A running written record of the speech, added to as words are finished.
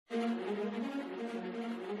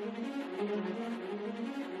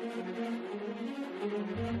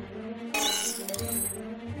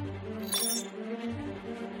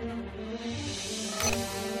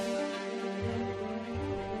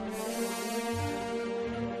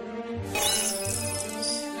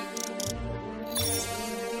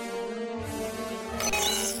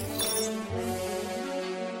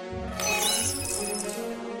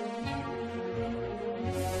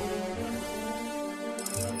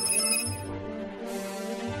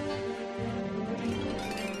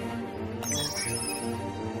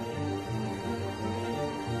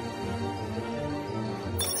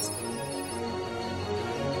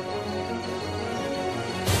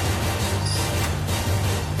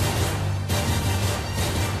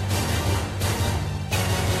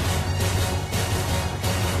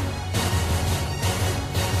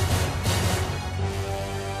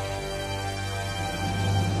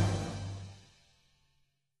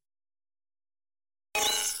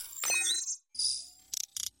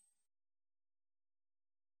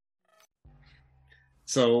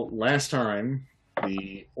So last time,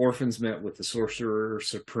 the orphans met with the Sorcerer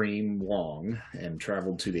Supreme Wong and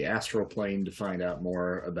traveled to the astral plane to find out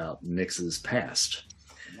more about Nyx's past.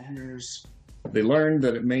 Commanders. They learned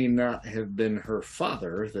that it may not have been her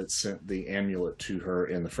father that sent the amulet to her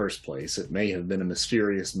in the first place. It may have been a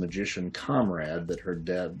mysterious magician comrade that her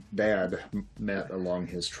dad met along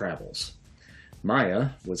his travels. Maya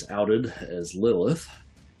was outed as Lilith,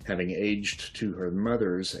 having aged to her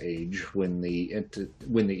mother's age when the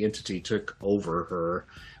entity took over her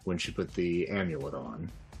when she put the amulet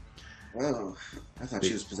on. Oh, I thought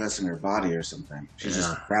she was possessing her body or something. She's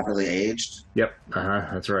just rapidly aged? Yep,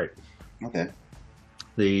 that's right. Okay.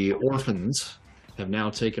 The orphans have now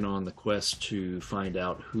taken on the quest to find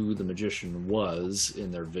out who the magician was in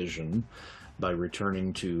their vision by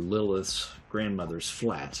returning to Lilith's grandmother's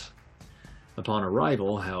flat. Upon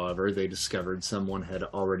arrival, however, they discovered someone had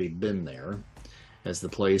already been there, as the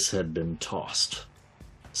place had been tossed.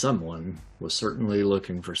 Someone was certainly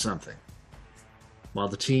looking for something. While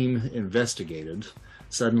the team investigated,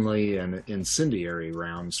 suddenly an incendiary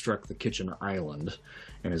round struck the kitchen island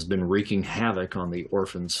and has been wreaking havoc on the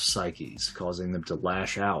orphans' psyches, causing them to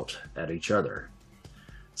lash out at each other.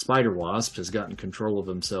 Spider-Wasp has gotten control of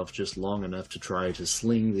himself just long enough to try to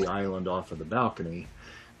sling the island off of the balcony,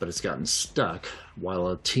 but it's gotten stuck while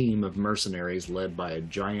a team of mercenaries led by a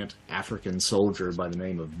giant African soldier by the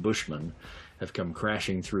name of Bushman have come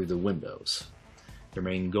crashing through the windows. Their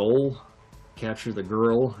main goal? Capture the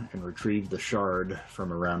girl and retrieve the shard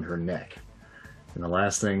from around her neck. And the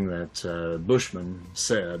last thing that Bushman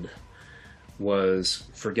said was,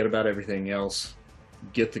 forget about everything else,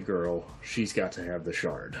 get the girl, she's got to have the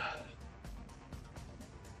shard.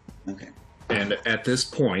 Okay. And at this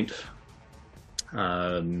point,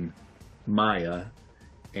 Maya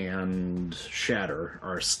and Shatter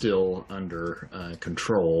are still under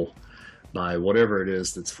control by whatever it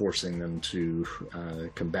is that's forcing them to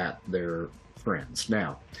combat their friends.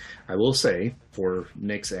 Now, I will say, for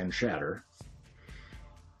Nyx and Shatter,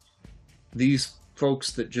 these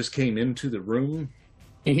folks that just came into the room,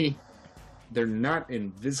 they're not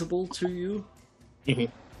invisible to you,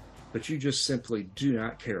 but you just simply do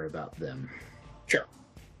not care about them. Sure.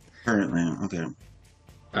 Currently, okay.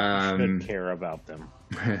 Should care about them.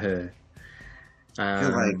 I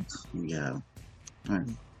feel like, yeah. Right.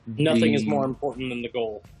 Nothing is more important than the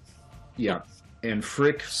goal. Yeah. And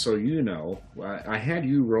Frick, so you know, I had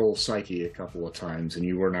you roll Psyche a couple of times, and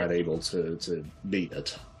you were not able to beat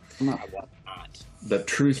it. No, I was not. But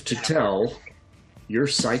truth to tell, your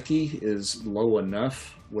Psyche is low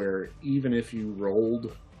enough where even if you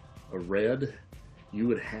rolled a red, you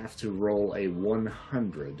would have to roll a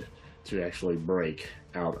 100 to actually break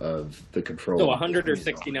out of the control. So 100 or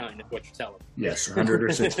 69 is what you're telling me. Yes, 100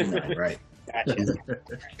 or 69, right. Gotcha.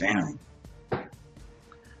 Damn.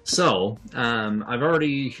 So, I've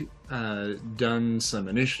already done some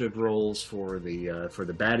initiative rolls for the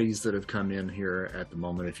baddies that have come in here at the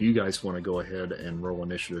moment. If you guys want to go ahead and roll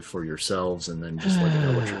initiative for yourselves, and then just let me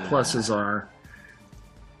know what your pluses are.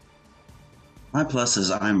 My plus is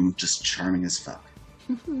I'm just charming as fuck.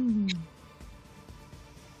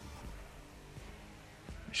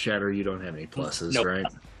 Shatter, you don't have any pluses, Nope. right?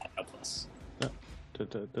 No plus.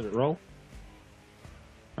 Did it roll?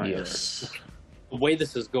 Yes. The way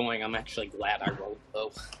this is going, I'm actually glad I rolled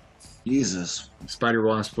low. Jesus.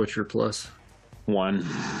 Spider-Wasp, what's your plus? 1.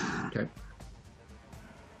 Okay.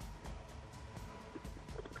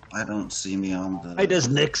 I don't see me on the... Why does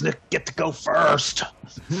Nyx get to go first?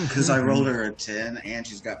 Because I rolled her a 10, and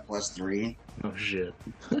she's got +3. Oh, shit.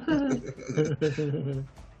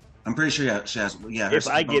 I'm pretty sure she has... Yeah, If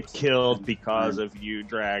I get both. killed because of you,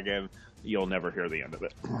 Dragon, you'll never hear the end of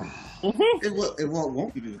it. It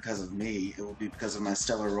won't be because of me. It will be because of my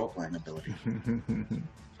stellar role-playing ability.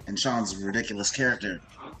 And Sean's ridiculous character.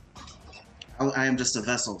 I am just a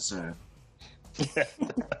vessel, sir. And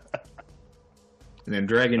then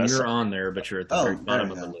Dragon, Vessel. you're on there, but you're at the Oh, very bottom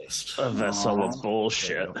there of we the go. list. A vessel of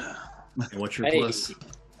bullshit. And what's your Hey. plus?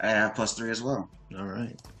 I have +3 as well. All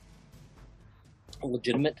right. A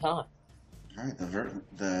legitimate time. All right,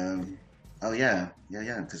 oh yeah,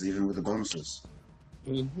 because even with the bonuses.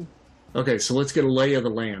 Mm-hmm. Okay, so let's get a lay of the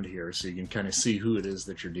land here so you can kind of see who it is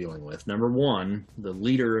that you're dealing with. Number one, the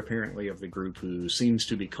leader apparently of the group who seems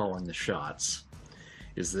to be calling the shots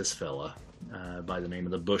is this fella by the name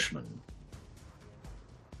of the Bushman.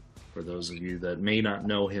 For those of you that may not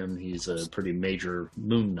know him, he's a pretty major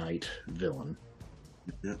Moon Knight villain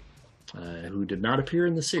Yep. who did not appear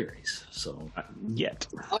in the series. So Yet.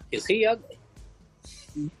 Fuck, is he ugly?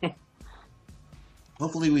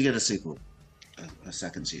 Hopefully we get a sequel, a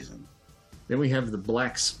second season. then we have the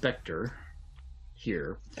Black Spectre.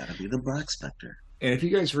 here. Gotta be the Black Spectre. And if you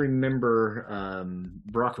guys remember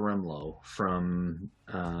Brock Rumlow from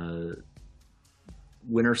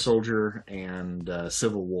Winter Soldier and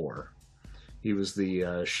Civil War, he was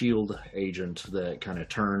the Shield agent that kind of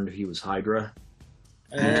turned. He was Hydra.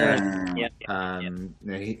 Yeah.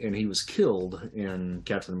 And he was killed in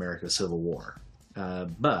Captain America Civil War.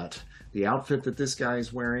 But the outfit that this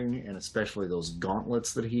guy's wearing, and especially those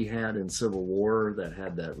gauntlets that he had in Civil War that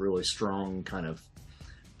had that really strong kind of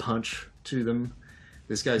punch to them,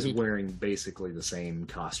 this guy's wearing basically the same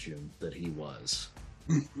costume that he was.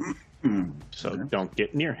 So don't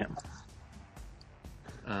get near him.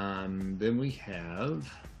 Then we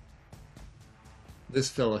have this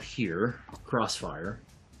fella here, Crossfire.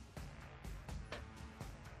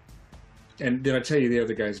 And did I tell you the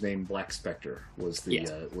other guy's name? Black Spectre was the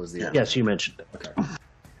Yeah. Yes, you mentioned it. Okay.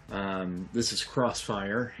 This is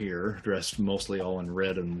Crossfire here, dressed mostly all in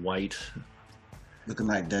red and white. Looking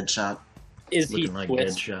like Deadshot. Is he Looking like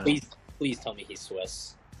Swiss? Deadshot. Please tell me he's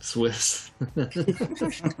Swiss. Swiss.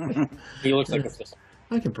 He looks like a Swiss.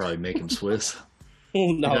 I can probably make him Swiss. No,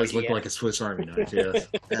 He does look yeah. like a Swiss Army knife, yes.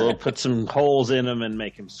 We'll put some holes in him and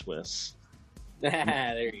make him Swiss.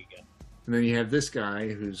 There you go. And then you have this guy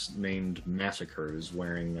who's named Massacre, who's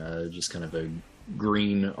wearing just kind of a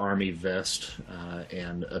green army vest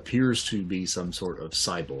and appears to be some sort of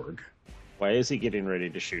cyborg. Why is he getting ready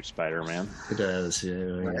to shoot Spider-Man? It does,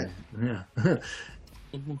 Right. yeah.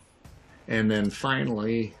 And then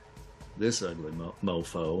finally, this ugly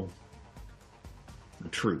mofo, the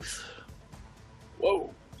Truth.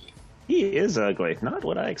 Whoa. He is ugly. Not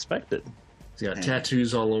what I expected. He's got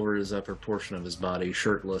tattoos all over his upper portion of his body,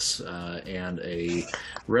 shirtless, and a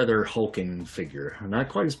rather hulking figure. Not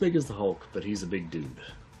quite as big as the Hulk, but he's a big dude.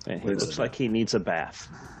 And he looks like he needs a bath.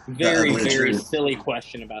 Very, ugly very truth. silly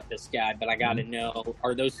question about this guy, but I gotta know,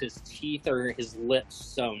 are those his teeth or his lips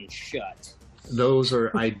sewn shut? Those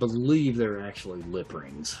are, I believe, they're actually lip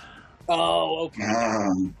rings. Oh,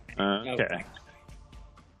 okay. Okay.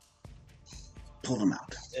 Pull them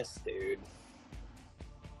out. This dude.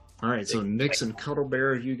 All right, so Nix and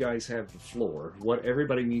Cuddlebear, you guys have the floor. What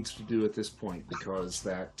everybody needs to do at this point, because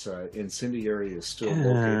that incendiary is still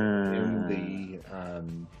located in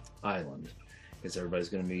the island, is everybody's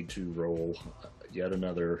going to need to roll yet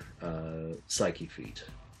another psyche feat.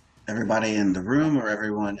 Everybody in the room or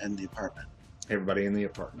everyone in the apartment? Everybody in the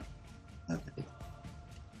apartment. Okay.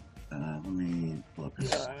 Let me pull up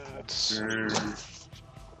his.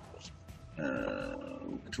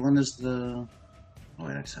 Which one is the? Oh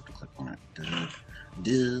wait, I just have to click on it.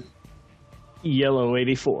 Duh. Yellow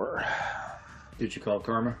 84. Did you call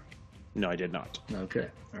Karma? No, I did not. Okay,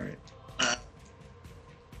 all right.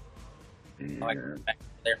 Back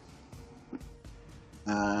there.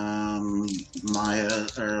 Maya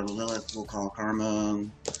or Lilith will call Karma.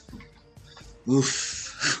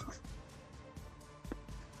 Oof.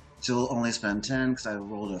 She'll only spend 10 because I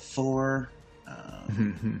rolled a 4.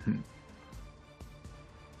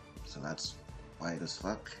 So that's white as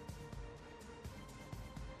fuck.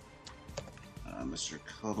 Mr.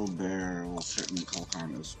 Cuddlebear will certainly call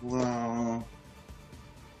Karma as well.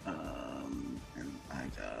 And I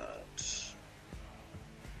got 2.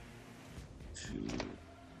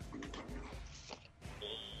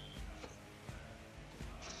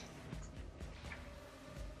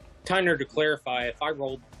 Tyner, to clarify, if I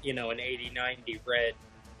rolled, an 80, 90 red,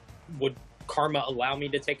 would Karma allow me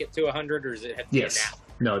to take it to 100, or does it have to Yes. be a nat?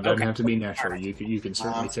 No, it doesn't Okay. have to be natural. All right. You can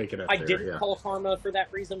certainly take it up I there. didn't Yeah. call Karma for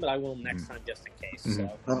that reason, but I will next time just in case.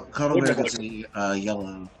 Mhm. So Cuddlebear gets a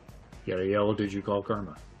yellow. Yeah, a yellow. Did you call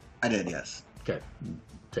Karma? I did, yes. Okay,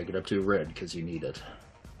 take it up to a red because you need it.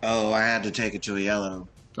 Oh, I had to take it to a yellow.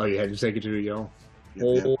 Oh, you had to take it to a yellow.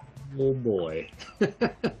 Yep, yep. Oh boy.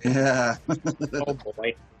 Yeah. oh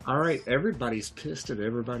boy, All right, everybody's pissed at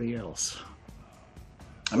everybody else.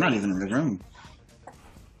 I'm not even in the room.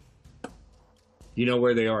 You know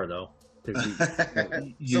where they are, though. 'Cause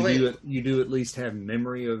So wait. you do at least have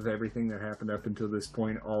memory of everything that happened up until this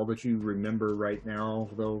point. All that you remember right now,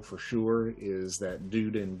 though, for sure, is that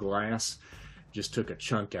dude in glass just took a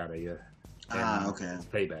chunk out of you. And Okay. it's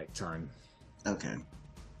payback time. Okay.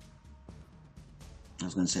 I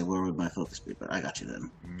was going to say, where would my focus be? But I got you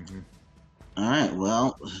then. Mm-hmm. All right.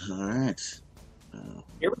 Well, all right.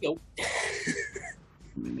 here we go.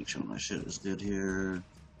 Let me make sure my shit is good here.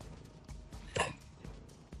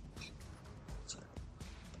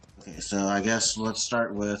 Okay, so I guess let's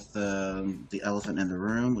start with the elephant in the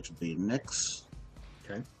room, which would be Nyx.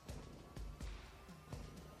 Okay.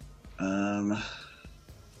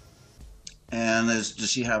 And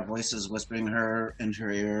does she have voices whispering her into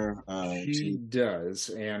her ear? She does,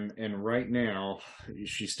 and right now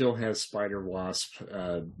she still has Spider Wasp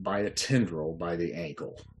by a tendril by the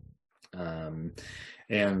ankle,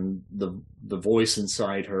 and the voice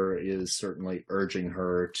inside her is certainly urging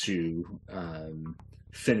her to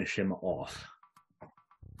finish him off.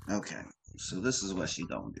 Okay, so this is what she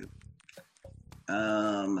gonna do.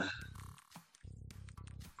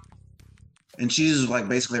 And she's like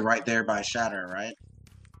basically right there by Shatter, right?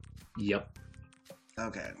 Yep.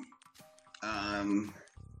 Okay.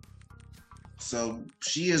 So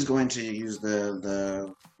she is going to use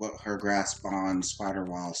the what her grasp on Spider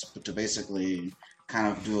Wasp to basically kind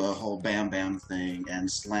of do a whole bam bam thing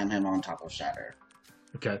and slam him on top of Shatter,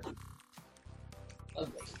 Okay.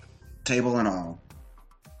 Lovely. table and all.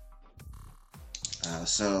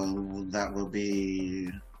 So that will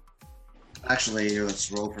be. Actually,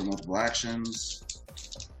 let's roll for multiple actions.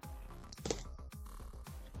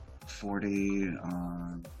 40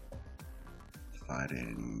 on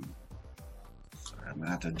fighting. Sorry, I'm gonna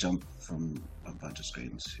have to jump from a bunch of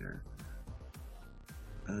screens here.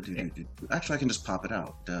 Actually, I can just pop it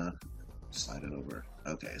out. Slide it over.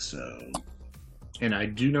 Okay, so. And I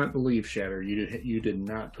do not believe, Shatter, you did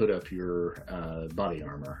not put up your body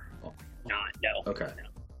armor. No. Okay.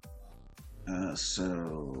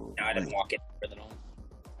 So. No, I didn't walk in further than all.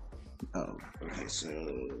 Oh, okay.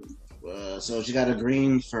 So she got a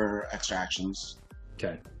green for extra actions.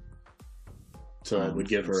 Okay. So I would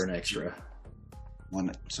give her an extra.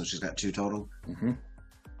 One. So she's got 2 total. Mm-hmm.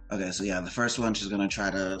 Okay, so yeah, the first one she's gonna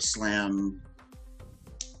try to slam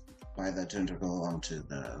by the tentacle onto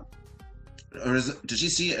the. Or did she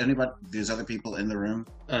see anybody? These other people in the room?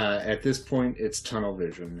 At this point, it's tunnel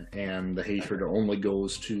vision, and the hatred only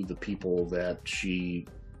goes to the people that she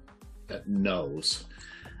knows.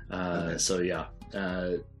 Okay. So yeah,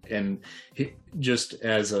 and just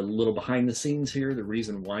as a little behind the scenes here, the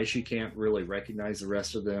reason why she can't really recognize the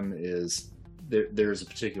rest of them is there's a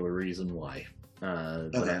particular reason why.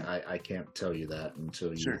 But Okay. I can't tell you that until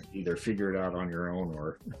you Sure. either figure it out on your own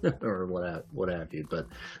or or what have you. But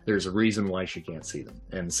there's a reason why she can't see them,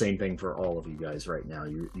 and same thing for all of you guys right now.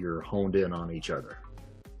 You're honed in on each other.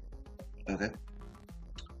 Okay.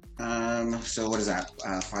 So what is that?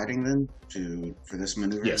 Fighting then for this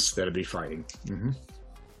maneuver? Yes, that'd be fighting. Mm-hmm.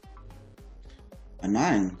 A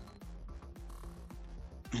 9.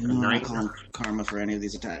 A No, I'm 9? not calling karma for any of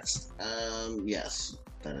these attacks. Yes,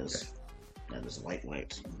 that is light.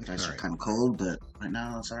 It's actually Alright. kind of cold, but right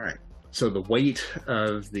now it's all right. So the weight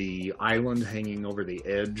of the island hanging over the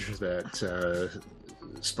edge that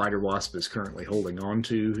Spider Wasp is currently holding on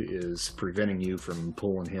to is preventing you from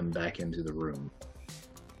pulling him back into the room.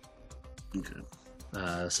 Okay.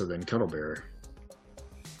 So then Cuddle Bear.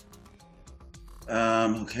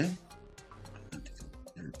 Okay.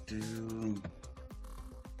 Back to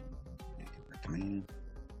me.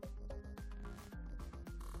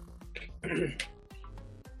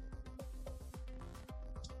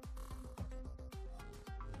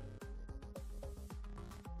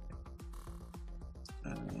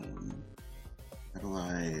 How do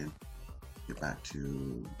I get back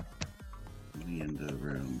to me in the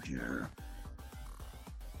room here?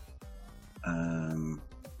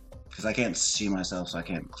 Because I can't see myself, so I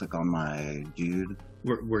can't click on my dude.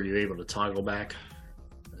 Were you able to toggle back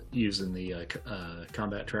using the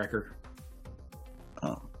combat tracker?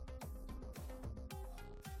 Oh.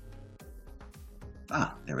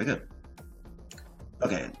 There we go.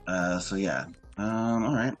 Okay, so yeah.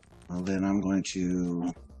 All right. Well, then I'm going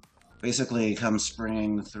to basically come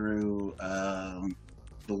springing through the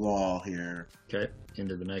wall here. Okay,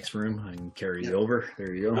 into the next room. I can carry Yep. you over.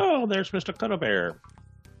 There you go. Oh, there's Mr. Cuddlebear.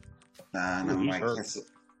 And Ooh, I'm he's like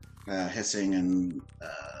hurt. hissing and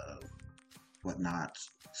whatnot.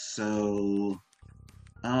 So,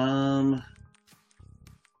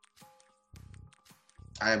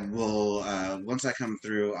 I will once I come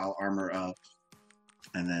through, I'll armor up,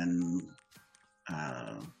 and then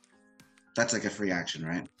that's like a free action,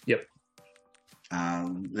 right? Yep.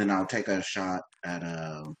 Then I'll take a shot at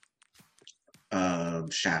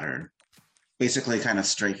Shatter, basically kind of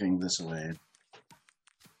strafing this away.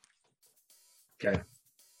 Okay.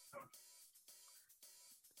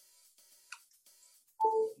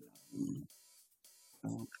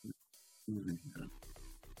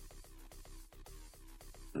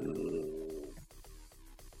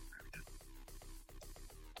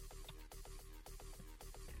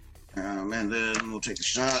 And then we'll take a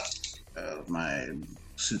shot of my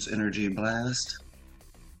suit's energy blast.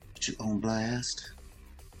 Get your own blast.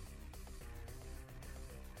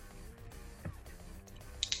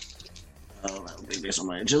 Oh, that'll based on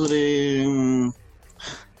my agility.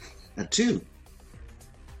 A 2.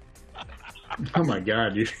 Oh my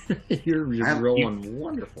God, you're rolling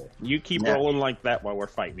wonderful. You keep Yeah. rolling like that while we're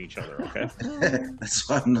fighting each other, okay? That's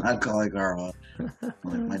why I'm not calling Karma. Like,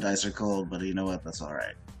 my dice are cold, but you know what? That's all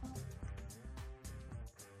right.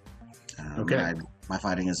 Okay. My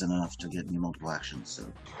fighting isn't enough to get me multiple actions,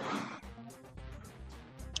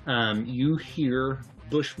 so. You hear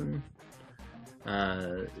Bushman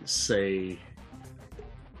say,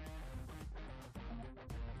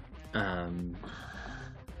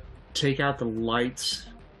 take out the lights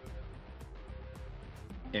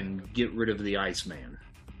and get rid of the Iceman.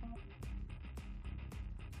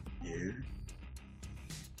 Yeah.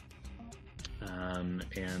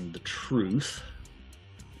 And the Truth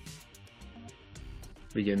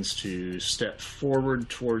begins to step forward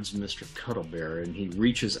towards Mr. Cuddlebear, and he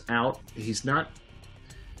reaches out. He's not...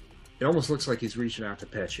 It almost looks like he's reaching out to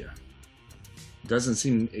pet you. Doesn't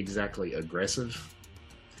seem exactly aggressive.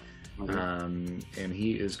 Okay. And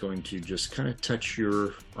he is going to just kind of touch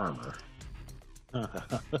your armor.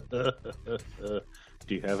 Do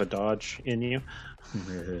you have a dodge in you?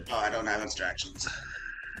 Oh, I don't have extractions.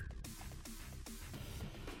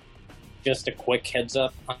 Just a quick heads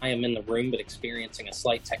up, I am in the room but experiencing a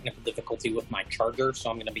slight technical difficulty with my charger,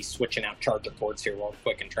 so I'm going to be switching out charger cords here real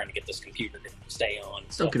quick and trying to get this computer to stay on.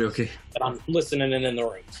 So, Okay. but I'm listening in the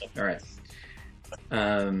room. So. All right.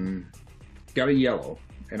 Got a yellow,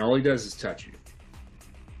 and all he does is touch you.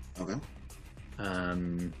 Okay.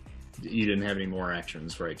 You didn't have any more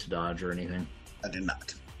actions, right, to dodge or anything? I did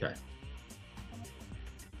not. Okay.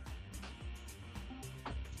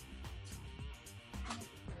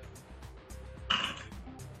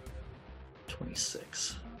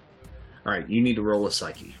 $26. All right, you need to roll a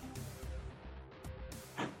psyche.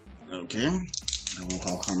 Okay. I will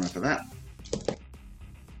call Karma for that.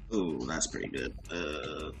 Ooh, that's pretty good.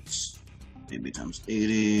 Maybe times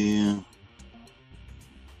 80.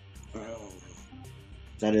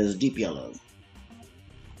 That is deep yellow.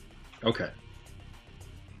 Okay.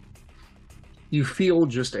 You feel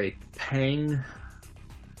just a pang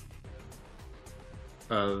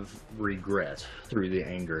of regret through the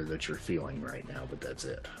anger that you're feeling right now, but that's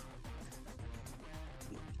it.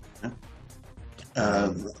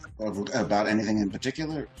 About anything in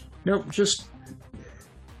particular? Nope, just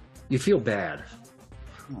you feel bad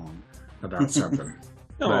Oh. about something.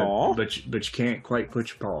 Aw. but you can't quite put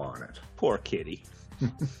your paw on it. Poor kitty.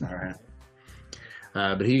 All right.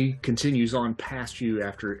 But he continues on past you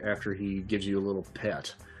after he gives you a little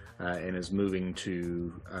pet and is moving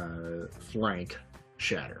to flank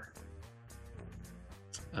Shatter.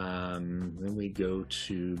 Then we go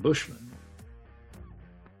to Bushman.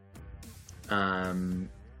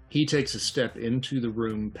 He takes a step into the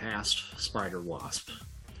room past Spider Wasp,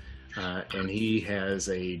 and he has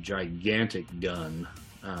a gigantic gun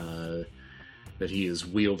that he is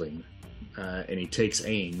wielding, and he takes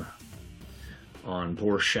aim on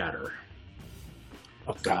poor Shatter.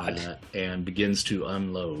 Oh, God. And begins to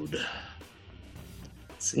unload.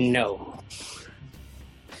 Let's see. No.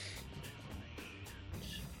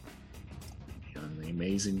 On the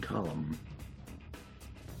amazing column.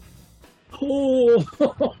 Oh,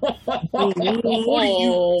 what are you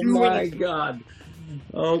doing? My God.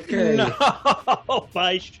 Okay. No,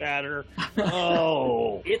 my Shatter.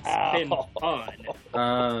 Oh, It's been fun.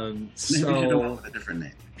 Maybe you should come So up with a different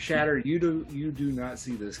name. Shatter, you do not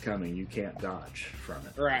see this coming. You can't dodge from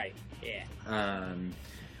it. Right. Yeah.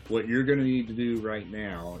 What you're going to need to do right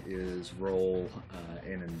now is roll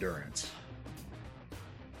an endurance.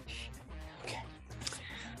 Okay.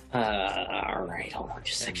 All right. Hold on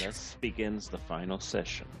just a and second. this begins the final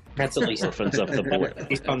session. That's at least Orphans of the Board.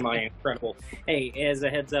 based on my incredible. Hey, as a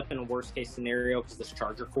heads up, in a worst case scenario, because this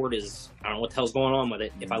charger cord is, I don't know what the hell's going on with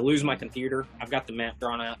it. If I lose my computer, I've got the map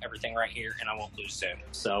drawn out, everything right here, and I won't lose soon.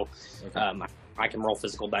 So, Okay. I can roll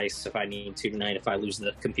physical dice if I need to tonight if I lose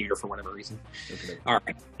the computer for whatever reason. Okay. All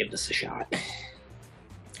right, give this a shot.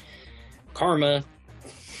 Karma.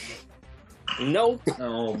 Nope,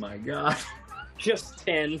 Oh my God. just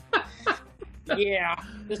 10. Yeah,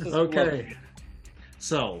 this is Okay.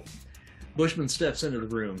 So, Bushman steps into the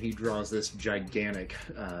room. He draws this gigantic,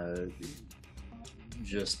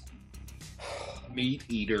 just meat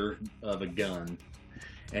eater of a gun,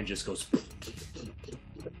 and just goes.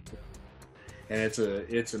 And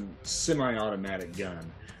it's a semi-automatic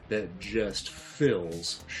gun that just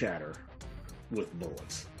fills Shatter with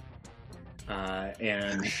bullets.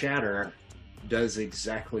 And Shatter does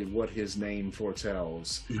exactly what his name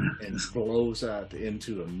foretells and blows up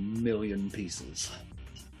into a million pieces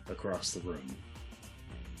across the room.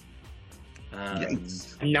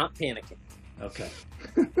 Yikes. I'm not panicking. Okay.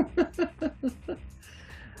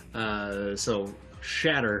 So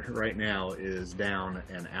Shatter right now is down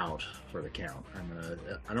and out for the count.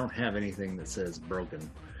 I don't have anything that says broken,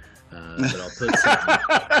 but I'll put something.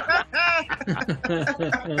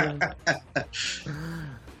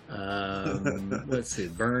 Let's see: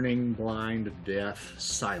 burning, blind, deaf,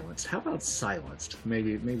 silenced. How about silenced?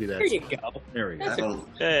 Maybe that's. There you go. There we go. That'll,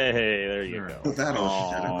 Hey, there you Alright. go. that'll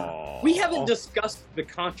Aw. We haven't discussed the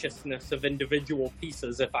consciousness of individual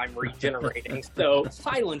pieces if I'm regenerating, so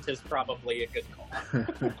silent is probably a good call.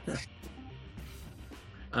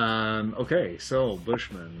 Okay, so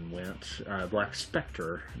Bushman went. Black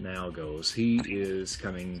Spectre now goes. He is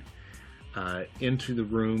coming into the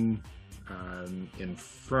room in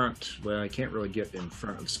front. Well, I can't really get in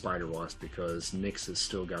front of Spider Wasp because Nyx has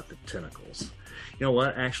still got the tentacles. You know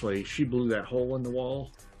what? Actually, she blew that hole in the wall.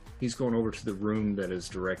 He's going over to the room that is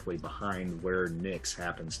directly behind where Nyx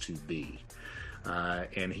happens to be.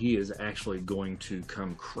 And he is actually going to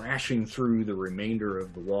come crashing through the remainder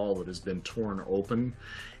of the wall that has been torn open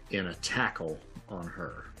in a tackle on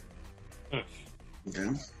her.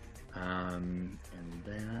 okay. And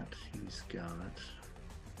that he's got.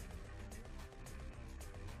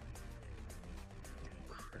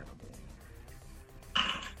 Incredible.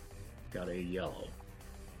 Got a yellow.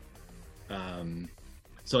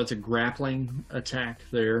 So it's a grappling attack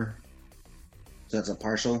there. So that's a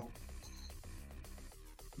partial.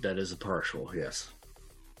 That is a partial, yes.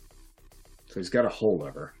 So he's got a hold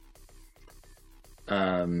of her.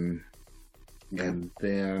 And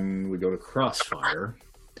then we go to Crossfire.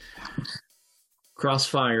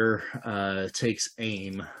 Crossfire takes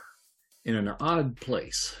aim in an odd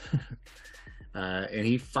place. And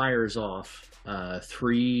he fires off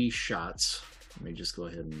 3 shots. Let me just go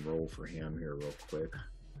ahead and roll for him here real quick.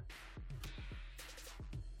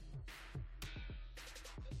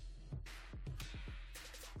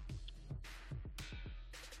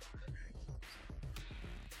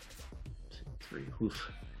 Three.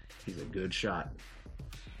 Oof. He's a good shot.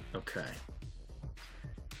 Okay.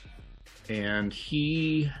 And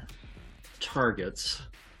he targets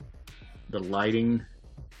the lighting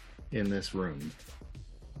in this room,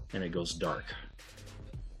 and it goes dark.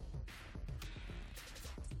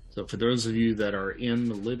 So for those of you that are in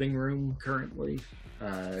the living room currently,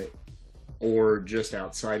 or just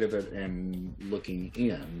outside of it and looking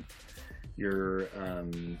in, your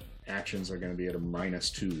actions are going to be at a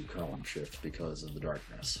 -2 column shift because of the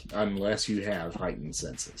darkness, unless you have heightened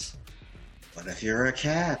senses. But if you're a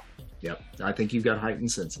cat, Yep, I think you've got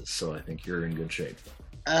heightened senses, so I think you're in good shape.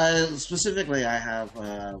 specifically, I have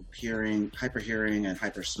hearing, hyper hearing, and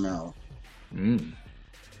hyper smell. Mm.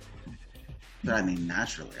 But I mean,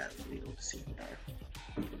 naturally, I would be able to see in the dark.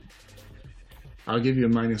 I'll give you a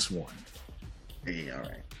 -1. Hey, all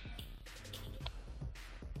right.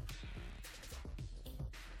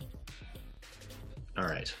 All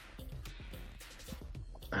right.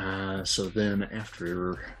 So then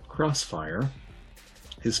after Crossfire,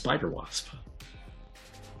 his Spider Wasp.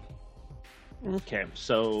 Okay,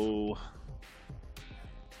 so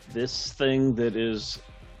this thing that is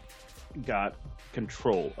got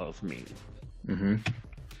control of me, Mm-hmm.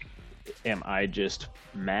 am I just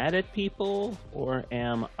mad at people or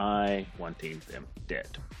am I wanting them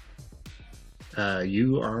dead?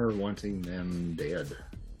 You are wanting them dead.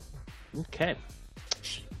 Okay.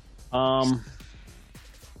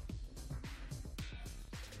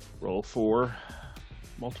 Roll for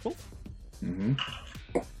multiple. Mm-hmm.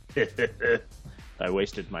 I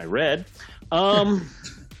wasted my red. So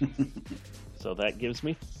that gives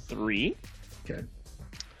me 3. Okay.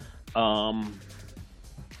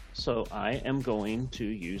 So I am going to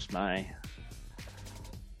use my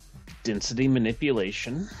density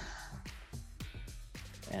manipulation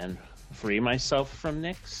and free myself from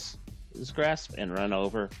Nyx's grasp and run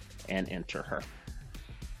over and enter her.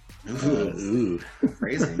 Ooh,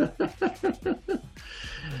 crazy.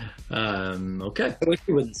 Okay. I wish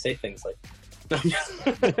you wouldn't say things like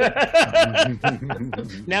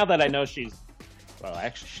Now that I know she's, well,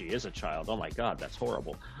 actually she is a child. Oh my god, that's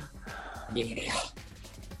horrible. yeah.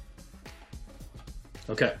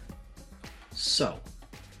 Okay. So,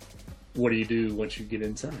 what do you do once you get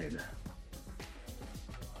inside?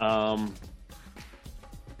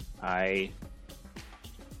 I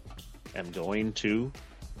am going to.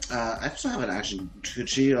 I also have an action. Could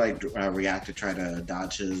she react to try to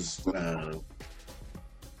dodge his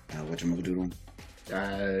whatchamadoodle?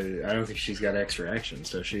 I don't think she's got extra actions,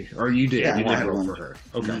 does she? Or you did. Yeah, you I did had roll one. for her.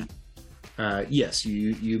 Okay. Yes,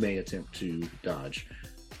 you may attempt to dodge.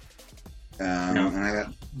 And I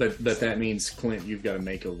got But that means, Clint, you've got to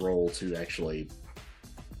make a roll to actually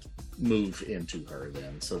move into her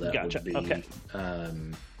then. So that Gotcha, would be okay.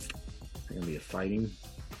 Gonna be a fighting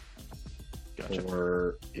Gotcha.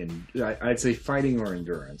 or I'd say fighting or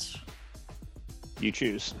endurance You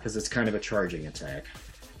choose. because it's kind of a charging attack.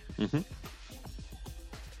 Mm-hmm.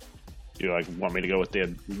 Do you want me to go with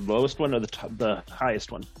the lowest one or the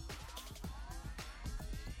highest one?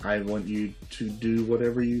 I want you to do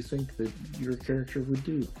whatever you think that your character would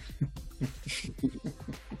do.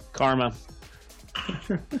 Karma.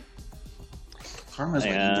 Karma's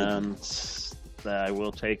what you And I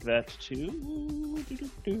will take that to.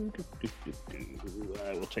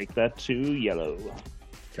 I will take that to yellow.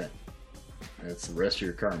 Okay. That's the rest of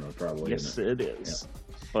your karma, probably. Yes, Isn't it is.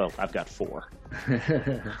 Well, I've got 4.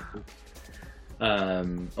 it?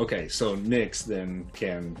 Okay, so Nyx then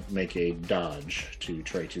can make a dodge to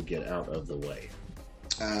try to get out of the way.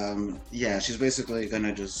 Yeah, she's basically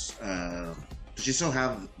gonna just. Does she still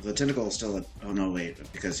have the tentacle? Still? Oh no, wait,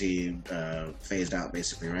 because he phased out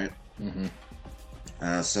basically, right?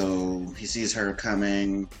 Mm-hmm. So he sees her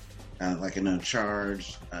coming, like in a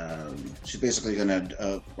charge. She's basically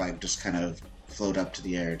gonna like just kind of float up to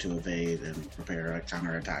the air to evade and prepare a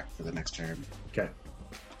counterattack for the next turn. Okay.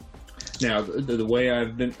 Now, the way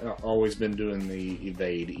I've been always been doing the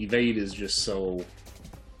evade is just so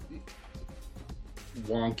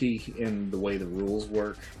wonky in the way the rules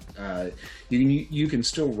work. You can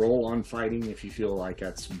still roll on fighting if you feel like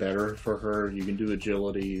that's better for her. You can do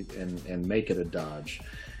agility and make it a dodge.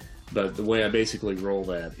 But the way I basically roll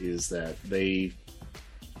that is that they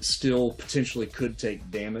still potentially could take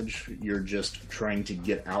damage. You're just trying to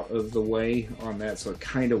get out of the way on that, so it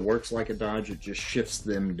kind of works like a dodge. It just shifts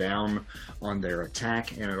them down on their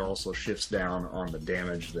attack, and it also shifts down on the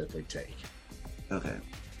damage that they take. Okay.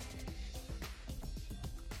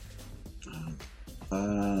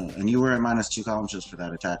 And you were at -2 columns just for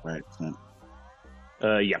that attack, right, Clint?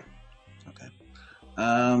 Yeah. Okay.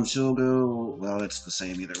 She'll go. Well, it's the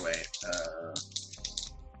same either way.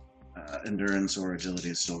 Endurance or agility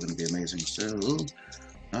is still going to be amazing. So,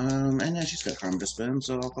 and yeah, she's got karma to spend,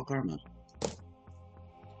 so I'll call karma.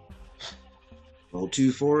 Roll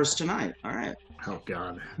 2 4s tonight. All right. Oh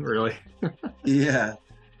God, really? Yeah.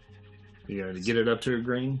 You gotta get it up to a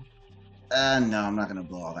green? No, I'm not going to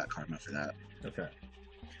blow all that karma for that. Okay.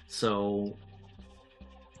 So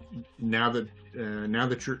now that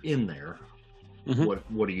you're in there, Mhm.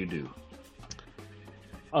 what do you do?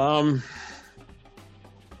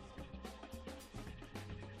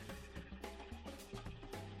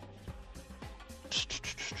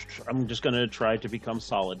 I'm just gonna try to become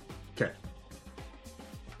solid. Okay.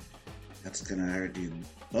 That's going to do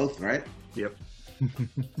both, right? Yep.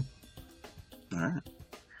 All right.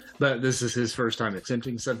 But this is his first time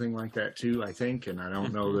attempting something like that too, I think, and I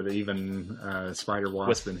don't know that even Spider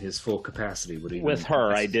Wasp in his full capacity would even. With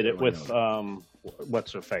her, I did it with necessarily know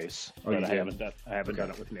what's her face. Oh, But you I did? haven't done. I haven't Okay.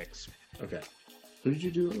 done it with Nyx. that. Okay. Who did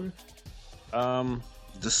you do it with?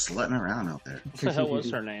 Just slutting around out there. What the hell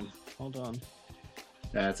was her name? Hold on.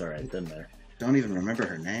 That's all right. Doesn't matter. Don't even remember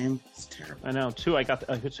her name. It's terrible. I know. Two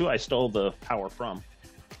I stole the power from.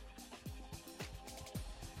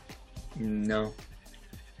 No,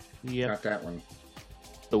 Yep. not that one.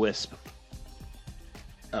 The Wisp.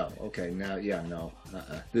 Oh, okay. Now, yeah, no.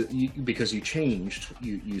 Because you changed,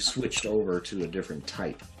 you switched over to a different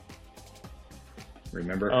type.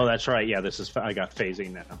 Remember? Oh, that's right. Yeah, this is. I got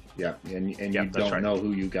phasing now. Yeah, and Yep, you that's don't right. know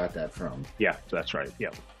who you got that from. Yeah, that's right.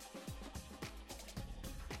 Yep.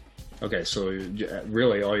 Okay, so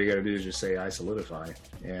really all you got to do is just say I solidify.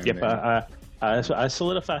 And, Yep. I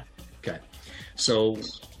solidify. Okay. So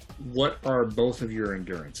what are both of your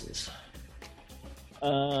endurances?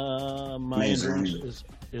 My Amazing. endurance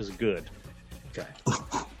is good. Okay.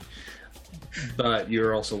 But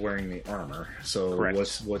you're also wearing the armor. So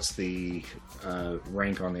Correct. what's the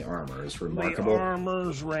rank on the armor? Is remarkable? The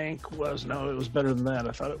armor's rank it was better than that.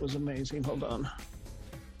 I thought it was amazing. Hold on.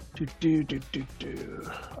 I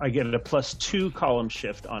get a +2 column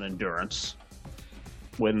shift on endurance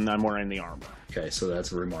when I'm wearing the armor. Okay, so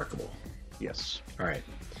that's remarkable. Yes. All right.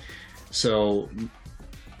 So,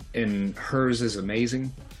 and hers is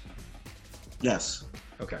amazing. Yes.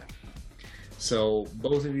 Okay. So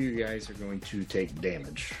both of you guys are going to take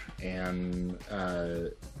damage and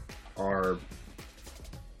are.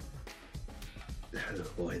 Oh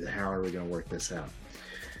boy, how are we going to work this out?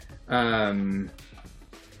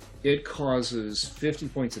 It causes 50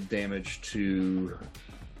 points of damage to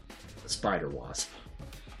Spider Wasp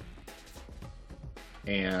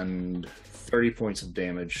and 30 points of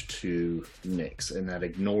damage to Nyx, and that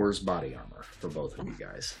ignores body armor for both of you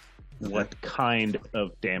guys. What kind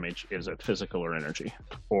of damage is it? Physical or energy?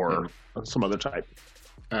 Or some other type?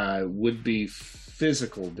 would be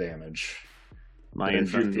physical damage. My,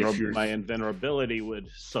 But if you're- my invulnerability would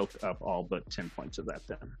soak up all but 10 points of that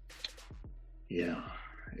then. Yeah.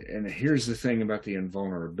 And here's the thing about the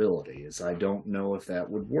invulnerability is I don't know if that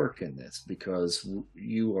would work in this because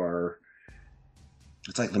you are,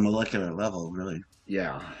 It's like the molecular level, really.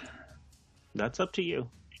 yeah. That's up to you.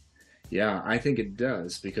 Yeah, I think it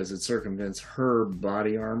does because it circumvents her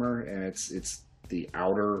body armor, and it's the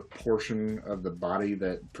outer portion of the body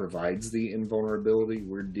that provides the invulnerability.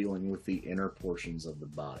 We're dealing with the inner portions of the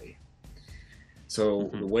body.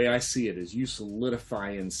 So the way I see it is you solidify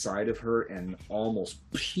inside of her and almost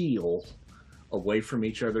peel away from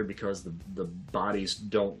each other because the bodies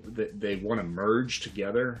they want to merge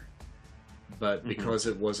together. But because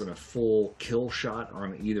it wasn't a full kill shot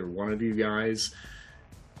on either one of you guys,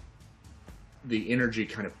 the energy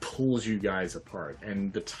kind of pulls you guys apart.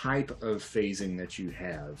 And the type of phasing that you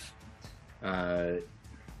have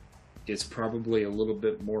is probably a little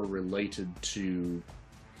bit more related to...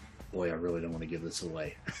 Boy, I really don't want to give this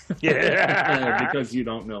away. Yeah. Because you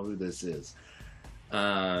don't know who this is.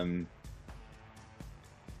 Well,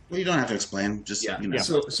 you don't have to explain. Just Yeah. you know.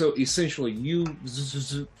 So essentially, you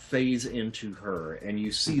phase into her, and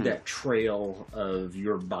you see that trail of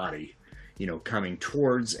your body, coming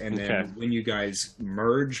towards, and then when you guys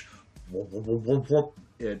merge,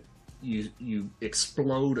 you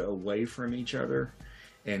explode away from each other,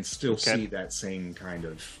 and still see that same kind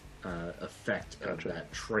of effect of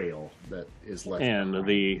that trail that is left. And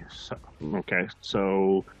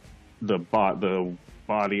so the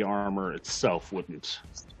body armor itself wouldn't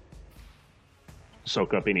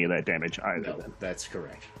soak up any of that damage either. No, then. that's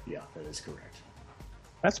correct. Yeah, that is correct.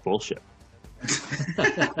 That's bullshit.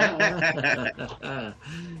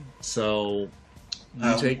 So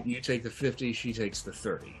you take the 50, she takes the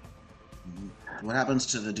 30. What happens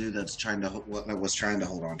to the dude that was trying to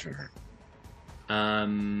hold on to her?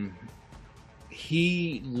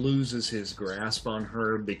 He loses his grasp on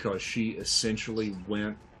her because she essentially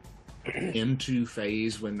went into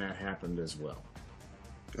phase when that happened as well.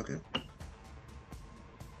 Okay.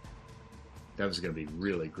 That was going to be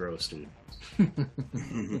really gross, dude.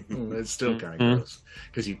 It's still kind of gross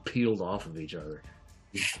because you peeled off of each other.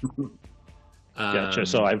 Gotcha.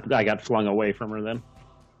 So I got flung away from her then?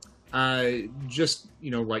 Just,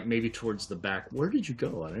 like maybe towards the back. Where did you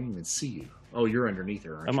go? I didn't even see you. Oh, you're underneath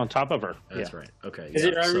her, aren't I'm you? on top of her. That's right. Okay. Is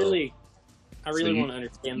it? I so really you- want to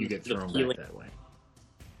understand you get the thrown peeling. back that way.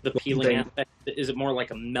 The peeling aspect. Is it more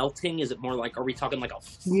like a melting? Is it more like? Are we talking like a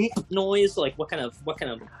whoop noise? Like what kind of?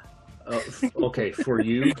 Okay, for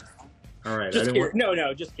you. All right. Just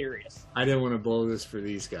just curious. I didn't want to blow this for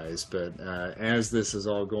these guys, but as this is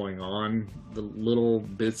all going on, the little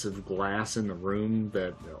bits of glass in the room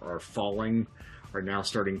that are falling are now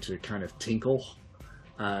starting to kind of tinkle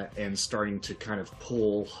and starting to kind of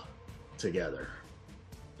pull together.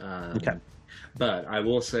 Okay. But I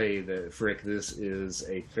will say that, Frick, this is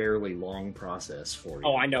a fairly long process for you.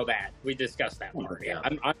 Oh, I know that. We discussed that part. Yeah.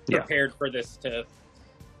 I'm prepared for this to.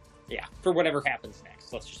 Yeah, for whatever happens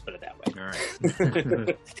next. Let's just put it that way. All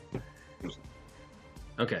right.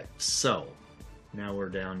 Okay, so now we're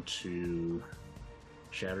down to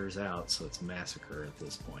Shatters out, so it's Massacre at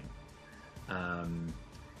this point.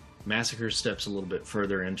 Massacre steps a little bit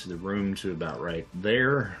further into the room to about right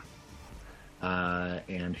there.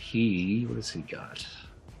 And what has he got?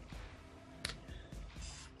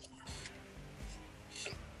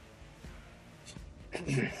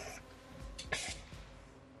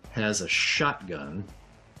 Has a shotgun,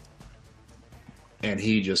 and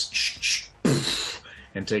he just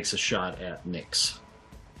and takes a shot at Nyx.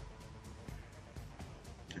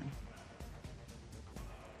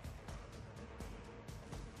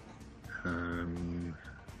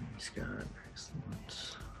 He's got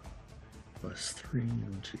excellent +3,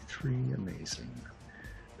 1, 2, 3, amazing.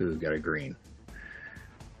 Ooh, got a green.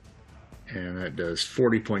 And that does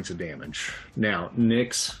 40 points of damage. Now,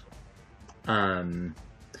 Nyx,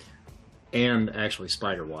 and actually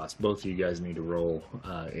Spider Wasp, both of you guys need to roll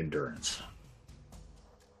endurance.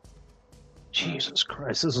 Jesus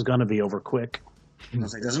Christ, this is going to be over quick. I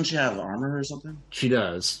was like, doesn't she have armor or something? She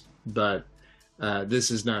does, but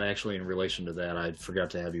this is not actually in relation to that. I forgot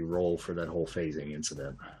to have you roll for that whole phasing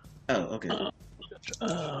incident. Oh, okay.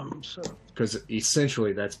 So Because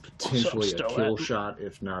essentially that's potentially a still kill at- shot,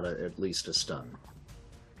 if not at least a stun.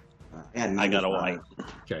 And I got a white.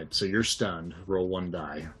 Okay, so you're stunned. Roll 1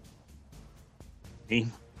 die. Me?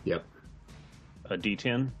 Yep. A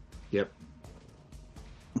D10? Yep.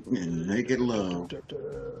 And make it low.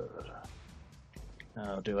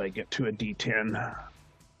 How do I get to a D10?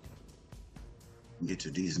 Get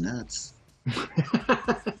to these nuts. You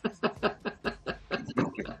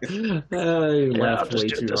Yeah, I'll laughed just way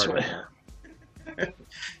do it too this hard way. right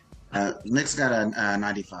now. Nick's got a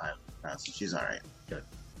 95, so she's all right.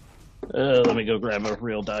 Let me go grab a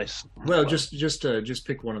real dice. Well, just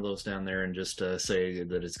pick one of those down there and just say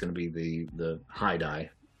that it's going to be the high die,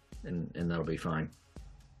 and that'll be fine.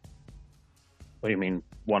 What do you mean?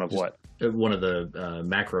 One of Just- what? One of the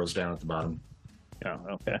macros down at the bottom. Oh,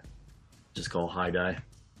 okay. Just call high die.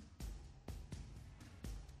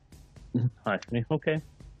 Hi. Okay.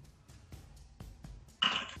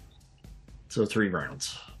 So 3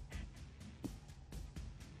 rounds.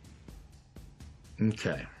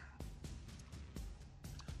 Okay.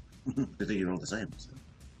 Good thing you rolled the same. So.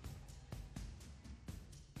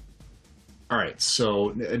 All right. So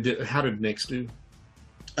how did Nyx do?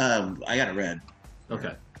 I got a red.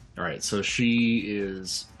 Okay. All right. So she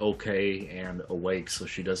is okay and awake, so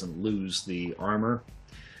she doesn't lose the armor.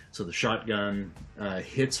 So the shotgun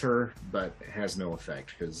hits her, but has no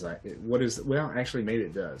effect because well, actually, maybe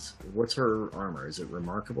it does. What's her armor? Is it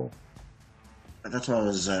remarkable? That's what I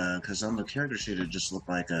was, because on the character sheet it just looked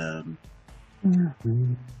like a.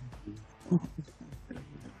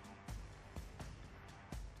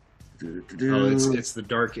 Oh, it's the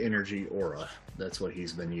dark energy aura. That's what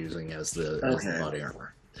he's been using as the Okay. body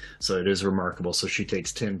armor. So it is remarkable. So she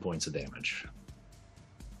takes 10 points of damage.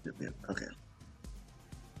 Okay.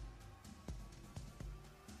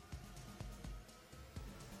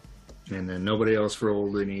 And then nobody else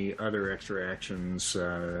rolled any other extra actions,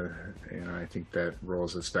 and I think that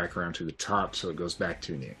rolls us back around to the top, so it goes back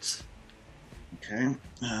to Nyx. Okay.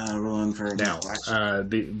 Rolling for Now, black.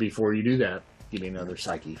 before you do that, give me another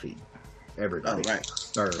psyche feed. Oh, Everybody. right.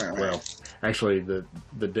 Or, right. well, actually, the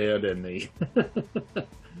dead and the And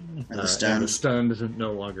the and stun. the stunned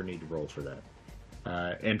no longer need to roll for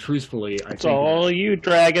that. And truthfully, It's all you,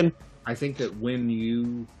 dragon. I think that when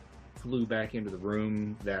you flew back into the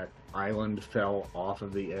room, that island fell off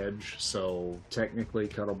of the edge. So technically,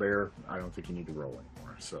 Cuddle Bear, I don't think you need to roll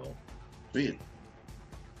anymore. So Sweet.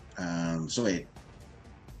 So wait.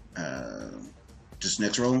 Just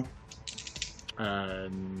next roll?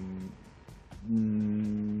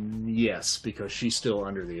 yes, because she's still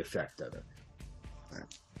under the effect of it.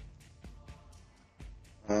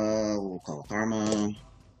 We'll call Karma.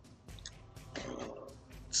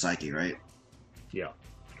 Psyche, right? Yeah.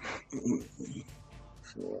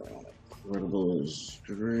 Credible is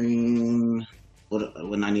green.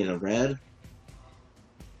 When I need a red?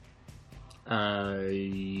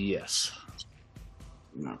 Yes.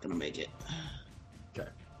 I'm not gonna make it. All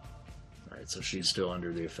right, so she's still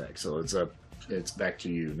under the effect. So it's back to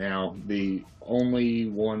you. Now, the only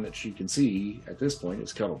one that she can see at this point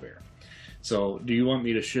is Cuddle Bear. So, do you want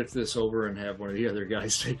me to shift this over and have one of the other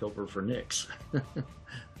guys take over for Nyx?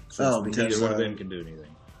 Since Because neither one of them can do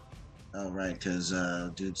anything. Oh, right, because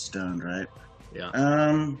dude's stunned, right? Yeah.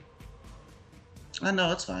 I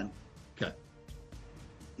know it's fine. Okay.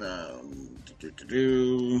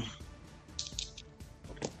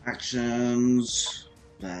 Actions.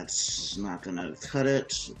 That's not gonna cut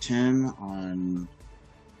it. 10 on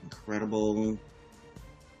incredible.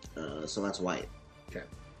 So that's white.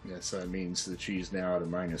 Yes, that means that she's now at a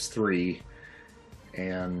 -3,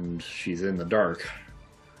 and she's in the dark.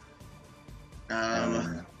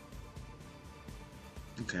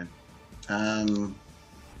 Okay.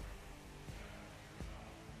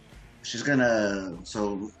 She's gonna.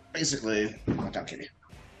 So basically, watch out, Kitty.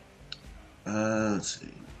 Let's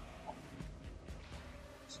see.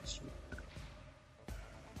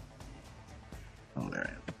 Oh, there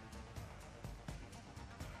I am.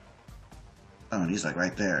 Oh, and he's like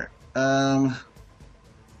right there.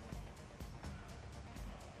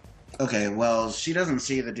 Okay, well, she doesn't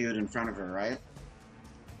see the dude in front of her, right?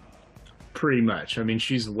 Pretty much. I mean,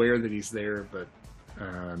 she's aware that he's there, but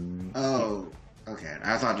Oh, okay.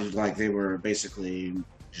 I thought like they were basically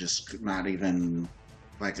just not even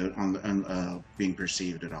like on being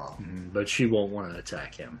perceived at all. but she won't want to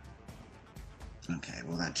attack him. Okay,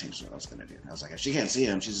 well that changed what I was gonna do. I was like, if she can't see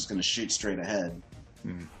him, she's just gonna shoot straight ahead.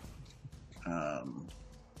 Mhm.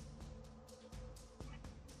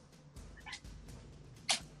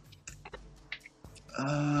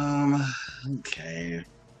 Okay.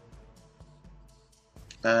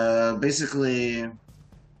 Basically.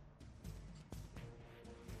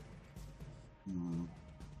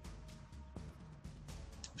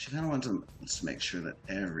 She kind of wants to make sure that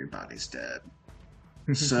everybody's dead.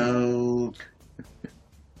 So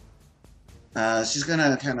she's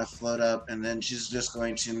gonna kind of float up, and then she's just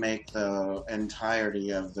going to make the entirety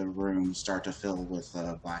of the room start to fill with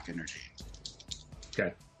black energy.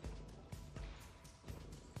 Okay.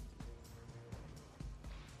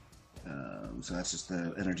 So that's just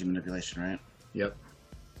the energy manipulation, right? Yep.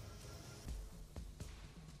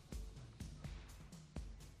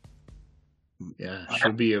 Yeah,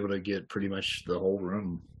 she'll be able to get pretty much the whole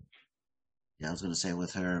room. Yeah, I was gonna say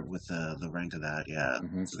with her with the rank of that, yeah,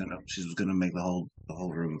 Mhm. she's gonna make the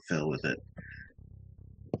whole room fill with it.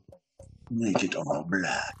 Make it all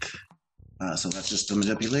black. So that's just the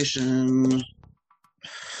manipulation.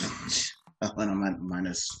 Oh, and I'm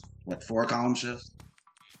minus what 4 column shift?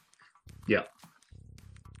 Yeah.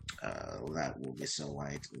 That will be so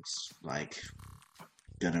white. It's like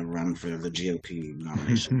gonna run for the GOP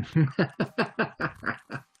nomination.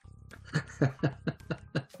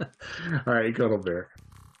 All right, Cuddle Bear.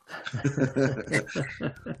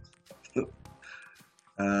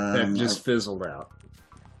 That just fizzled out.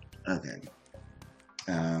 Okay.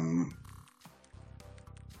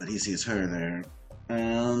 But he sees her there.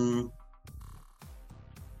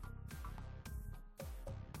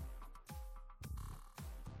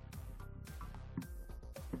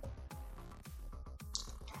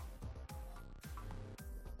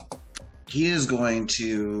 He is going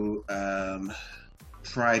to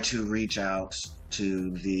try to reach out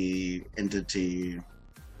to the entity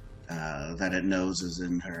that it knows is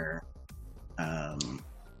in her.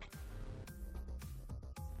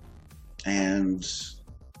 And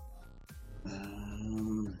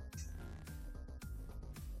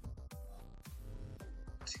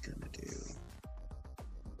what's he gonna do?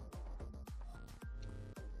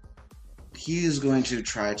 He is going to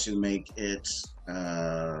try to make it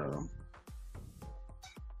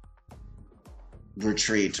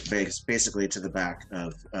retreat basically to the back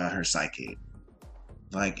of her psyche.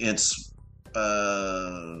 Like it's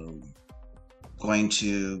going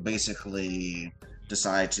to basically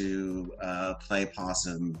decide to play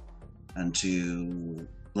possum and to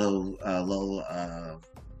lull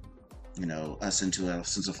us into a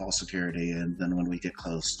sense of false security, and then when we get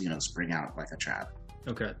close, spring out like a trap.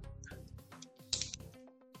 Okay.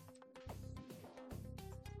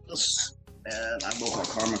 And I will call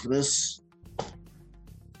karma for this.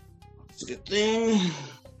 It's a good thing.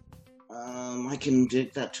 I can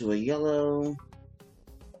dig that to a yellow.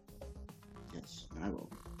 Yes, I will.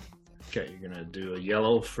 Okay, you're gonna do a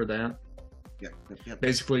yellow for that. Yep.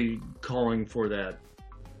 Basically, calling for that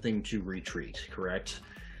thing to retreat, correct?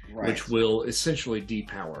 Right. Which will essentially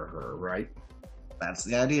depower her, right? That's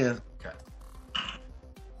the idea. Okay.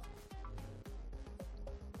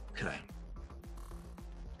 Okay.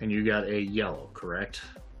 And you got a yellow, correct?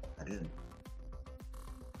 I did.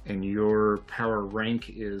 And your power rank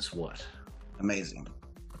is what? Amazing.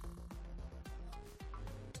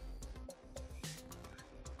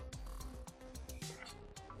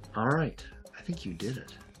 All right. I think you did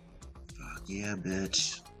it. Fuck yeah,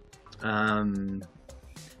 bitch.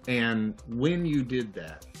 And when you did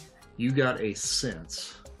that, you got a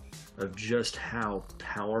sense of just how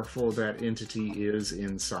powerful that entity is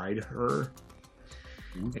inside her.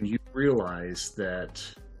 Mm-hmm. And you realize that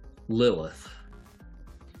Lilith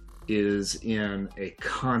is in a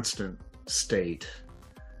constant state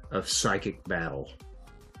of psychic battle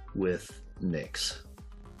with Nyx.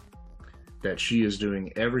 That she is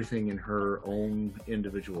doing everything in her own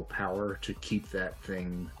individual power to keep that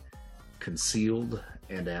thing concealed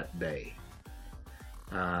and at bay.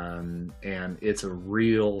 And it's a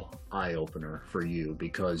real eye-opener for you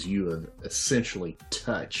because you have essentially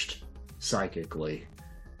touched psychically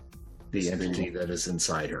the entity that is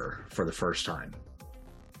inside her for the first time.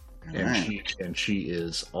 And she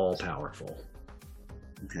is all powerful.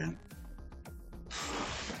 Okay.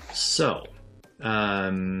 So,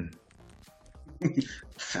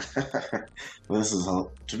 This is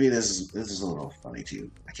a little funny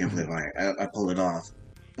too. I can't believe I pulled it off.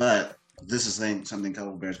 But this is something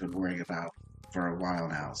Cuddle Bear's been worrying about for a while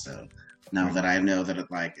now. So now that I know that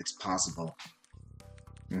it's possible,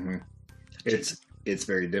 it's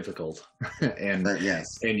very difficult, and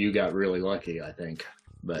yes, and you got really lucky, I think.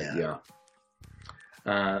 But yeah.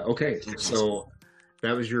 Okay, so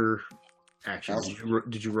that was your action.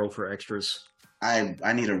 Did you roll for extras?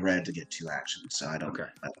 I need a red to get 2 actions, so I don't. Okay.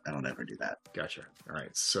 I don't ever do that. Gotcha. All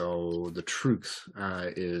right. So the truth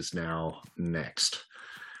is now next,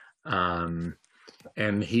 and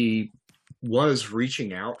he was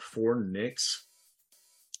reaching out for Nyx,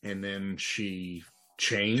 and then she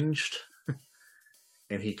changed,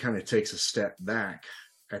 and he kind of takes a step back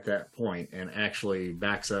at that point and actually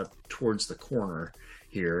backs up towards the corner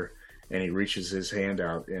here, and he reaches his hand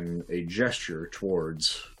out in a gesture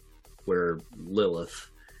towards where Lilith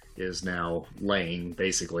is now laying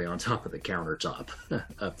basically on top of the countertop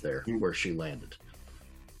up there where she landed.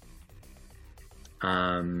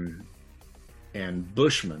 And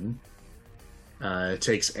Bushman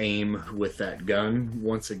Takes aim with that gun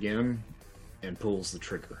once again and pulls the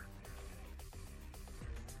trigger.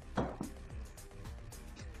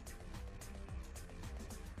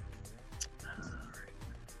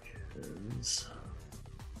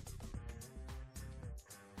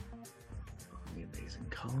 The amazing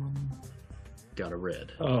column. Got a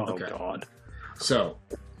red. Oh, Okay. God. So,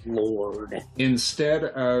 Lord. instead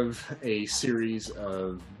of a series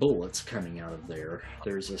of bullets coming out of there,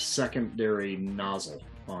 there's a secondary nozzle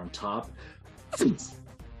on top.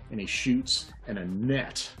 And he shoots, and a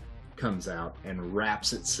net comes out and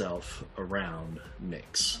wraps itself around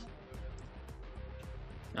Nyx.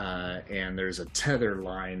 And there's a tether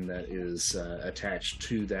line that is attached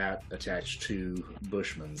to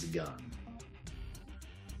Bushman's gun.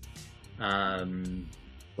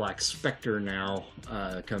 Black Spectre now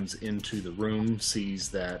comes into the room, sees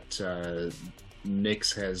that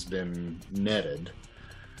Nyx has been netted,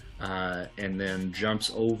 and then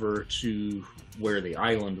jumps over to where the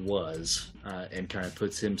island was and kind of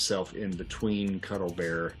puts himself in between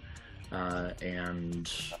Cuddlebear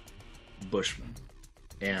and Bushman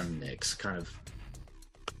and Nyx, kind of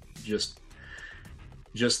just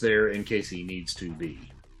there in case he needs to be.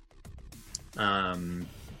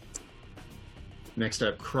 Next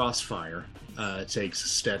up, Crossfire takes a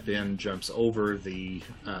step in, jumps over the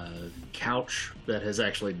couch that has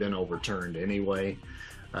actually been overturned anyway,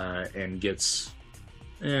 and gets...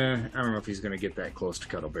 I don't know if he's going to get that close to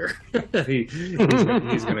Cuddlebear.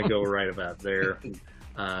 He's going to go right about there.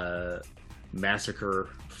 Massacre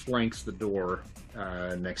flanks the door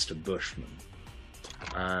next to Bushman.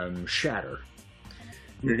 Shatter.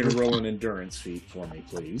 You're going to roll an endurance feat for me,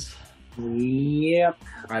 please. Yep.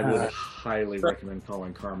 I would highly recommend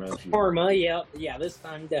calling Karma if you... Karma, yep. Yeah, this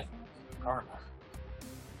time definitely Karma.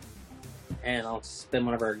 And I'll spend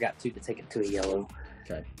whatever I got to take it to a yellow.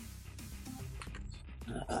 Okay.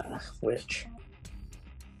 Which...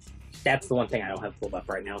 That's the one thing I don't have pulled up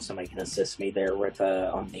right now. Somebody can assist me there with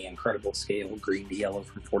on the incredible scale, green to yellow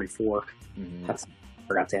from 44. Mm-hmm. That's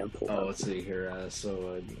forgot to have pulled up. Let's see here. Let's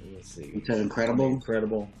see. You said incredible?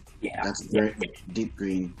 Incredible. Yeah. That's very deep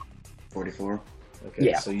green. 44. Okay,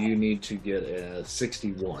 Yeah. so you need to get a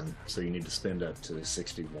 61. So you need to spend up to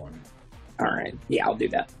 61. All right. Yeah, I'll do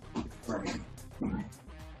that.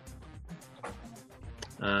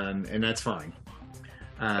 And that's fine.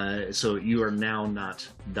 So you are now not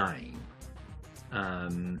dying.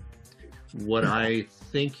 What I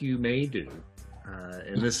think you may do,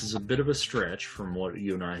 and this is a bit of a stretch from what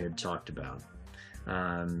you and I had talked about,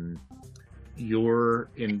 your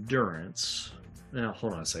endurance... Now,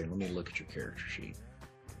 hold on a second. Let me look at your character sheet.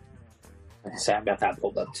 So I've got that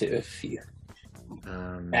pulled up too. If you...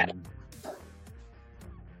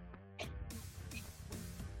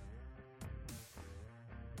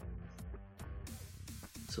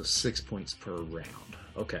 So 6 points per round.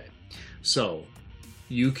 Okay. So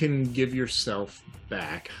you can give yourself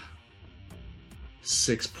back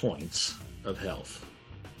 6 points of health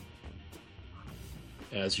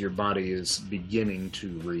as your body is beginning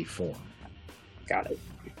to reform. Got it.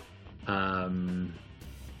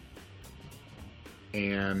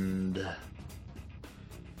 And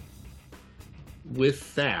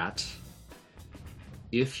with that,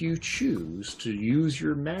 if you choose to use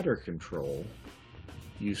your matter control,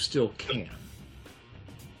 you still can.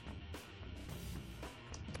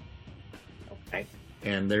 Okay.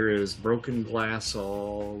 And there is broken glass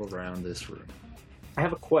all around this room. I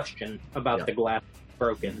have a question about Yeah. the glass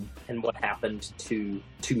broken and what happened to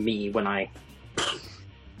me when I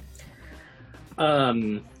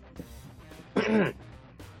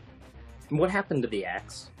what happened to the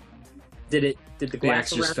axe? Did the The glass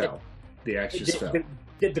axe just around fell. The axe just fell.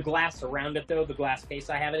 Did the glass around it though, the glass case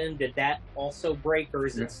I have it in, did that also break, or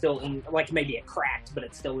is Yeah. it still in, like maybe it cracked but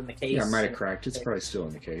it's still in the case? Yeah, it might have cracked. It's probably still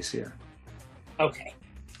in the case, yeah. Okay.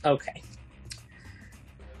 All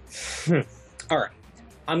right.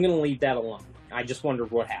 I'm going to leave that alone. I just wondered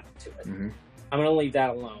what happened to it. Mm-hmm. I'm going to leave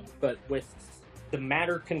that alone. But with the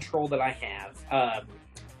matter control that I have,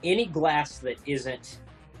 any glass that isn't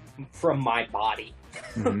from my body,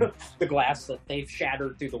 Mm-hmm. the glass that they've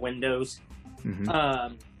shattered through the windows,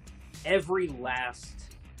 Mm-hmm. Every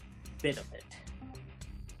last bit of it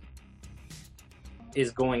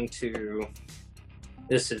is going to...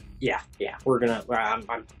 This is... Yeah. We're going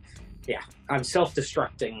to... I'm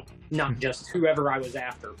self-destructing not just whoever I was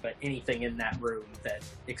after, but anything in that room that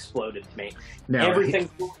exploded me. Now,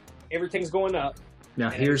 Everything's going up.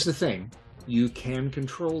 Now, here's the thing. You can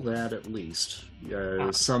control that at least,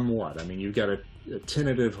 somewhat. I mean, you've got a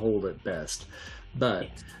tentative hold at best. But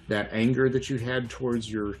that anger that you had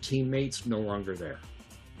towards your teammates, no longer there.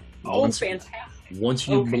 Oh, once, fantastic. once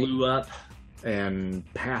you Okay. blew up and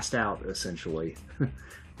passed out, essentially,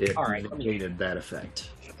 it All right. negated that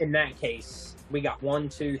effect. In that case, we got 1,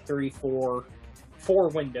 2, 3, 4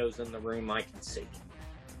 windows in the room I can see.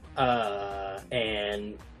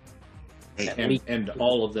 And And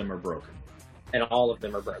all of them are broken. all of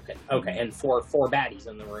them are broken. Okay, and four baddies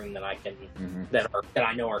in the room that I can that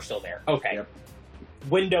I know are still there. Okay, Yep.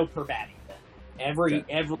 window per baddie. Then every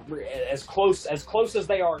as close as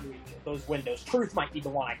they are to those windows. Truth might be the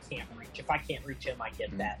one I can't reach. If I can't reach him, I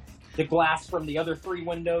get that. The glass from the other 3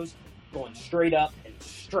 windows going straight up and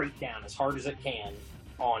straight down as hard as it can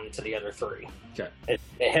on to the other 3. Okay. It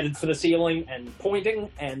headed for the ceiling and pointing,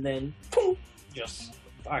 and then boom, just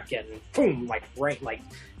fucking boom, like rain, like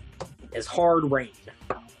as hard rain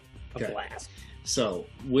of Okay. glass. So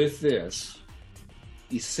with this,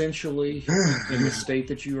 essentially, in the state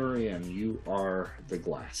that you are in, you are the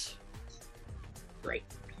glass. Great.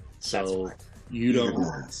 So That's you're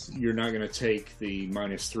not going to take the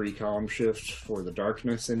 -3 column shift for the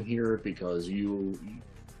darkness in here because you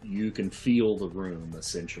can feel the room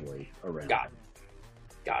essentially around. Got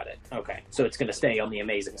it. Okay, so it's going to stay on the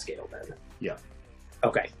amazing scale then. Yeah.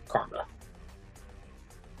 Okay, karma.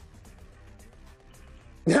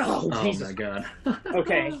 No, Oh Jesus. my god.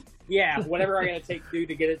 Okay, yeah, whatever I gotta do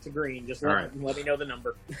to get it to green, just All let me know the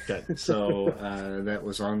number. Okay. So that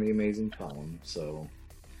was on the amazing column. So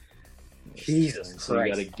Jesus so you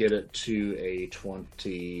got Christ. to get it to a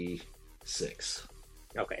 26.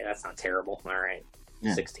 Okay, that's not terrible. All right,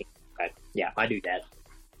 Yeah. 16. Okay. Yeah, I do that.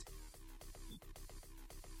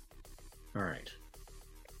 All right.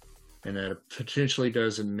 And that potentially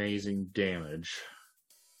does amazing damage.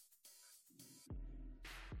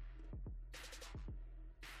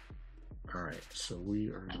 All right, so we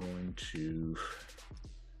are going to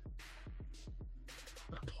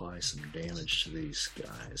apply some damage to these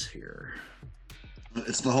guys here.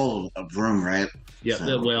 It's the whole room, right? Yeah,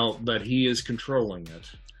 So- well, but he is controlling it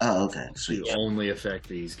Oh, okay. to Sweet. only affect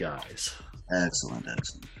these guys. Excellent.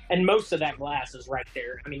 And most of that glass is right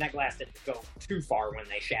there. I mean, that glass didn't go too far when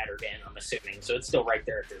they shattered in, I'm assuming, so it's still right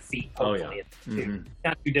there at their feet. Oh, yeah. Hopefully, it's Mhm.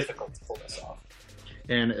 not too difficult to pull this off.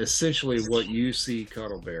 And essentially, what you see,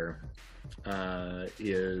 Cuddle Bear,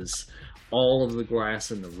 is all of the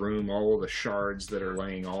glass in the room, all of the shards that are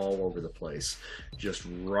laying all over the place, just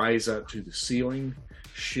rise up to the ceiling,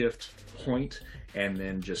 shift, point, and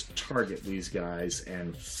then just target these guys,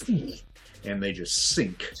 and they just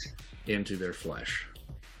sink into their flesh.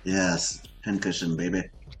 Yes. Pincushion, baby.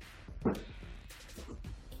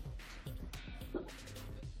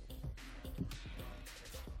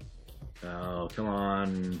 Oh, come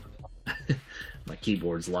on. My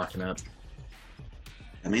keyboard's locking up.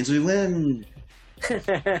 That means we win.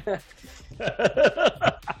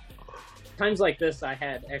 Times like this, I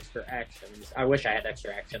had extra actions. I wish I had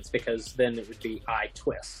extra actions because then it would be I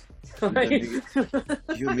twist. You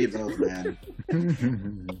and me both, man.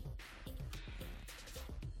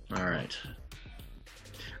 All right.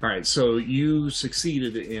 All right, so you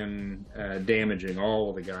succeeded in damaging all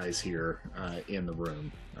of the guys here in the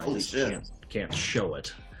room. I Holy just shit. Can't show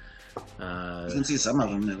it. You can see some of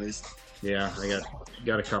them at least. Yeah, I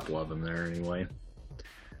got a couple of them there anyway.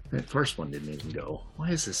 That first one didn't even go. Why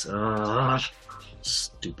is this?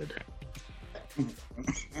 Stupid.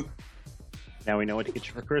 Now we know what to get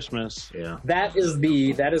you for Christmas. Yeah. That is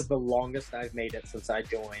the longest I've made it since I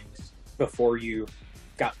joined. Before you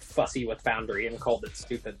got fussy with Foundry and called it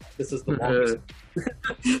stupid. This is the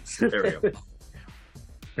longest. There we go.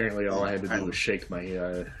 Apparently, all I had to do was shake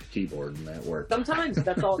my keyboard, and that worked. Sometimes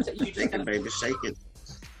that's all. You just Shake it, gotta, baby. Shake it.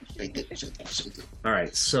 Shake it. Shake it. Shake it. All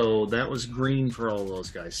right, so that was green for all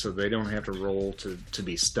those guys, so they don't have to roll to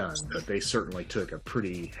be stunned, but they certainly took a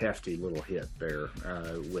pretty hefty little hit there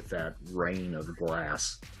with that rain of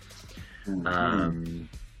glass. Mhm.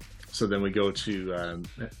 So then we go to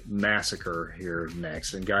Massacre here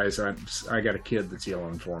next, and guys, I got a kid that's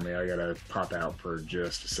yelling for me. I got to pop out for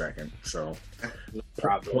just a second, so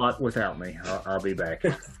Probably. plot without me. I'll be back.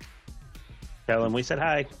 Tell him we said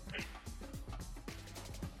hi.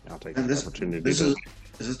 I'll take And the this opportunity. is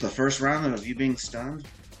this the first round of you being stunned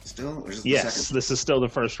still, or is this Yes, the this is still the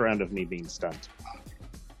first round of me being stunned.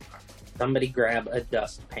 Somebody grab a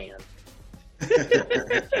dustpan.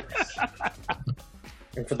 second?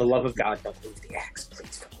 And for the love of God, don't move the axe,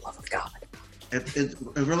 please. For the love of God. It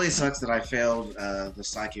really sucks that I failed the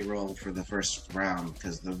psyche roll for the first round,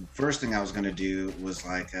 because the first thing I was going to do was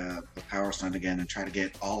like the power stun again and try to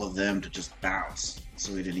get all of them to just bounce,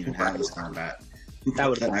 so we didn't even have this combat. That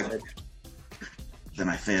would then, have I, been good. then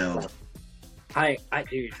I failed.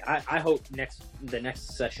 Dude, I hope the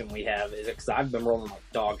next session we have is, because I've been rolling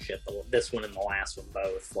like dog shit. This one and the last one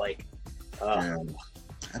both. Like, Yeah.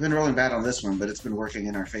 I've been rolling bad on this one, but it's been working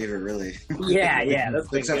in our favor, really. yeah, that's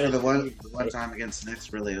been Except good. for the one time against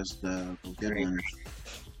Nyx, really, was the good one.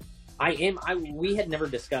 We had never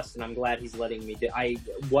discussed, and I'm glad he's letting me do.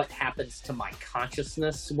 What happens to my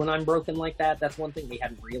consciousness when I'm broken like that? That's one thing we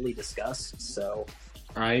hadn't really discussed. So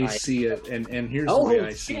I see it, and here's the way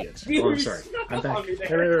I see it. Oh, I'm sorry. I'm back.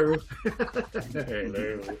 Hello.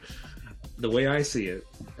 Hello. The way I see it,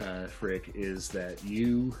 Frick, is that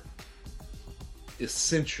you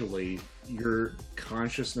essentially, your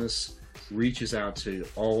consciousness reaches out to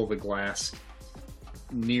all the glass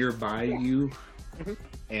nearby you,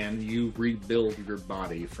 and you rebuild your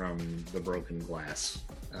body from the broken glass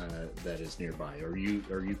that is nearby, or you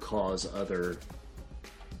cause other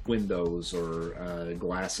windows or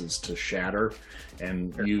glasses to shatter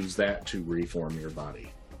and use that to reform your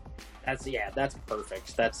body. that's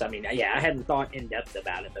perfect. I hadn't thought in depth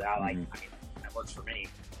about it, but that works for me.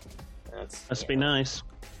 Must be nice.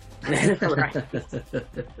 Right.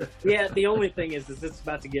 Yeah, the only thing is it's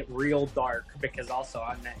about to get real dark, because also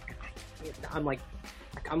I'm like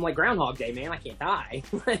Groundhog Day, man. I can't die.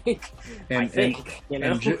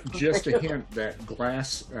 Just a hint that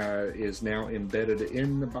glass is now embedded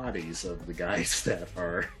in the bodies of the guys that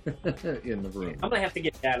are in the room. I'm gonna have to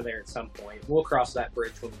get out of there at some point. We'll cross that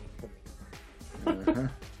bridge when Uh-huh.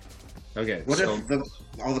 Okay. What if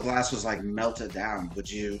all the glass was like melted down?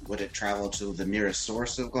 Would it travel to the nearest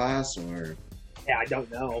source of glass, or? Yeah, I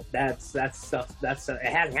don't know. That's stuff. It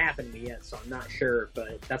hasn't happened to me yet, so I'm not sure.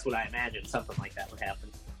 But that's what I imagine. Something like that would happen.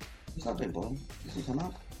 It's not big boy. You can come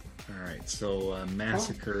up. All right. So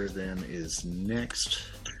Massacre then is next.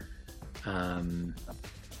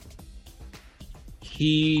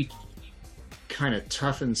 He kind of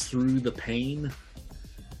toughens through the pain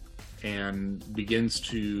and begins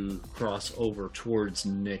to cross over towards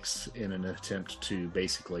Nyx in an attempt to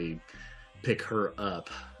basically pick her up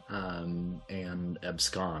and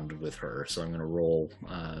abscond with her. So I'm going to roll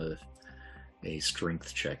a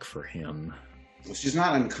strength check for him. Well, she's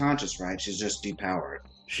not unconscious, right? She's just depowered.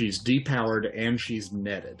 She's depowered and she's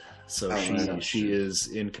netted, so right. she is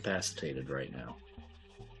incapacitated right now,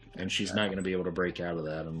 and she's not going to be able to break out of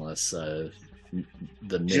that unless the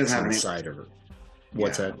Nyx inside of her.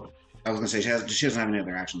 What's that? I was going to say she doesn't have any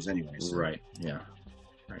other actions anyway. So. Right. Yeah.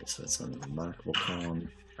 All right. So that's a remarkable column.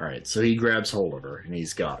 All right. So he grabs hold of her and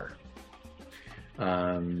he's got her.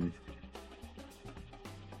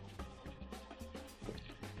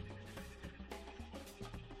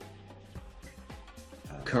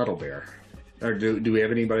 Cuddle Bear. Or do we have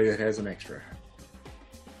anybody that has an extra?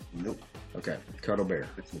 Nope. Okay. Cuddle Bear.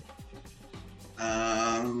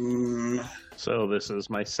 So this is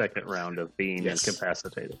my second round of being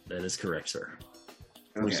incapacitated. That is correct, sir.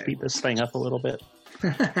 Can we speed this thing up a little bit?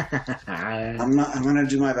 I'm gonna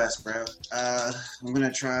do my best, bro. I'm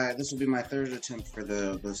gonna try. This will be my third attempt for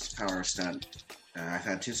this power stunt. I've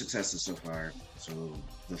had 2 successes so far, so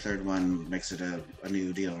the third one makes it a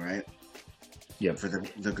new deal, right? Yep. For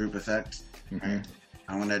the group effect. Mm-hmm.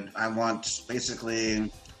 Right? I want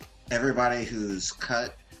basically everybody who's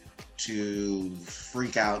cut to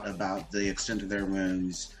freak out about the extent of their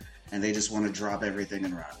wounds, and they just want to drop everything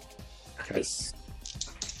and run. Okay.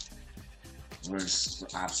 We're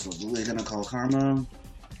absolutely gonna call karma,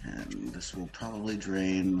 and this will probably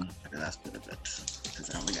drain the last bit of it. Because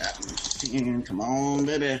I only got 15. Come on,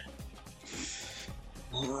 baby.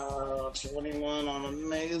 21 on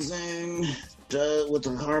amazing. With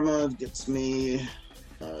the karma, gets me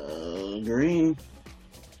green,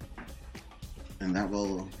 and that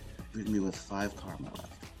will leave me with 5 karma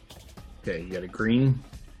left. Okay, you got a green.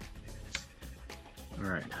 All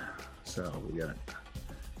right. So we got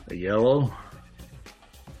a yellow.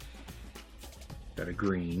 Got a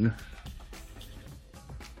green.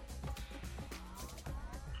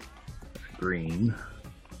 Green.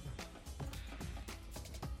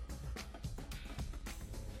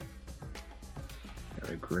 Got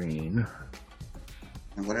a green.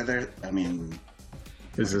 And what are there? I mean,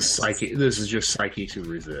 This is psyche. This is just psyche to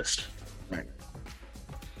resist. right.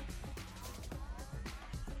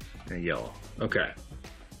 And a yellow. Okay.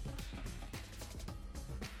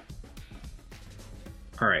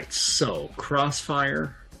 All right. So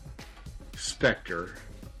Crossfire, Spectre,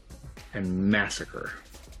 and Massacre.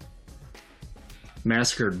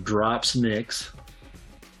 Massacre drops Nyx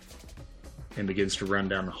and begins to run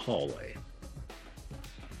down the hallway.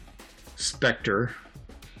 Spectre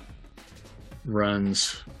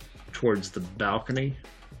runs towards the balcony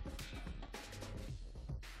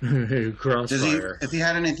Crossfire. If he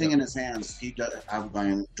had anything in his hands,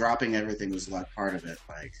 dropping everything was like part of it.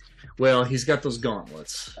 Like, Well, he's got those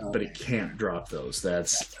gauntlets, but he Okay. can't drop those.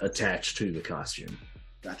 That's attached to the costume.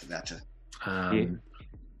 gotcha. He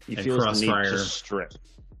And feels the need Crossfire. to strip.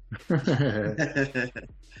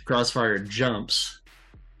 Crossfire jumps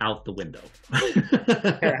out the window.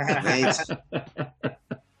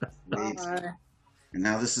 Wait. And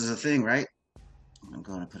now this is a thing, right? I'm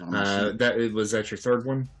going to put on my sheet. that your third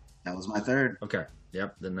one? That was my third. Okay.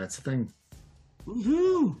 Yep. Then that's the thing.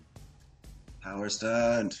 Woohoo! Power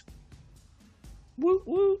stunt. Woo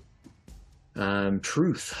woo.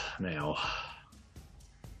 Truth now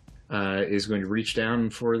is going to reach down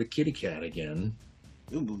for the kitty cat again.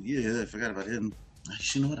 Ooh, yeah, I forgot about him.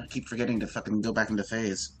 You know what? I keep forgetting to fucking go back into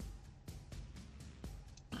phase.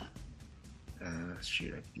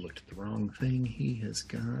 Shoot, I looked at the wrong thing. He has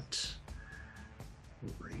got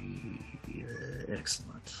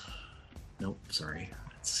excellent. Nope, sorry.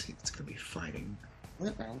 Let's see. It's going to be fighting.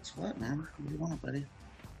 What, Alex? What, man? What do you want, buddy?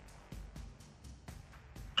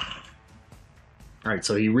 All right,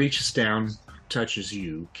 so he reaches down, touches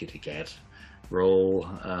you, kitty cat. Roll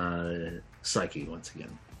psyche once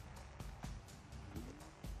again.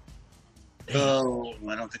 Oh,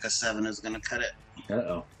 I don't think a 7 is going to cut it.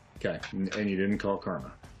 Uh-oh. Okay, and you didn't call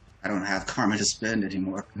karma. I don't have karma to spend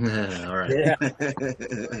anymore. All right. Yeah.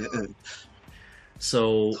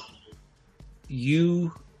 So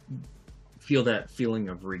you feel that feeling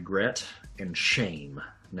of regret and shame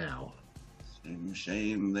now.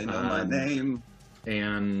 Shame, they know my name.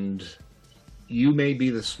 And you may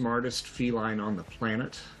be the smartest feline on the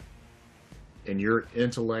planet, and your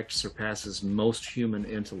intellect surpasses most human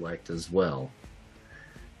intellect as well.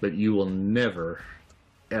 But you will never,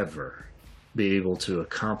 ever be able to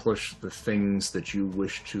accomplish the things that you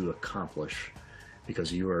wish to accomplish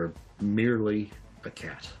because you are merely a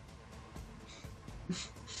cat. I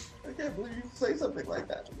can't believe you say something like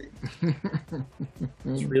that to me.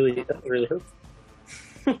 It's really hurtful.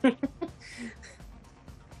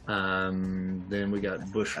 Then we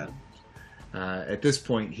got Bushman. At this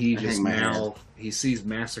point, he I just hang my now he sees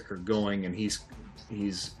massacre going, and he's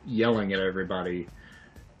yelling at everybody.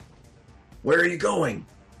 Where are you going?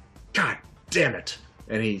 God damn it!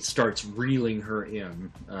 And he starts reeling her in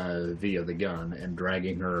via the gun and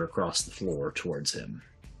dragging her across the floor towards him.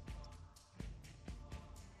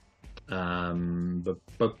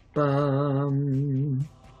 What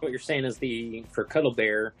you're saying is for Cuddle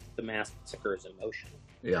Bear, the massacre is in motion.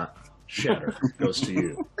 Yeah, Shatter goes to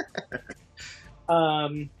you. All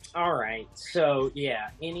right. So yeah,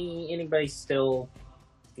 anybody still,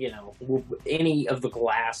 any of the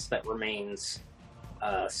glass that remains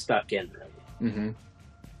stuck in them,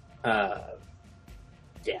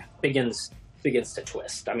 yeah, begins to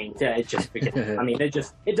twist. I mean, it just begins. I mean, it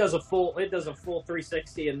does a full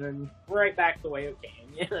 360 and then right back the way it came.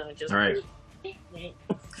 Just All right.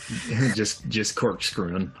 just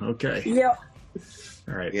corkscrewing. Okay. Yep.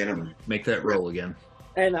 All right. Get him. Make that roll again.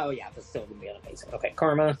 And oh yeah, that's still gonna be amazing. Okay,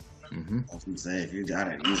 karma. Mm-hmm. I was going to say, if you got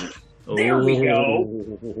it, use it. There we go.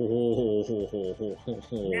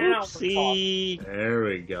 Now for See. There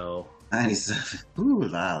we go. 97. Ooh,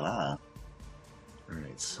 la la. All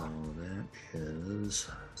right, so that is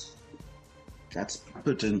That's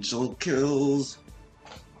potential kills.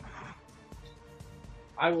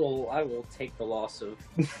 I will take the loss of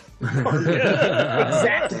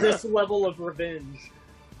exact this level of revenge.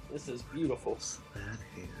 This is beautiful. that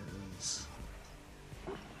is.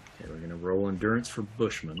 Okay, we're gonna roll endurance for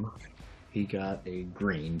Bushman. He got a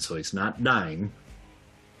green, so he's not dying,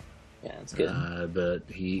 Yeah, it's good. but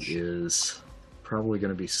he is probably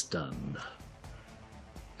gonna be stunned.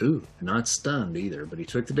 Ooh, not stunned either, but he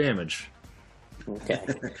took the damage. Okay.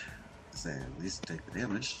 Say, at least take the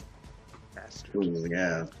damage. Bastard. Ooh,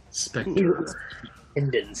 yeah. Spectre.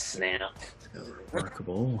 Tendon snap.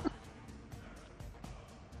 Remarkable.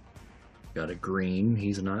 Got a green.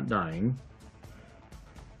 He's not dying.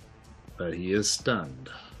 But he is stunned.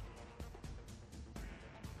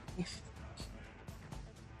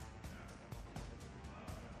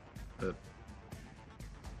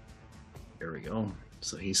 There we go.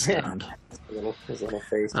 So he's stunned. His little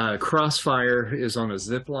face. Crossfire is on a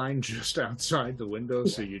zip line just outside the window,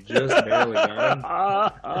 so you just barely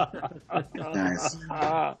got him. Nice.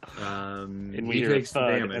 And we He hear a takes the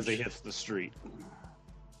thud damage. as he hits the street.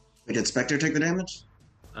 Wait, did Spectre take the damage?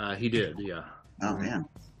 He did, yeah. Oh, man.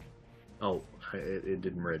 Oh, it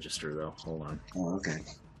didn't register though. Hold on. Oh, okay.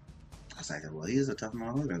 I was like, well, he's a tough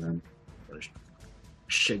motherfucker then.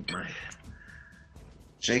 Shake my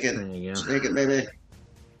Shake it. thing again. Shake it, baby.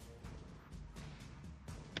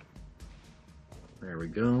 There we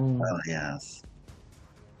go. Oh, yes.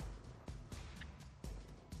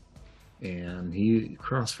 And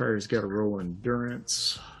Crossfire's got to roll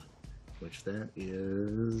endurance, which that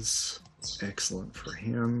is excellent for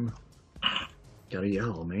him. Got a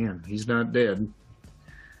yellow, man. He's not dead.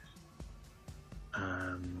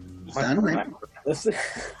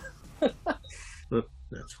 Oop,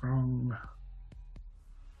 that's wrong.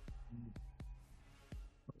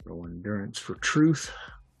 Roll endurance for truth.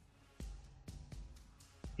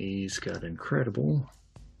 He's got incredible.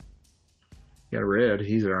 Got a red.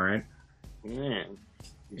 He's all right. Yeah.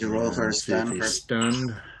 Did you roll for a See if stun? he's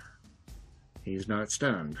stunned. He's not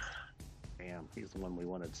stunned. Damn, he's the one we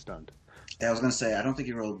wanted stunned. Yeah, I was gonna say I don't think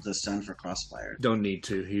you rolled the stun for Crossfire. Don't need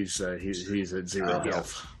to. He's at 0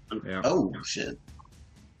 health. Yeah. Oh shit.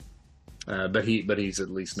 But he's at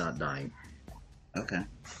least not dying. Okay.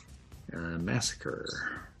 Massacre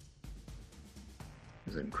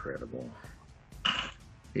is incredible.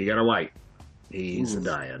 He got a white. He's Ooh.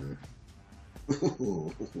 dying.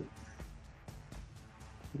 Ooh.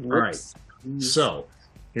 All right. So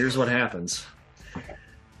here's what happens.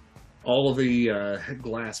 All of the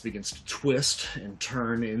glass begins to twist and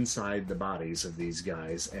turn inside the bodies of these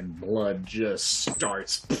guys, and blood just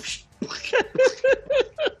starts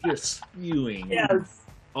just spewing Yes.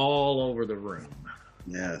 all over the room.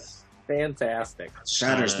 Yes. Fantastic.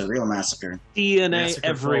 Shatter's the real massacre. DNA Massacre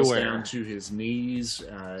falls everywhere. down to his knees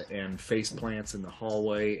and face plants in the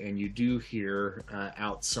hallway, and you do hear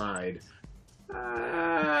outside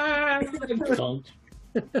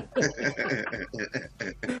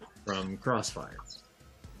from Crossfire.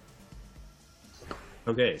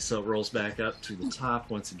 Okay, so it rolls back up to the top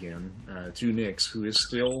once again to Nyx, who is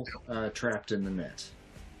still trapped in the net.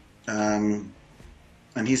 And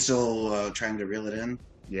he's still trying to reel it in.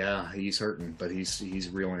 Yeah, he's hurting, but he's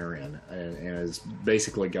reeling her in and has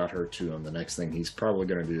basically got her to him. The next thing he's probably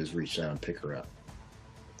going to do is reach down and pick her up.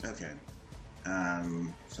 Okay.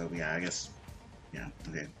 So yeah, I guess. Yeah.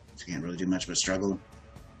 Okay. So you can't really do much but struggle.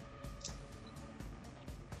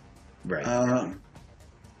 Right.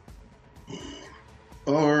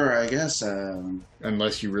 Or I guess.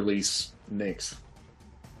 Unless you release Nyx.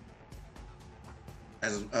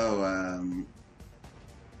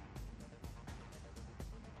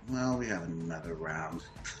 Well, we have another round.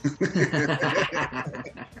 You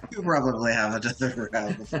probably have another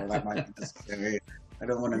round before that might be necessary. I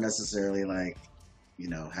don't want to necessarily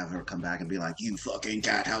have her come back and be like, "You fucking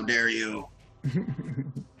cat, how dare you?"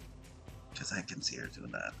 Because I can see her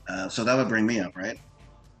doing that. So that would bring me up, right?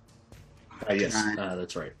 Yes, Can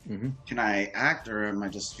that's right. Mm-hmm. Can I act, or am I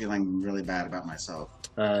just feeling really bad about myself?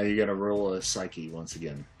 You got to roll a psyche once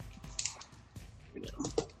again.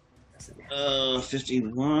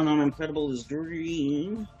 51 on Incredible is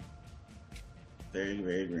green. Very,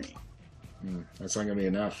 very green. That's not going to be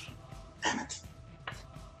enough. Damn it.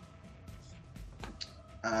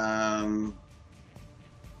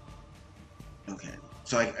 Okay.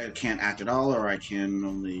 So I can't act at all, or I can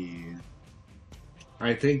only.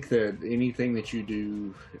 I think that anything that you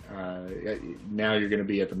do now, you're going to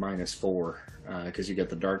be at the -4 because you got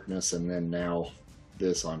the darkness and then now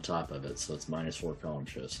this on top of it, so it's -4 column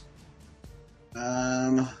shifts.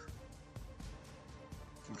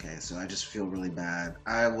 Okay, so I just feel really bad.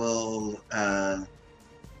 I will.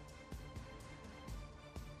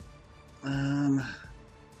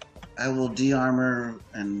 I will de-armor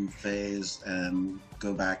and phase and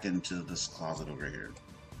go back into this closet over here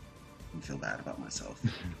and feel bad about myself.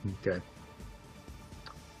 Okay.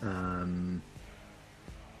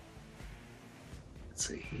 Let's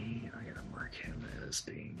see. I gotta mark him as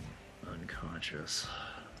being unconscious.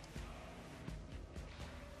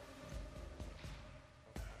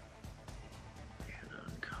 And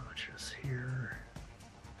unconscious here.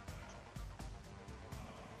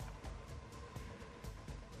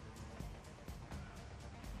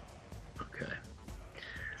 Okay.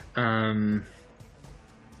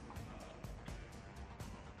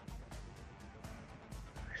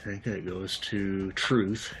 I think that goes to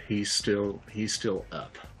Truth. He's still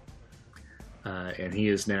up, and he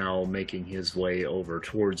is now making his way over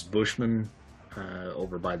towards Bushman,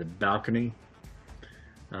 over by the balcony.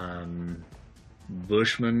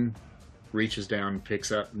 Bushman reaches down,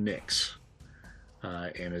 picks up Nyx,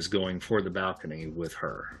 and is going for the balcony with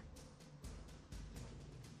her.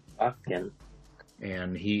 Fucking.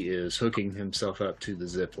 And he is hooking himself up to the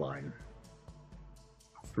zip line.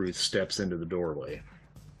 Ruth steps into the doorway.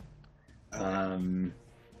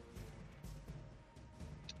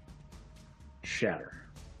 Shatter.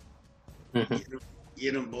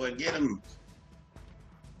 Get him, boy, get him.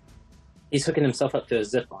 He's hooking himself up to a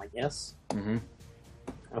zip line, yes? Mm-hmm.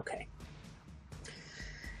 Okay.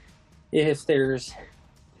 If there's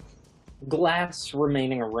glass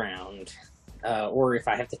remaining around, or if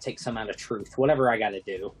I have to take some out of truth, whatever I got to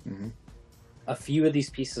do, a few of these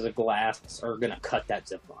pieces of glass are going to cut that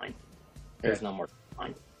zip line. There's Okay. no more zip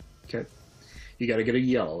line. Okay. You got to get a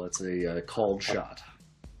yell. It's a called shot.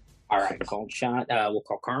 All right, called shot. We'll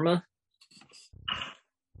call Karma.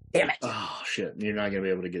 Damn it. Oh, shit. You're not going to be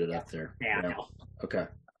able to get it up there. Yeah, no. Okay.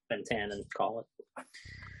 Spend 10 and call it.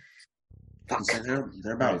 So they're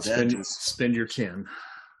All about right, dead. spend your 10.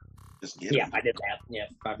 Just get Yeah, them. I did that. Yeah,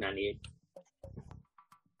 598.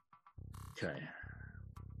 Okay.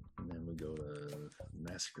 And then we go to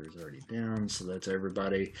Massacre's already down, so that's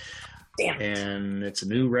everybody. Damn it. And it's a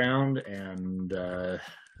new round, and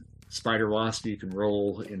Spider Wasp, you can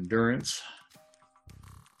roll endurance.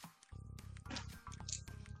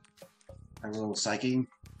 I roll psyche.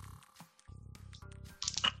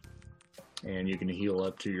 And you can heal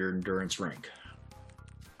up to your endurance rank.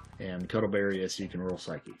 And Cuddleberry, you can roll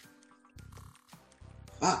psyche.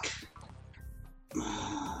 Fuck.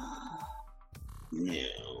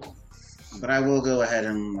 No. But I will go ahead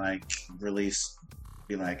and like release,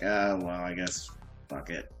 be like, well, I guess fuck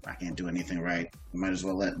it. I can't do anything right. Might as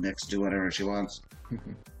well let Nyx do whatever she wants.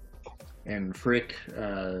 And Frick,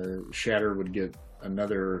 Shatter would get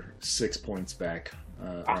another 6 points back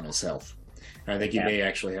on his health. And I think you may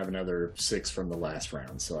actually have another 6 from the last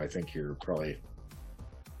round, so I think you're probably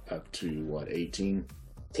up to, what, 18?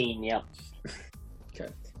 18, yep. Okay.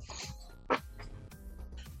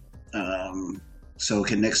 So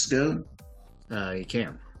can Nyx go? You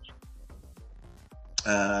can.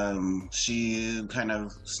 She kind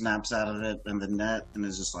of snaps out of it in the net and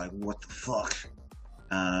is just like, what the fuck?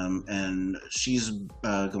 And she's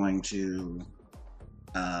going to,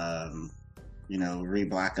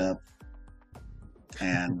 re-black up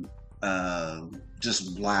and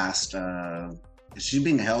just blast. Is she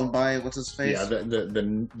being held by what's his face? Yeah,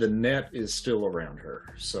 the net is still around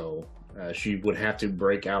her, so she would have to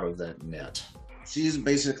break out of that net. She's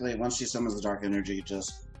basically, once she summons the dark energy,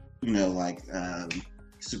 just,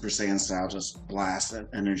 Super Saiyan style, just blast that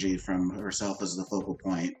energy from herself as the focal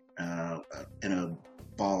point in a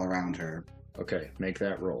ball around her. Okay, make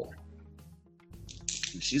that roll.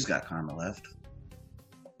 She's got karma left,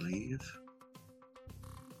 I believe.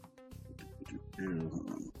 Yep.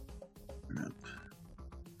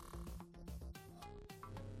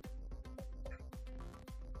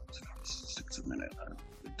 Six a minute.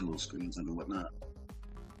 Dual screens and whatnot.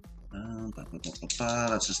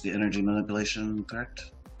 That's just the energy manipulation,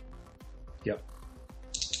 correct? Yep.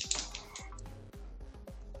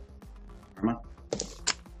 Karma.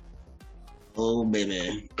 Oh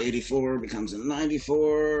baby, 84 becomes a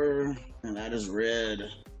 94, and that is red.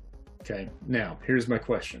 Okay, now here's my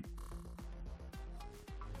question: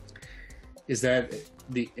 is that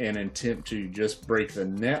an attempt to just break the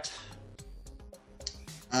net?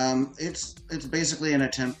 It's basically an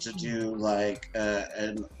attempt to do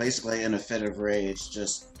basically in a fit of rage,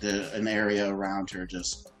 just an area around her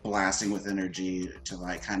just blasting with energy to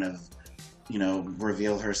like kind of,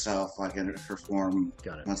 reveal herself like in her form.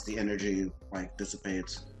 Got it. Once the energy like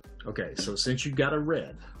dissipates. Okay, so since you got a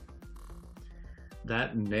red,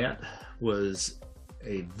 that net was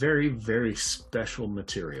a very, very special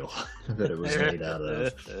material that it was made out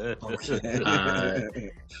of.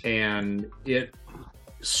 And it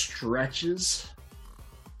stretches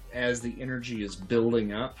as the energy is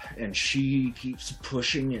building up, and she keeps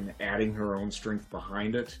pushing and adding her own strength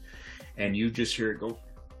behind it, and you just hear it go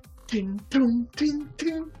ting, ting, ting,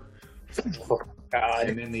 ting. God.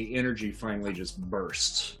 And then the energy finally just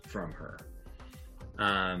bursts from her.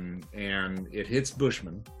 And it hits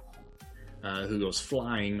Bushman, who goes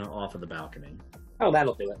flying off of the balcony. Oh,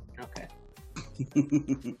 that'll do it. Okay.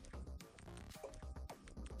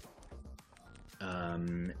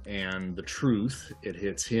 And the truth, it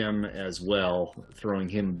hits him as well, throwing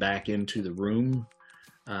him back into the room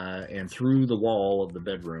and through the wall of the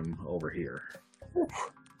bedroom over here.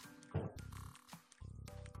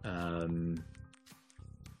 And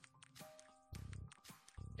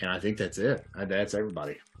I think that's it. That's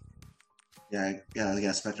everybody. Yeah,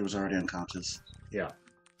 Spectre was already unconscious. Yeah.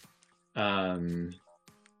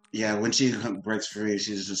 Yeah, when she breaks free,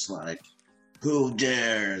 she's just like, "Who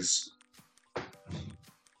dares?"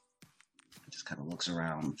 Just kind of looks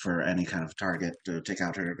around for any kind of target to take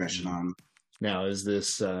out her aggression on. Now, is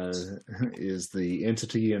this is the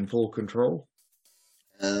entity in full control?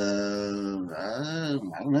 I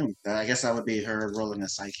don't know. I guess that would be her rolling a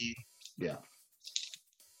psyche. Yeah.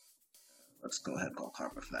 Let's go ahead and call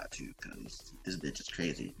Karma for that too, because this bitch is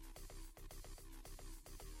crazy.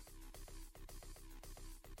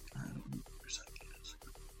 I don't know where psyche is.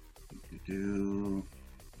 do.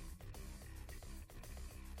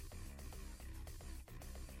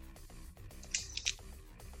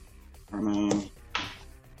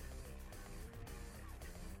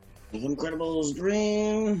 Incredibles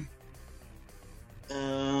Dream.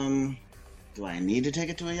 Do I need to take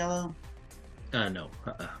it to a yellow? No.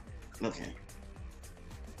 Okay.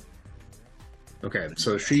 Okay,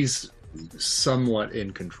 so she's somewhat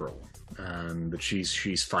in control, but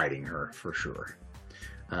she's fighting her for sure.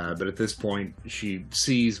 But at this point, she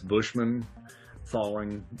sees Bushman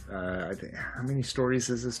falling. I think, how many stories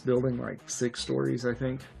is this building? Like 6 stories, I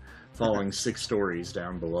think. Falling 6 stories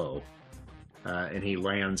down below, and he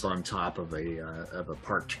lands on top of a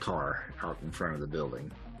parked car out in front of the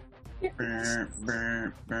building. Brr,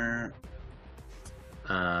 brr, brr.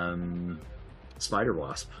 Spider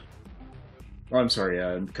Wasp. Oh, I'm sorry,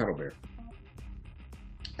 Cuddle Bear.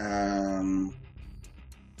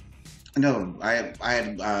 No, I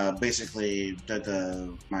had basically did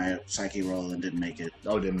my psyche roll and didn't make it.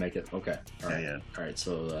 Oh, didn't make it. Okay. All right. Yeah. All right.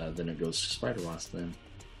 So then it goes to Spider Wasp then.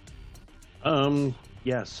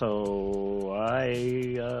 Yeah, so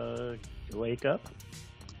I wake up.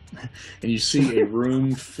 And you see a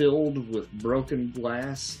room filled with broken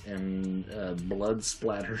glass and blood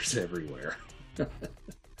splatters everywhere.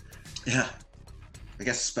 Yeah. I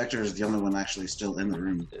guess Spectre is the only one actually still in the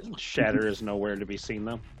room. Shatter is nowhere to be seen,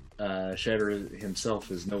 though. Shatter himself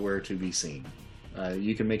is nowhere to be seen.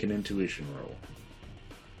 You can make an intuition roll.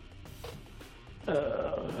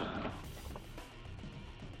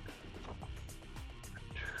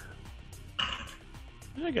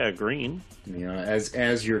 I got a green. You know,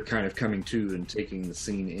 as you're kind of coming to and taking the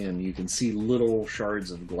scene in, you can see little shards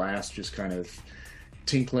of glass just kind of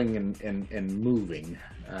tinkling and moving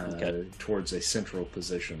towards a central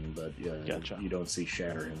position, but Gotcha. You don't see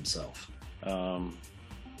Shatter himself. I'll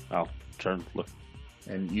turn, look.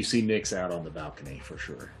 And you see Nyx out on the balcony for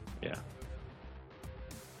sure. Yeah.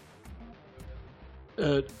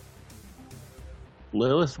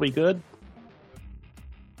 Lilith, we good?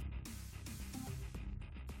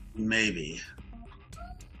 Maybe.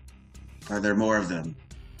 Are there more of them?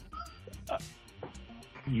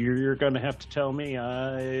 You're going to have to tell me.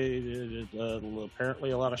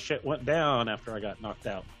 Apparently a lot of shit went down after I got knocked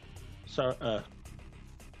out. So,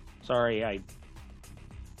 sorry,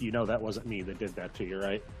 you know that wasn't me that did that to you,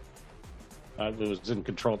 right? I was in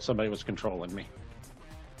control. Somebody was controlling me.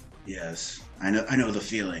 Yes. I know the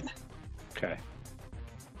feeling. Okay.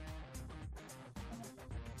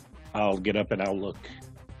 I'll get up and I'll look.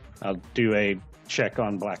 I'll do a check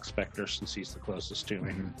on Black Spectre since he's the closest to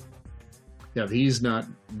me. Mm-hmm. Yeah, he's not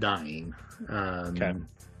dying. Okay.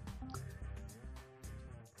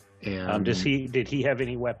 And did he have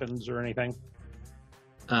any weapons or anything?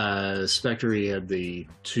 Spectre, he had the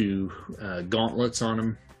 2 gauntlets on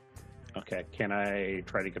him. Okay. Can I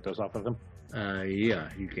try to get those off of him? Yeah,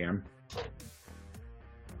 you can.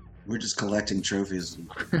 We're just collecting trophies.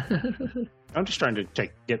 I'm just trying to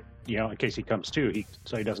get in case he comes to,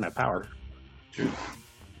 so he doesn't have power. True.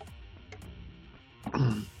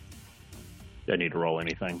 Do I need to roll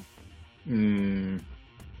anything?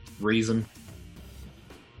 Reason.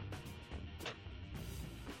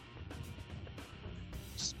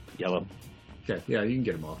 Yellow. Okay, yeah, you can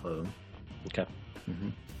get them off of him. Okay. Mm-hmm.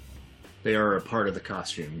 They are a part of the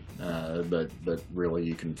costume, but really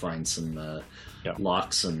you can find some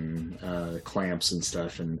locks and clamps and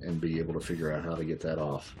stuff and be able to figure out how to get that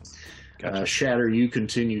off. Gotcha. Shatter, you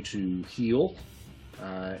continue to heal,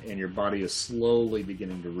 and your body is slowly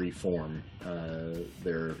beginning to reform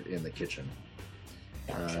there in the kitchen.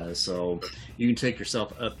 So you can take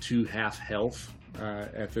yourself up to half health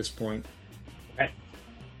at this point. Okay.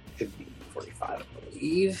 Could be 45, I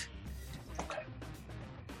believe. Okay.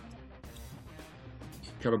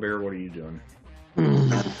 Cuddle Bear, what are you doing?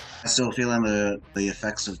 I'm still feeling the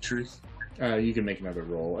effects of truth. You can make another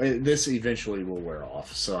roll. This eventually will wear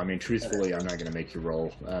off. So, I mean, truthfully, I'm not going to make you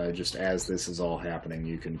roll. Just as this is all happening,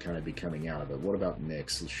 you can kind of be coming out of it. What about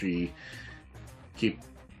Nyx? Is she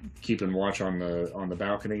keeping watch on the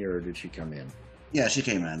balcony, or did she come in? Yeah, she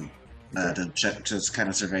came in to check, to kind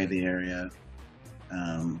of survey the area.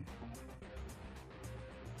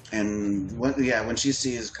 And when she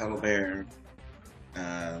sees Cuddle Bear,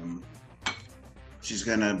 she's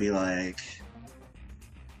gonna be like,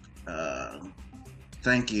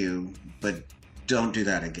 thank you, but don't do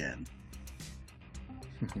that again.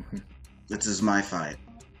 This is my fight.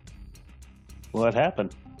 What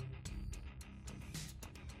happened?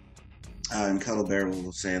 And Cuddle Bear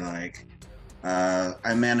will say like,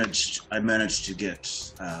 I managed to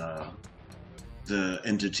get the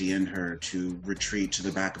entity in her to retreat to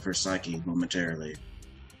the back of her psyche momentarily.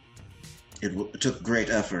 It took great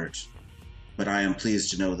effort, but I am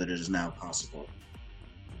pleased to know that it is now possible.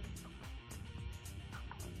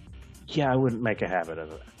 Yeah, I wouldn't make a habit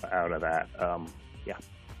out of that. Yeah.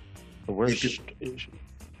 But where's It's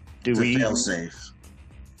do a we fail-safe.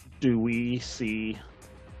 do we see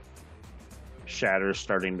shatters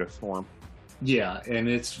starting to form? Yeah, and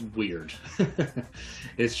it's weird.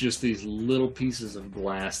 It's just these little pieces of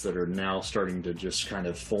glass that are now starting to just kind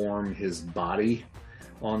of form his body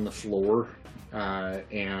on the floor.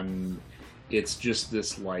 And it's just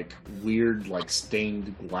this like weird, like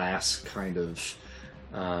stained glass kind of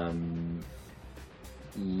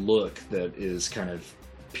look that is kind of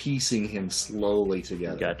piecing him slowly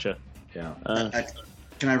together. Gotcha. Yeah,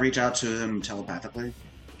 Can I reach out to him telepathically?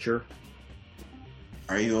 sure.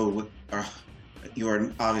 Are you you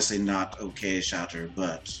are obviously not okay, Shatter,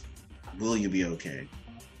 but will you be okay?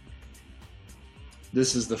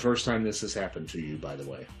 This is the first time this has happened to you, by the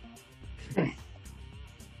way.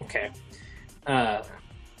 Okay.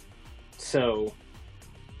 So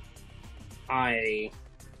I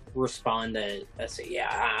respond to, let's see,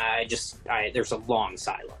 yeah, there's a long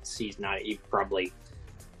silence. He probably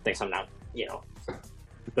thinks I'm not,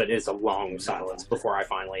 but it's a long silence before I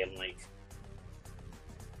finally am like,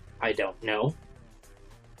 I don't know.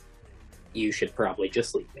 You should probably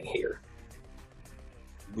just leave me here.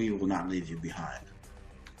 We will not leave you behind.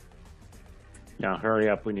 Now, hurry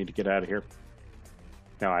up. We need to get out of here.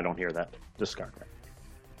 No, I don't hear that. Discard that.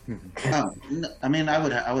 I mean,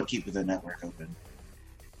 I would keep the network open.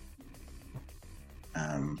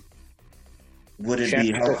 Would it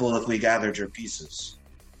be helpful if we gathered your pieces?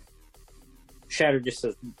 Shatter just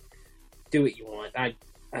says, do what you want. I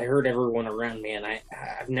heard everyone around me, and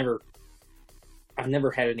I've never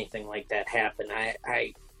had anything like that happen.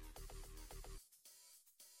 I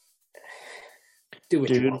do what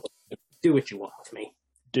you want. Do what you want with me.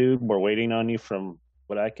 Dude, we're waiting on you from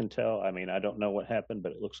what I can tell. I mean, I don't know what happened,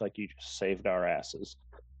 but it looks like you just saved our asses.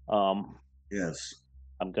 Yes.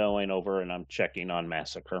 I'm going over and I'm checking on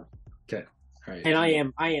Massacre. Okay. All right. And I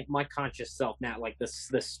am my conscious self now, like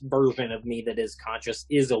this version of me that is conscious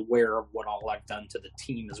is aware of what all I've done to the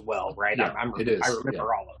team as well, right? Yeah, it is. I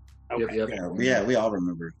remember all of it. Okay. Yep. Yeah, we all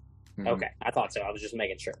remember. Mhm. Okay. I thought so. I was just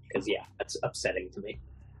making sure because that's upsetting to me.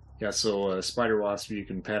 Yeah, so Spider Wasp, you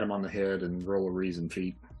can pat him on the head and roll a reason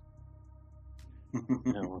feat.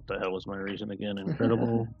 Now, what the hell was my reason again?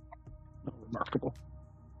 Incredible. Remarkable.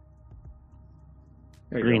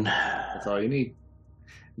 There you Green. go. That's all you need.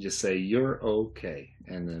 Just say you're okay,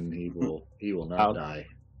 and then he will not die.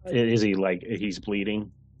 Is he like he's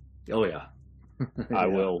bleeding? Oh yeah. I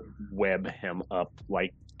will web him up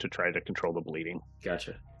like to try to control the bleeding.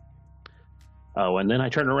 Gotcha. Oh, and then I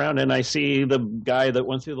turn around and I see the guy that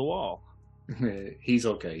went through the wall. He's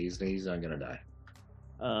okay. He's not gonna die.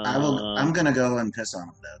 I'm gonna go and piss on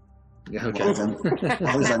him though. Yeah, okay.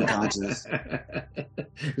 While he's unconscious.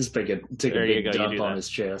 Just take a There you big go, you dump do on that. his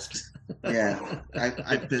chest. Yeah,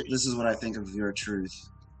 this is what I think of your truth.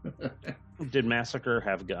 Did Massacre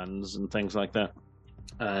have guns and things like that?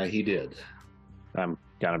 He did. I'm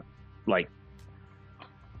gonna like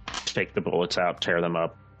take the bullets out, tear them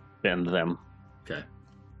up, bend them. Okay.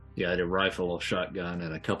 Yeah, I had a rifle, a shotgun,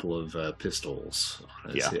 and a couple of pistols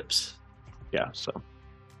on his hips. Yeah, so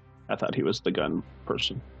I thought he was the gun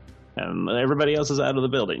person. And everybody else is out of the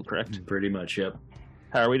building, correct? Pretty much, yep.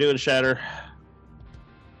 How are we doing, Shatter?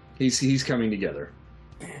 He's coming together.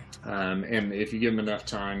 And if you give him enough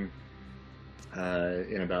time,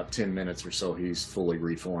 in about 10 minutes or so, he's fully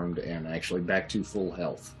reformed and actually back to full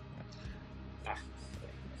health.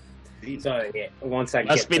 So yeah, once I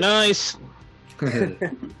Must get be nice.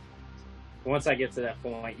 once I get to that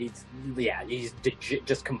point, he's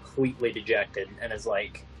just completely dejected and is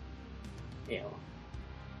like,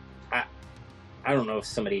 I don't know if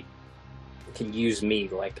somebody can use me.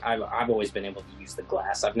 Like I've always been able to use the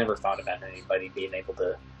glass. I've never thought about anybody being able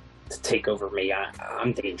to take over me.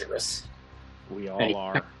 I'm dangerous. We all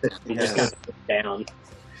are. He just goes down.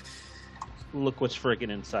 Look what's friggin'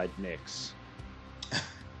 inside Nyx.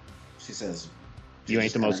 She says, You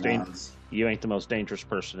ain't the most kinda dangerous. You ain't the most dangerous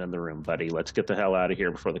person in the room, buddy. Let's get the hell out of here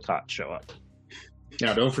before the cops show up.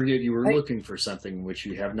 Now, don't forget you were looking for something which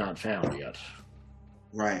you have not found yet.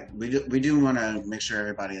 Right. We do want to make sure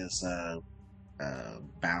everybody is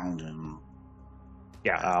bound and.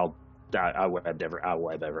 Yeah, I'll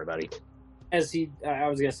web everybody. I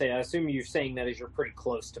was gonna say, I assume you're saying that as you're pretty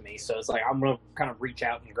close to me, so it's like I'm gonna kind of reach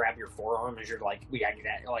out and grab your forearm as you're like,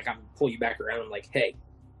 I'm pull you back around. I'm like, hey,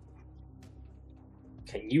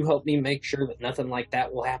 can you help me make sure that nothing like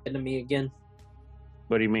that will happen to me again?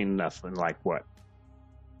 What do you mean nothing? Like what?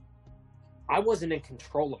 I wasn't in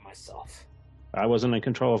control of myself. I wasn't in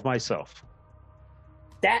control of myself.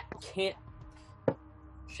 That can't.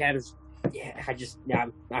 Shatters. Yeah,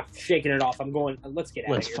 I'm shaking it off. I'm going. Let's get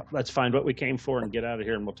out of here. Let's find what we came for and get out of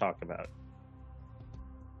here, and we'll talk about it.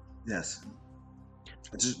 Yes.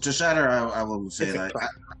 To Shatter, I will say that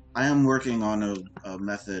I am working on a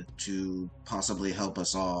method to possibly help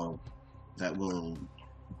us all that will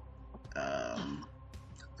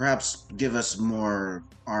perhaps give us more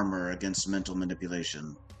armor against mental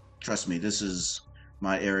manipulation. Trust me, this is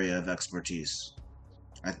my area of expertise.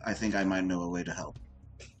 I think I might know a way to help.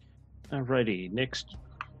 Alrighty, next.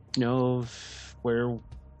 No, where?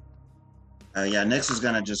 Yeah, Nyx is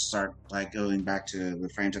gonna just start going back to the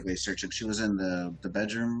frantically searching. She was in the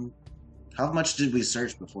bedroom. How much did we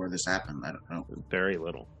search before this happened? I don't know. Very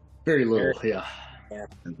little. Very little, yeah.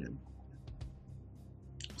 Okay.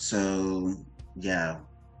 So, yeah,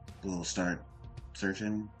 we'll start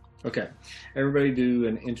searching. Okay. Everybody do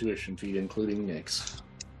an intuition feat, including Nyx.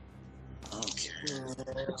 Okay.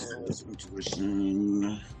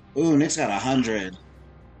 Intuition. Ooh, Nyx got 100.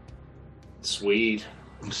 Sweet.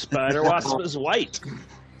 Spider Wasp is white.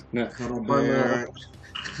 No, Cuddle Bear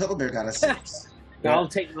got a 6. I'll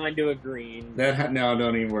take mine to a green. No,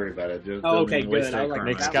 don't even worry about it. Just, okay, don't waste good. I that like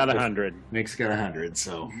karma. Nick's got 100. Nick's got 100,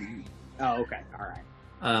 so. Oh, okay. All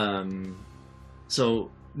right.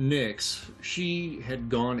 So Nyx, she had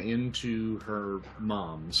gone into her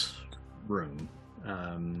mom's room,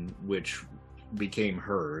 which became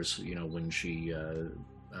hers, when she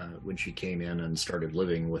came in and started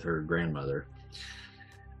living with her grandmother.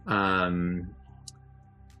 And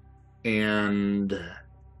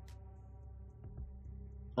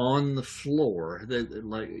on the floor,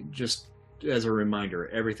 just as a reminder,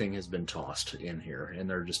 everything has been tossed in here, and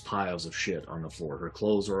there are just piles of shit on the floor. Her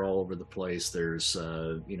clothes are all over the place. There's,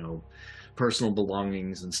 personal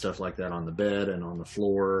belongings and stuff like that on the bed and on the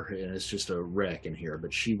floor, and it's just a wreck in here.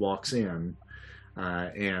 But she walks in,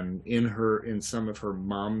 and in some of her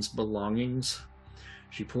mom's belongings,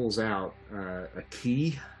 she pulls out a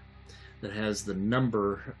key that has the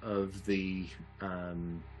number of the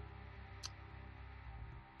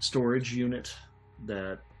storage unit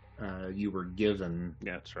that you were given.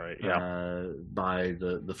 That's right. Yeah. By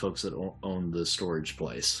the folks that owned the storage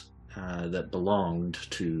place that belonged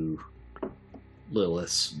to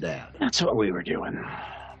Lilith's dad. That's what we were doing.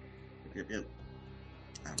 Yep.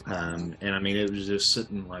 And I mean, it was just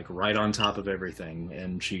sitting right on top of everything,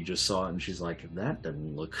 and she just saw it, and she's like, "That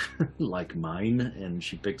doesn't look like mine." And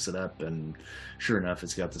she picks it up, and sure enough,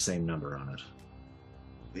 it's got the same number on it.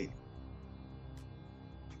 Wait.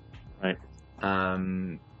 Right.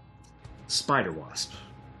 Spider Wasp.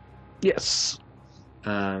 Yes.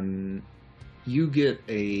 You get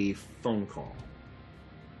a phone call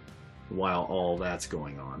while all that's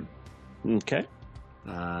going on. Okay.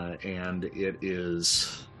 And it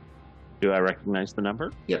is... Do I recognize the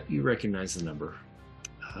number? Yep, you recognize the number.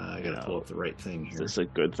 I gotta pull up the right thing Is here. this a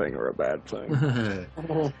good thing or a bad thing?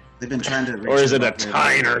 They've been trying to reach Or is you it a about your-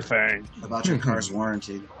 Tyner thing? About your car's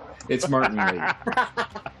warranty. It's Martin Lee.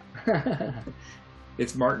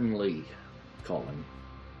 It's Martin Lee calling.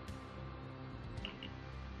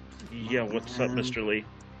 Yeah, what's up, Mr. Lee?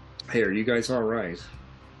 Hey, are you guys all right?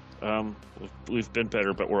 We've been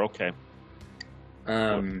better, but we're okay.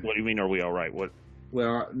 What do you mean, are we all right? What?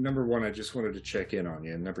 Well, number one, I just wanted to check in on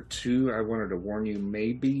you. And number two, I wanted to warn you,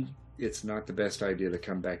 maybe it's not the best idea to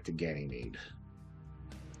come back to Ganymede.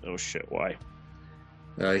 Oh shit! Why?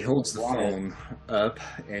 He holds the phone up,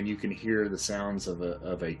 and you can hear the sounds of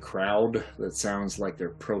a crowd that sounds like they're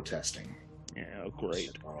protesting. Yeah,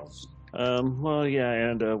 great. Well, yeah,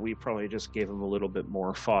 and we probably just gave him a little bit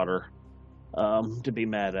more fodder to be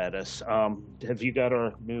mad at us. Have you got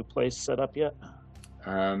our new place set up yet?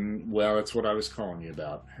 Well, it's what I was calling you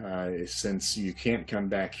about. Since you can't come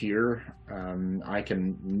back here, I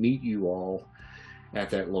can meet you all at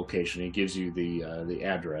that location. He gives you the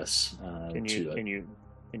address.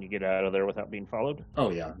 Can you get out of there without being followed? Oh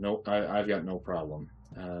yeah, no, I've got no problem.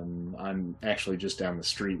 I'm actually just down the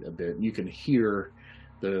street a bit. You can hear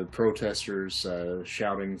the protesters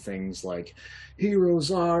shouting things like,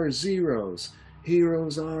 "Heroes are zeros!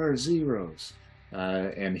 Heroes are zeros!"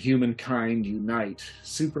 And humankind unite.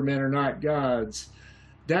 Supermen are not gods.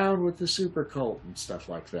 Down with the super cult and stuff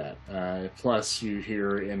like that. Plus, you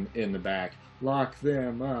hear in the back, "Lock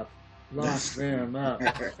them up! Lock them up!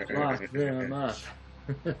 Lock them up!"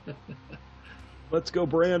 Let's go,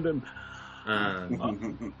 Brandon.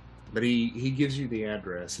 But he gives you the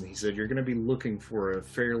address, and he said you're going to be looking for a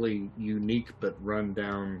fairly unique but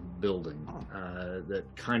run-down building that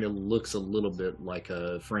kind of looks a little bit like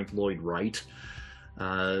a Frank Lloyd Wright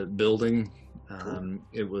building.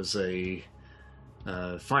 It was a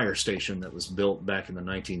fire station that was built back in the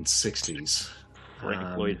 1960s.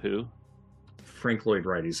 Frank Lloyd who? Frank Lloyd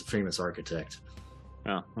Wright. He's a famous architect.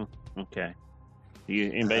 Oh, okay.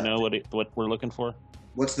 Anybody know what we're looking for?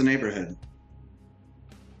 What's the neighborhood?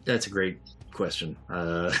 That's a great question.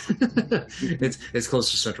 It's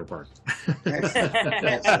close to Central Park. That's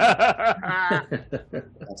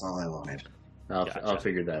all I wanted. I'll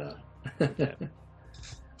figure that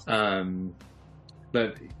out.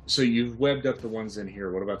 But so you've webbed up the ones in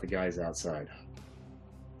here. What about the guys outside?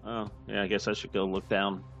 Oh, yeah. I guess I should go look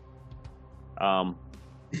down. I'll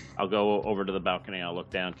go over to the balcony. I'll look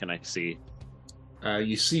down. Can I see?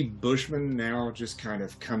 You see Bushman now just kind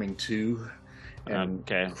of coming to and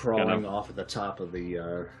crawling off at the top of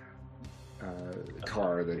the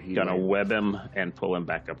car that he gonna web him and pull him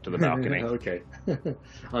back up to the balcony. Okay.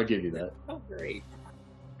 I'll give you that. Oh, great.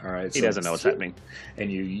 All right. He doesn't know what's happening.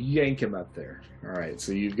 And you yank him up there. All right.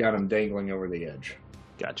 So you've got him dangling over the edge.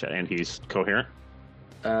 Gotcha. And he's coherent?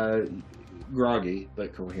 Groggy,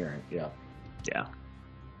 but coherent. Yeah. Yeah.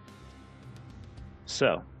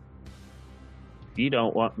 So, you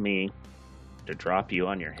don't want me to drop you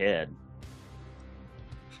on your head.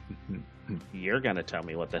 You're going to tell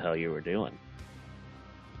me what the hell you were doing.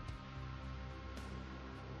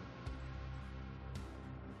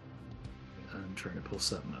 I'm trying to pull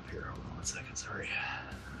something up here. Hold on 1 second. Sorry.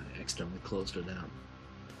 I accidentally closed it out.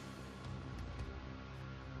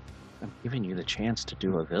 I'm giving you the chance to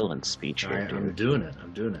do a villain speech here, dude.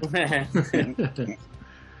 I'm doing it.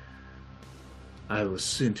 I was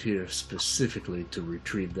sent here specifically to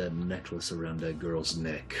retrieve that necklace around that girl's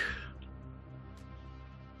neck.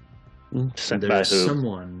 Sent And by there's who?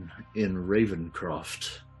 someone in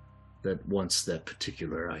Ravencroft that wants that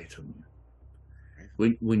particular item.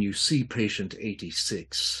 When you see patient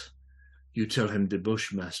 86, you tell him the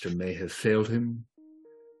Bushmaster may have failed him,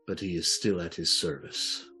 but he is still at his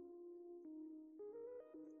service.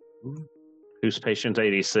 Who's patient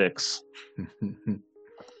 86?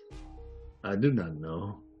 I do not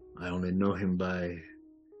know. I only know him by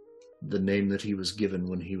the name that he was given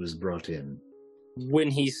when he was brought in. When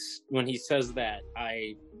he says that,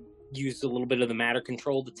 I used a little bit of the matter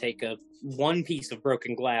control to take one piece of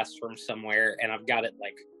broken glass from somewhere, and I've got it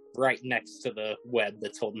like right next to the web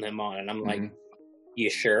that's holding him on, and I'm like, "You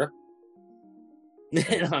sure?"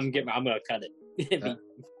 And I'm gonna cut it.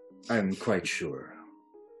 I'm quite sure.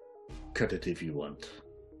 Cut it if you want.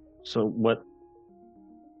 So what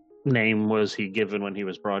name was he given when he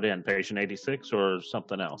was brought in? Patient 86 or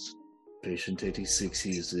something else? Patient 86,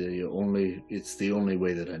 it's the only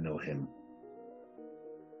way that I know him.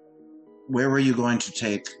 Where were you going to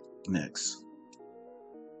take Nyx?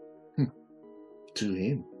 To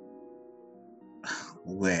him.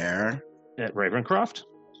 Where? At Ravencroft?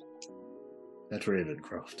 At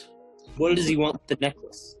Ravencroft. What does he want with the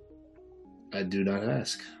necklace? I do not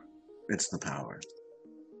ask. It's the power.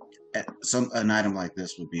 An item like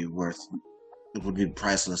this would be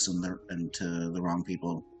priceless and to the wrong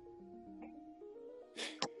people.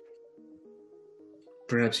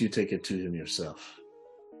 Perhaps you take it to him yourself.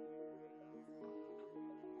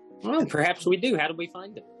 Well, perhaps we do. How do we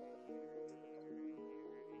find him?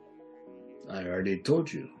 I already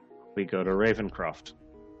told you. We go to Ravencroft.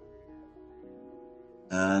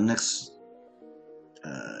 Next,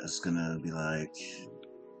 it's gonna be like,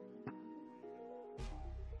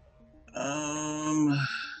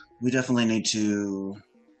 we definitely need to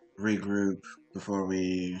regroup before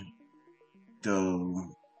we go,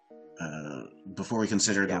 before we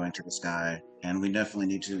consider going to the sky, and we definitely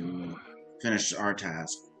need to finish our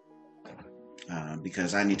task,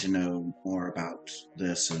 because I need to know more about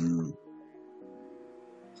this and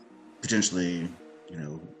potentially,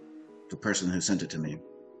 the person who sent it to me.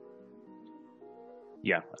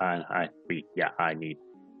 Yeah, I need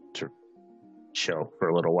to chill for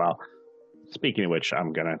a little while. Speaking of which,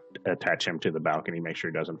 I'm gonna attach him to the balcony, make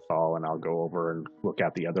sure he doesn't fall, and I'll go over and look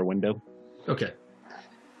out the other window. Okay.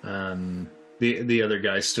 The other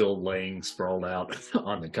guy's still laying sprawled out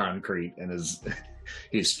on the concrete and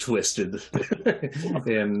he's twisted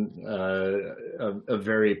and a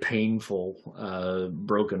very painful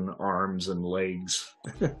broken arms and legs.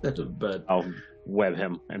 But I'll web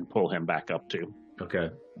him and pull him back up too. Okay.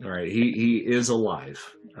 All right. He is alive,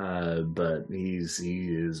 but he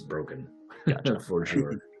is broken. Gotcha. For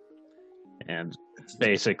sure. And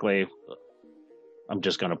basically, I'm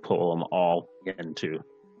just going to pull them all into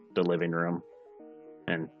the living room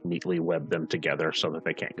and neatly web them together so that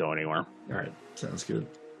they can't go anywhere. All right. Sounds good.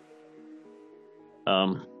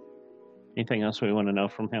 Anything else we want to know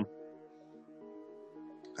from him?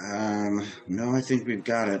 No, I think we've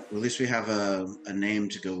got it. At least we have a name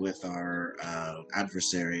to go with our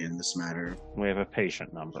adversary in this matter. We have a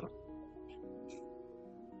patient number.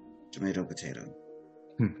 Tomato, potato.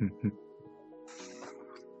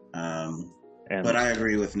 And But I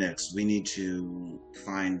agree with Nix. We need to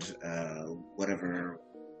find whatever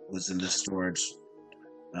was in the storage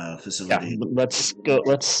facility. let's go.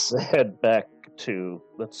 Let's head back to.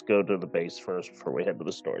 Let's go to the base first before we head to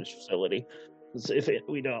the storage facility.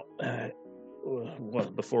 We don't,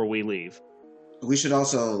 before we leave. We should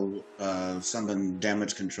also summon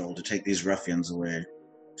damage control to take these ruffians away,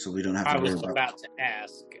 so we don't have to I worry was about. about to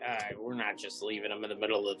ask. We're not just leaving them in the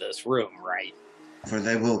middle of this room, right? For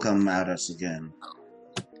they will come at us again.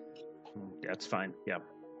 That's fine. Yeah.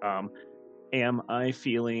 Am I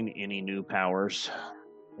feeling any new powers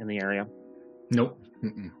in the area? Nope.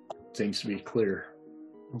 Seems to be clear.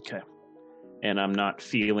 Okay. And I'm not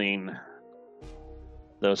feeling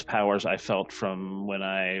those powers I felt from when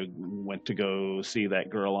I went to go see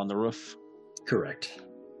that girl on the roof? Correct.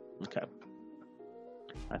 Okay.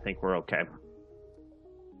 I think we're okay.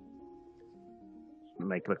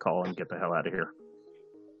 Make the call and get the hell out of here.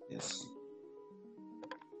 Yes.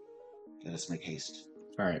 Let us make haste.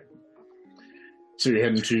 All right. So you're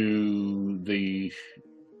heading to the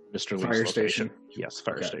Mr. Lee's fire location. station? Yes,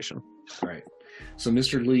 fire Okay. station. All right. So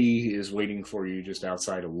Mr. Lee is waiting for you just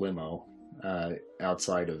outside a limo,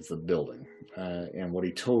 outside of the building. And what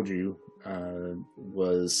he told you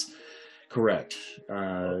was correct.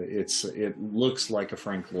 It looks like a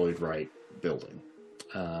Frank Lloyd Wright building.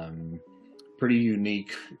 Pretty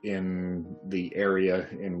unique in the area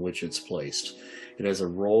in which it's placed. It has a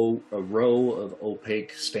row of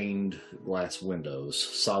opaque stained glass windows,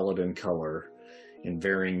 solid in color, in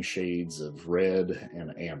varying shades of red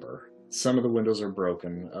and amber. Some of the windows are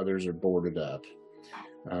broken, others are boarded up.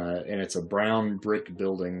 And it's a brown brick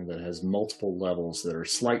building that has multiple levels that are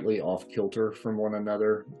slightly off kilter from one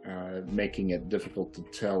another, making it difficult to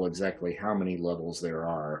tell exactly how many levels there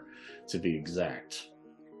are to be exact.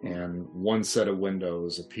 And one set of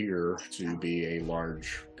windows appear to be a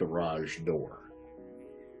large garage door.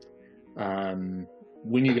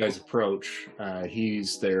 When you guys approach,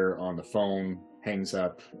 he's there on the phone, hangs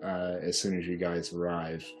up as soon as you guys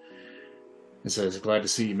arrive, and says, "Glad to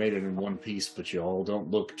see you made it in one piece, but you all don't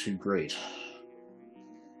look too great."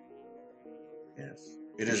 Yes.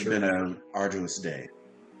 It has been an arduous day.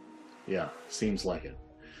 Yeah, seems like it.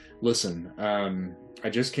 Listen, I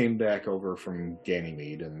just came back over from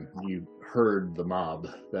Ganymede, and you heard the mob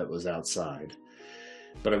that was outside.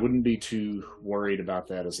 But I wouldn't be too worried about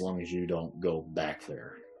that as long as you don't go back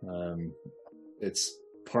there. It's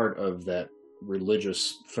part of that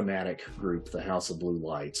religious fanatic group, the House of Blue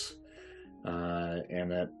Lights,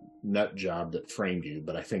 and that nut job that framed you,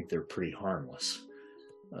 but I think they're pretty harmless.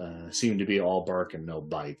 Seem to be all bark and no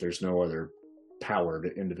bite. There's no other powered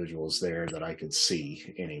individuals there that I could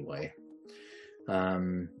see anyway.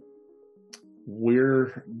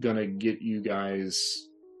 We're gonna get you guys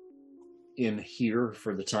in here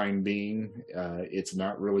for the time being. It's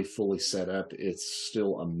not really fully set up. It's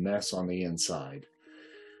still a mess on the inside.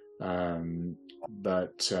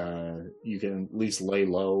 But you can at least lay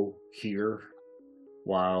low here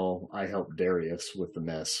while I help Darius with the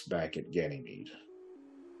mess back at Ganymede.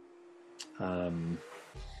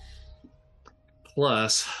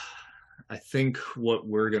 Plus, I think what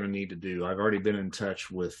we're going to need to do, I've already been in touch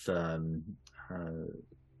with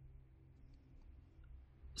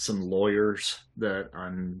some lawyers that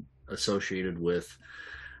I'm associated with.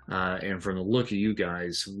 And from the look of you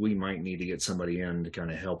guys, we might need to get somebody in to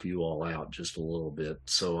kind of help you all out just a little bit.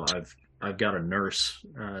 So I've got a nurse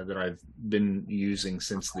that I've been using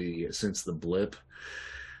since the blip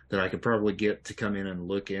that I could probably get to come in and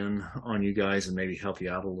look in on you guys and maybe help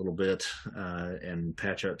you out a little bit and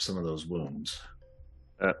patch up some of those wounds.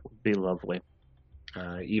 That would be lovely.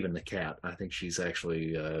 Even the cat, I think she's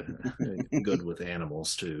actually good with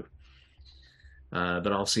animals too.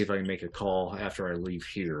 But I'll see if I can make a call after I leave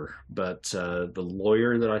here. But the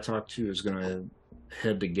lawyer that I talked to is going to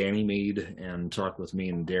head to Ganymede and talk with me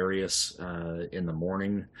and Darius in the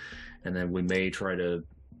morning. And then we may try to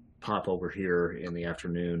pop over here in the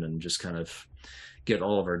afternoon and just kind of get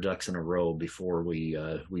all of our ducks in a row before we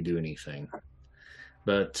do anything.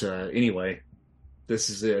 But anyway, this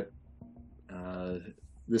is it.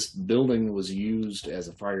 This building was used as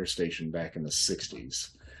a fire station back in the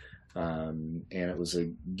 60s. And it was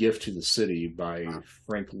a gift to the city by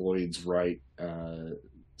Frank Lloyd Wright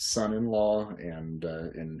son-in-law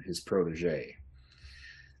and his protege.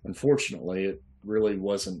 Unfortunately, it really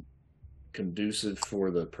wasn't conducive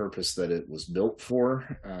for the purpose that it was built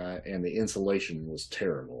for, and the insulation was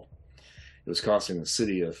terrible. It was costing the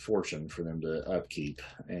city a fortune for them to upkeep,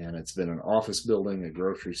 and it's been an office building, a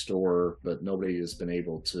grocery store, but nobody has been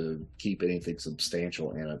able to keep anything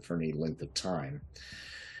substantial in it for any length of time.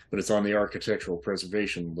 But it's on the architectural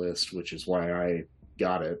preservation list, which is why I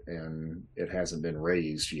got it, and it hasn't been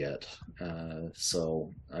raised yet.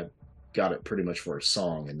 So I got it pretty much for a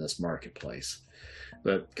song in this marketplace.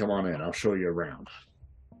 But come on in, I'll show you around.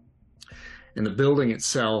 And the building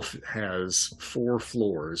itself has 4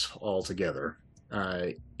 floors altogether,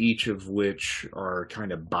 each of which are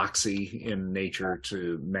kind of boxy in nature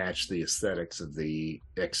to match the aesthetics of the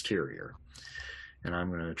exterior. And I'm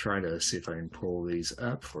going to try to see if I can pull these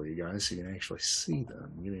up for you guys so you can actually see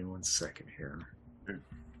them. Give me 1 second here.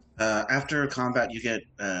 After combat, you get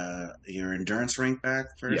your endurance rank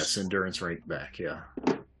back first? Yes, endurance rank back, yeah.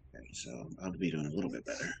 Okay, so I'll be doing a little bit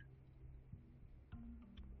better.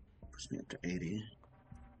 Push me up to 80.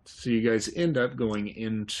 So you guys end up going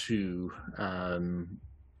into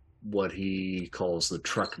what he calls the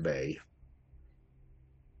truck bay.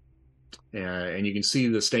 And you can see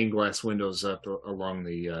the stained glass windows up along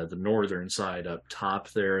the northern side up top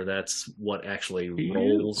there. That's what actually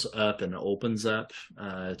rolls up and opens up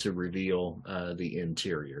to reveal the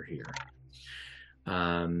interior here.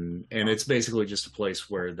 And it's basically just a place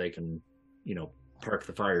where they can, park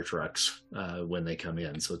the fire trucks when they come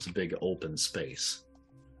in. So it's a big open space.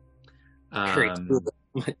 Great.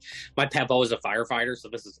 My Papa's is a firefighter, so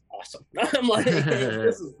this is awesome. I'm like,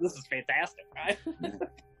 this is fantastic, right?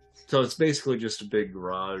 So it's basically just a big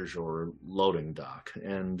garage or loading dock,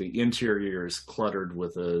 and the interior is cluttered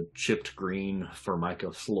with a chipped green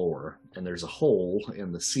Formica floor, and there's a hole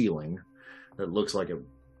in the ceiling that looks like it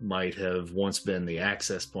might have once been the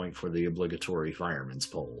access point for the obligatory fireman's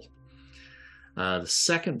pole. The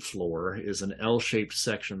second floor is an L-shaped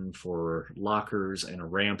section for lockers and a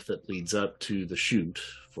ramp that leads up to the chute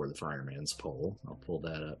for the fireman's pole. I'll pull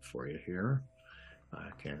that up for you here.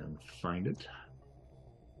 I can find it.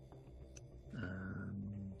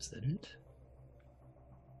 Is that it?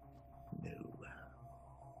 No.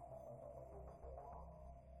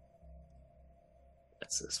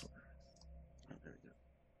 That's this one. Oh, there we go.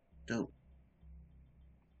 Dope.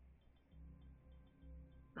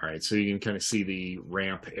 All right, so you can kind of see the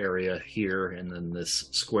ramp area here, and then this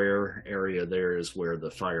square area there is where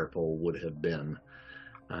the fire pole would have been.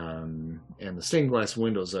 And the stained glass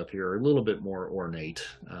windows up here are a little bit more ornate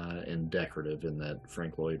and decorative in that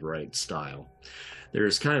Frank Lloyd Wright style.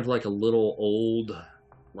 There's kind of like a little old,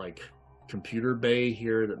 computer bay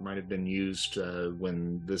here that might have been used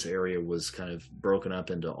when this area was kind of broken up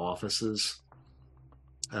into offices.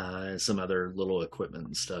 Some other little equipment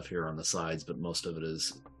and stuff here on the sides, but most of it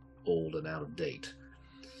is old and out of date.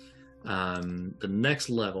 The next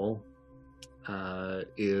level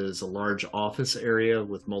is a large office area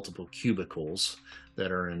with multiple cubicles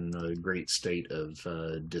that are in a great state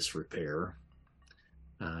of disrepair.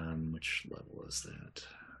 Which level is that?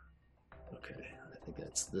 Okay, I think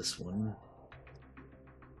that's this one.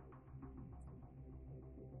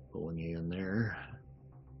 Pulling you in there.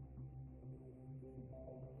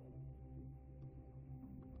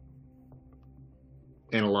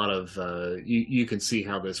 And a lot of, you can see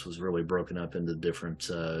how this was really broken up into different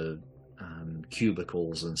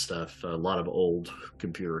cubicles and stuff. A lot of old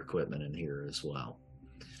computer equipment in here as well.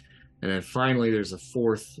 And then finally, there's a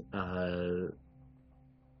fourth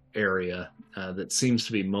area that seems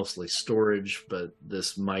to be mostly storage, but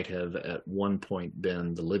this might have at one point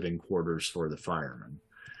been the living quarters for the firemen.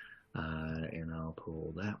 And I'll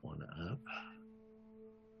pull that one up.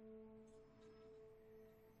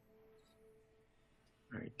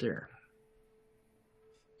 Right there.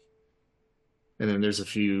 And then there's a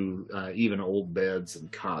few even old beds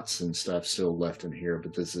and cots and stuff still left in here,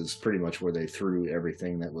 but this is pretty much where they threw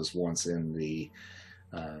everything that was once in the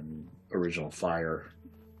original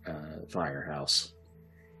firehouse.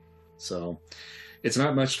 So it's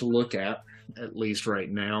not much to look at least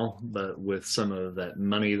right now, but with some of that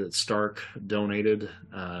money that Stark donated,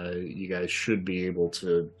 you guys should be able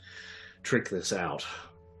to trick this out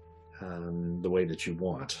the way that you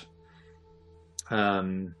want.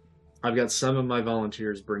 I've got some of my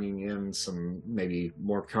volunteers bringing in some maybe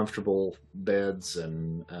more comfortable beds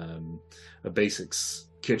and a basics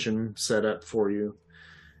kitchen set up for you.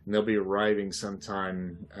 And they'll be arriving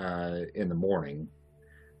sometime in the morning.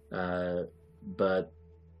 But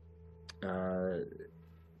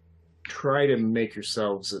try to make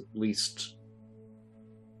yourselves at least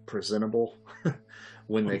presentable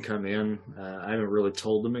when they come in. I haven't really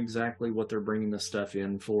told them exactly what they're bringing the stuff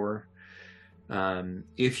in for.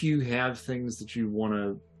 If you have things that you want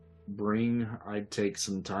to bring, I'd take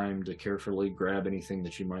some time to carefully grab anything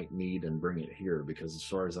that you might need and bring it here, because as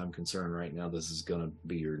far as I'm concerned right now, this is going to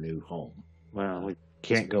be your new home. Well, we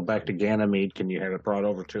can't go back to Ganymede. Can you have it brought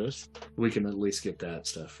over to us? We can at least get that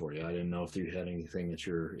stuff for you. I didn't know if you had anything at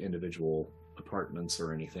your individual apartments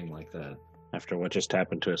or anything like that. After what just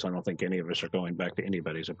happened to us, I don't think any of us are going back to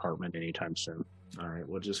anybody's apartment anytime soon. All right,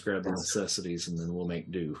 we'll just grab the necessities and then we'll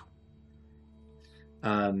make do.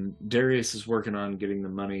 Darius is working on getting the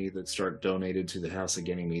money that start donated to the House of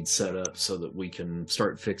Ganymede set up so that we can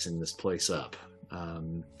start fixing this place up.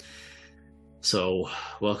 So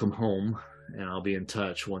welcome home, and I'll be in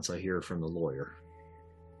touch once I hear from the lawyer.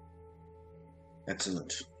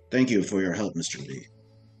 Excellent. Thank you for your help, Mr. Lee.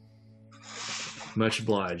 Much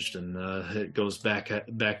obliged, and it goes back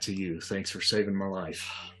to you. Thanks for saving my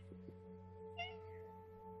life.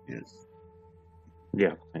 Yes.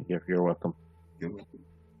 Yeah, you're welcome. You're welcome.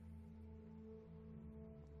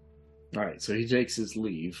 All right, so he takes his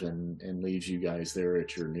leave and leaves you guys there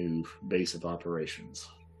at your new base of operations.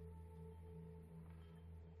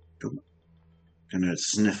 Gonna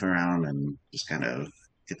sniff around and just kind of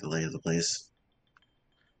get the lay of the place.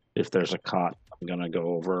 If there's a cot, I'm gonna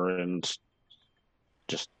go over and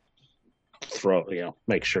just throw,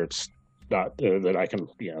 make sure it's not that I can,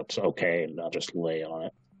 it's okay, and I'll just lay on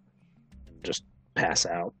it, and just pass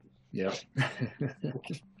out. Yep.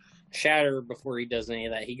 Shatter, before he does any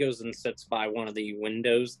of that, he goes and sits by one of the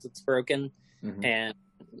windows that's broken, and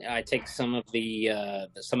I take some of the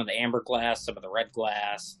amber glass, some of the red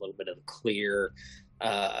glass, a little bit of the clear.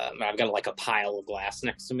 I've got like a pile of glass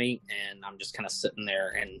next to me, and I'm just kind of sitting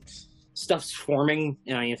there, and stuff's forming.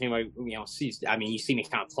 Anything like you see me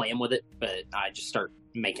kind of playing with it, but I just start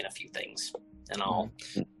making a few things, and I'll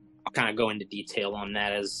kind of go into detail on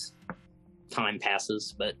that as time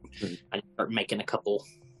passes. But I start making a couple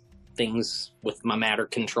things with my matter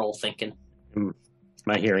control thinking. Am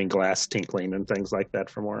I hearing glass tinkling and things like that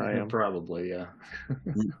from where I am? Probably, yeah.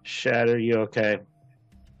 Shatter, you okay?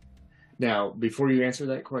 Now, before you answer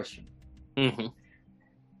that question,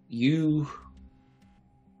 you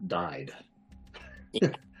died.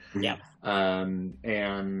 Yeah.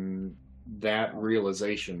 And that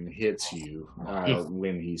realization hits you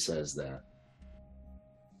when he says that.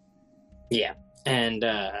 Yeah. And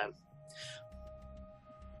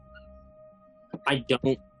I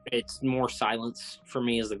don't. It's more silence for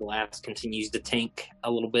me as the glass continues to tank a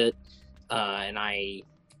little bit. And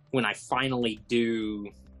when I finally do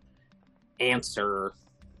answer,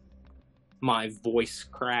 my voice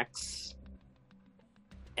cracks,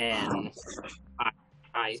 and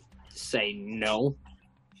I say no,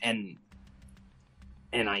 and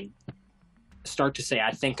I start to say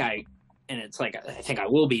I think I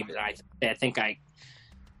will be, but I think I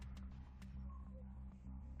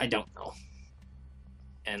don't know.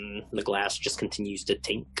 And the glass just continues to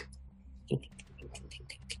tink.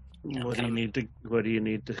 What do you need to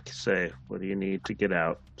say? What do you need to get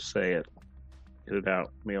out? Say it. Get it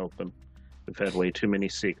out. Be open. We've had way too many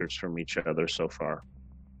secrets from each other so far.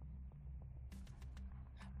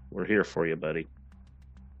 We're here for you, buddy.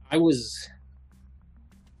 I was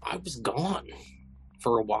gone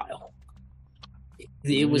for a while.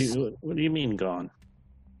 What do you mean gone?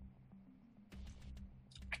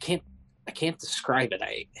 I can't describe it.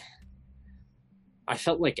 I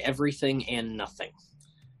felt like everything and nothing.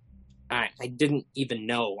 I didn't even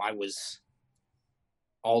know I was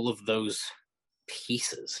all of those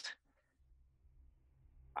pieces.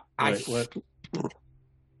 What?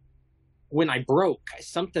 When I broke,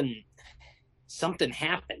 something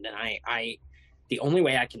happened, and I the only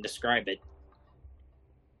way I can describe it,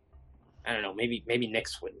 I don't know, maybe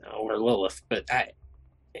Nyx would know, or Lilith, but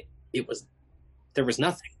there was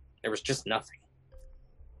nothing. There was just nothing.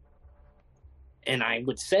 And I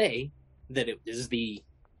would say that it was the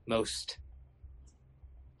most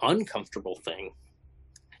uncomfortable thing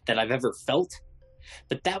that I've ever felt,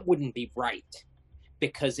 but that wouldn't be right,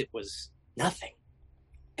 because it was nothing.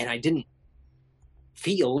 And I didn't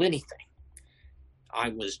feel anything. I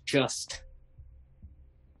was just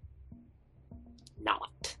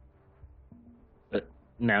not. But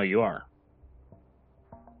now you are.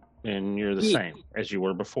 And you're the same as you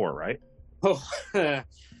were before, right? Oh,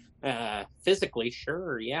 physically,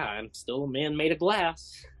 sure, yeah. I'm still a man made of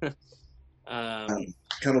glass.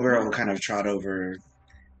 Kettlebarrel will kind of trot over.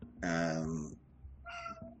 I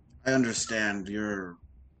understand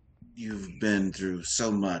you've been through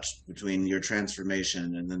so much between your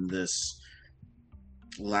transformation and then this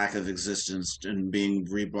lack of existence and being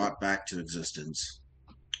rebrought back to existence.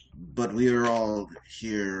 But we are all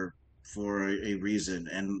here for a reason,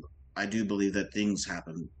 and I do believe that things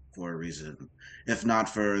happen for a reason. If not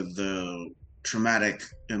for the traumatic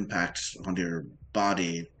impact on your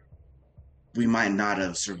body, we might not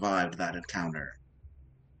have survived that encounter.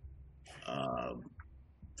 Um,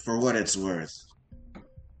 for what it's worth,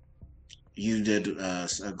 you did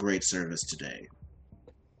a great service today,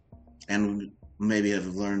 and maybe have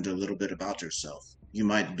learned a little bit about yourself. You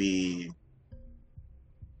might be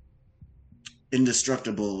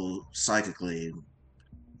indestructible psychically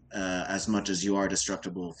as much as you are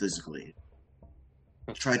destructible physically.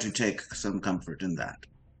 Try to take some comfort in that.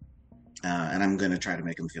 And I'm going to try to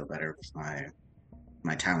make him feel better with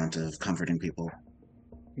my talent of comforting people.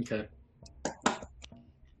 Okay.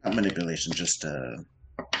 Manipulation, just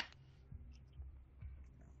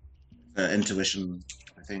intuition,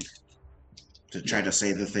 I think, to try to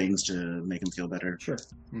say the things to make him feel better. Sure.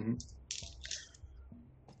 Mm-hmm.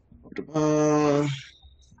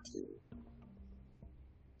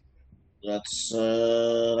 That's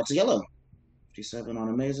a yellow. 57 on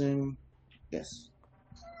amazing. Yes.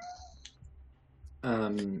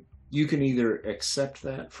 You can either accept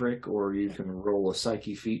that, Frick, or you can roll a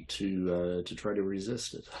psyche feat to try to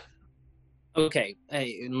resist it. Okay,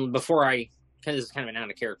 before I, because this is kind of an out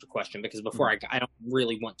of character question, because before I don't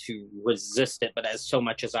really want to resist it, but as so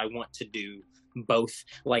much as I want to do both,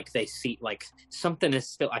 like they see, like something is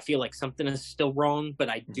still, I feel like something is still wrong, but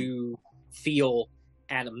I do feel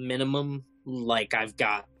at a minimum like I've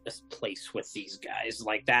got a place with these guys.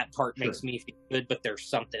 Like that part makes me feel good, but there's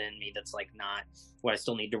something in me that's like not what I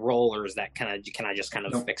still need to roll, or is that kind of, can I just kind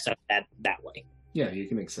of accept that way? Yeah, you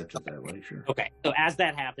can accept it that way, sure. Okay, so as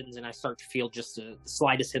that happens, and I start to feel just the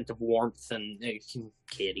slightest hint of warmth and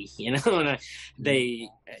kitty, you know, and the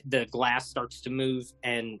glass starts to move,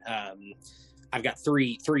 and I've got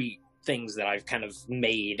three things that I've kind of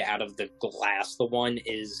made out of the glass. The one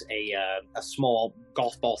is a small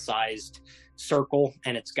golf ball sized circle,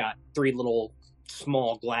 and it's got three little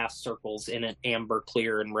small glass circles in it, amber,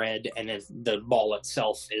 clear, and red, and the ball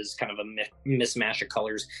itself is kind of a mismatch of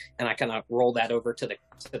colors, and I kind of roll that over to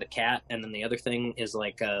the cat. And then the other thing is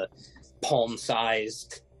like a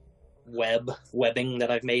palm-sized webbing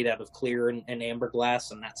that I've made out of clear and amber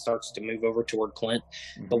glass, and that starts to move over toward Clint.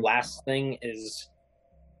 Mm-hmm. The last thing is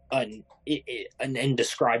an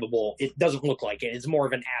indescribable, it doesn't look like it, it's more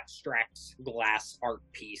of an abstract glass art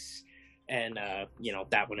piece. And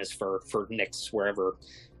that one is for Nyx, wherever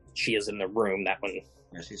she is in the room. That one,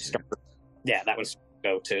 that one's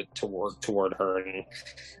go toward her, and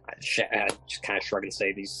I just kind of shrug and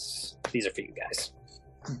say, "These are for you guys."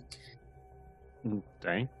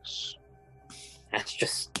 Thanks. That's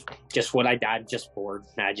just what I'm just bored.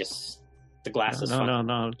 The glass is fun.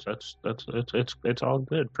 No. It's all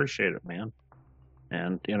good. Appreciate it, man.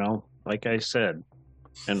 And like I said,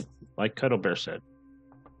 and like Cuddle Bear said,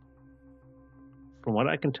 from what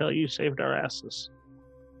I can tell, you saved our asses.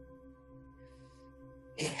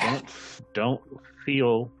 Don't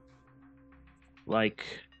feel like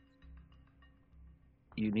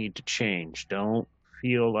you need to change. Don't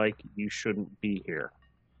feel like you shouldn't be here.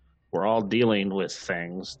 We're all dealing with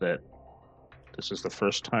things that this is the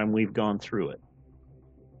first time we've gone through it.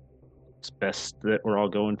 It's best that we're all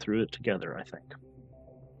going through it together, I think.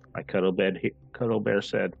 Like Cuddle Bear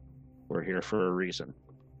said, we're here for a reason.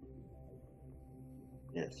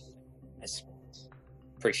 Yes. I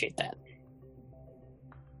appreciate that.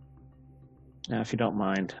 Now, if you don't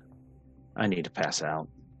mind, I need to pass out.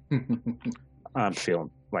 I'm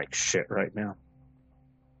feeling like shit right now.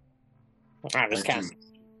 I just kind of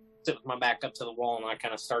sit with my back up to the wall, and I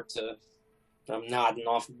kind of start to, I'm nodding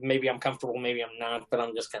off. Maybe I'm comfortable, maybe I'm not, but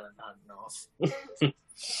I'm just kind of nodding off.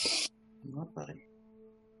 Not buddy.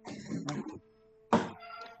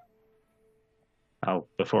 Oh,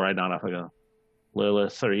 before I nod off, I go,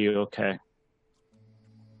 Lilith, are you okay?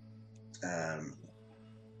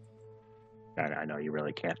 I know you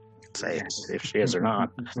really can't say if she is or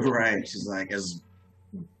not. Right, she's like as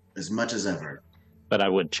much as ever. But I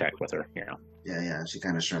would check with her, Yeah, she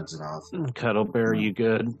kind of shrugs it off. Cuddle Bear, you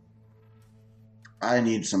good? I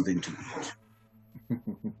need something to eat.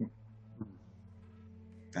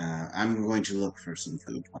 I'm going to look for some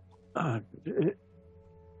food.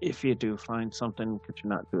 If you do find something, could you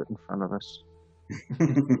not do it in front of us?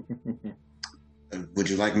 Would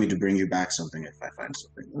you like me to bring you back something if I find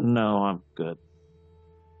something? No, I'm good.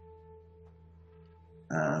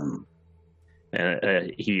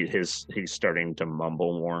 He's starting to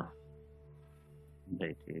mumble more.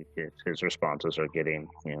 His responses are getting,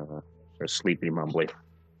 a sleepy mumbly.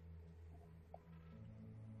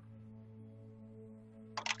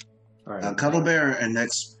 All right. Cuddlebear and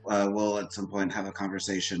Nix will at some point have a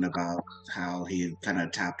conversation about how he kind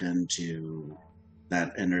of tapped into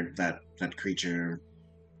that creature,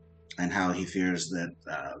 and how he fears that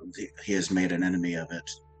he has made an enemy of it.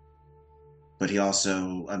 But he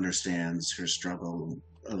also understands her struggle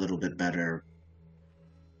a little bit better,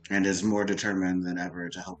 and is more determined than ever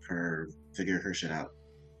to help her figure her shit out.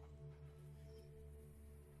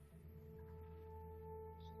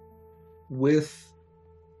 With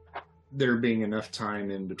there being enough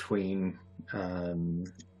time in between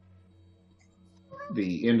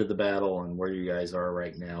the end of the battle and where you guys are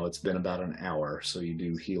right now, it's been about an hour, so you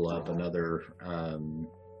do heal up another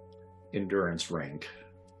endurance rank.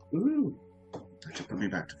 Ooh, that should put me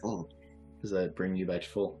back to full. Does that bring you back to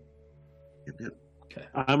full? Yep. Okay.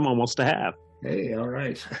 I'm almost to half. Hey, all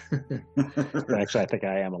right. Actually, I think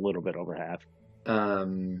I am a little bit over half.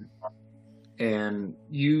 And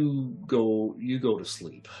you go to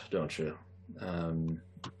sleep, don't you,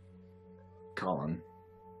 Colin?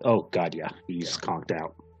 Oh God, yeah, he's conked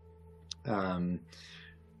out.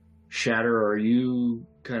 Shatter, are you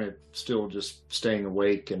kind of still just staying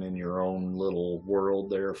awake and in your own little world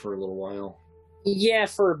there for a little while? Yeah,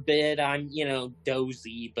 for a bit. I'm,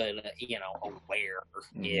 dozy, but,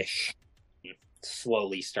 aware-ish.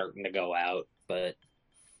 Slowly starting to go out, but...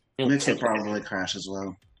 Nix will probably crash as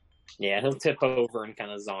well. Yeah, he'll tip over and kind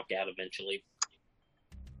of zonk out eventually.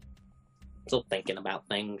 Still thinking about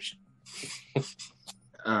things.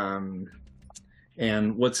 And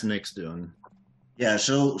what's Nix doing? Yeah,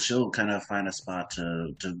 she'll kind of find a spot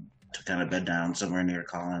to kind of bed down somewhere near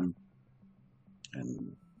Colin,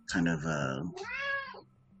 and kind of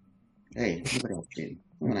hey, what else, Katie?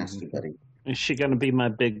 I'm gonna ask you, buddy. Is she gonna be my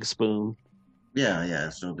big spoon? Yeah,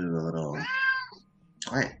 she'll do a little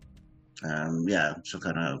quiet. Yeah, she'll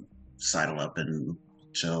kind of sidle up and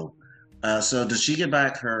chill. So does she get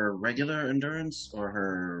back her regular endurance or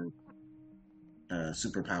her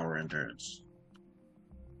superpower endurance?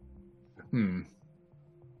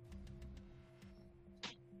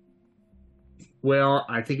 Well,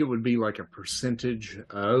 I think it would be like a percentage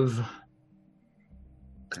of.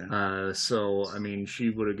 Okay. So, I mean, she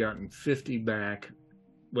would have gotten 50 back.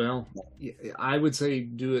 Well, I would say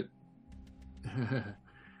do it.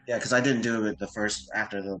 Yeah, because I didn't do it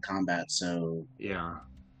after the combat, so Yeah.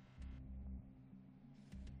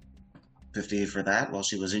 50 for that while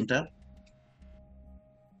she was inked up?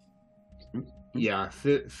 Yeah,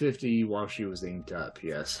 50 while she was inked up,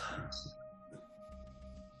 yes.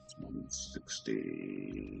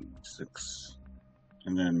 66.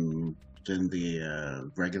 And then the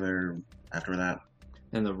regular after that?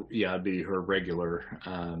 And it'd be her regular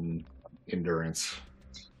endurance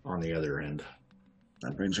on the other end.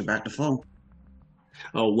 That brings her back to full.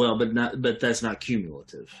 Oh, well, but that's not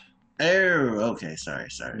cumulative. Oh, okay, sorry.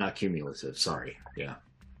 Not cumulative, sorry. Yeah.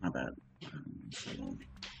 My bad.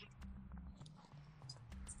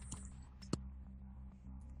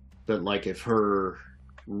 But like if her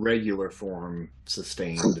regular form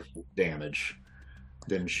sustained damage,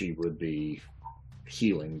 then she would be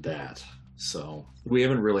healing that. So we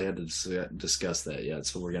haven't really had to discuss that yet,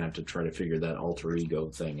 so we're gonna have to try to figure that alter ego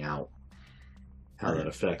thing out, how that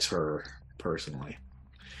affects her personally.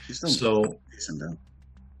 She's still So decent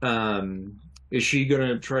though. Is she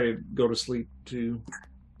gonna try to go to sleep too?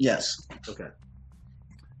 Yes. Okay.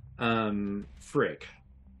 Frick,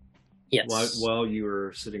 Yes. while you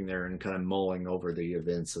were sitting there and kind of mulling over the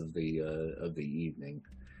events of the evening,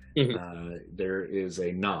 there is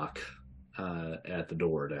a knock at the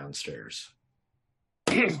door downstairs.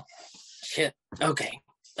 Shit. Okay.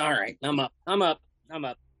 All right. I'm up.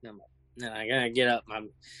 No, I gotta get up. I'm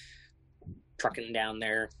trucking down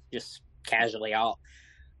there just casually. I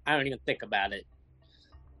don't even think about it.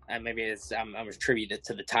 Maybe I'm attributed it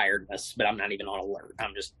to the tiredness, but I'm not even on alert.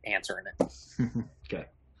 I'm just answering it. Okay.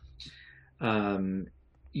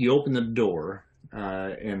 You open the door,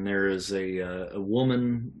 and there is a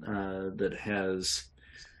woman that has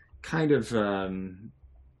kind of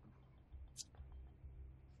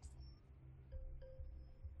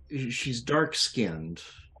she's dark skinned,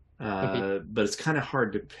 but it's kind of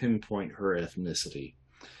hard to pinpoint her ethnicity.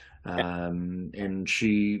 And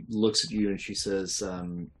she looks at you and she says,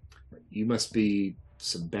 "You must be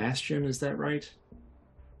Sebastian, is that right?"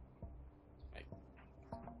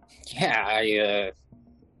 Yeah,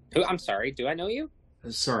 I'm sorry. Do I know you?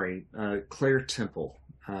 Sorry, Claire Temple.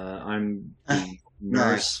 I'm the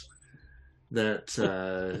nurse that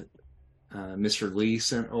Mr. Lee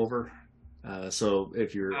sent over. So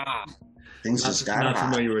if you're Things just got not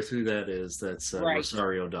familiar with who that is, that's Right.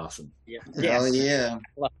 Rosario Dawson. Yeah. Hell yeah.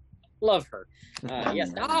 Love her.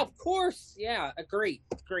 Yes. Oh, of course. Yeah. Great.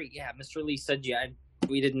 Yeah. Mr. Lee said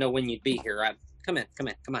we didn't know when you'd be here. Come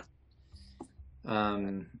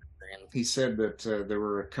on. He said that there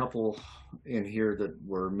were a couple in here that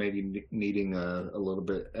were maybe needing a little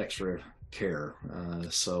bit extra care.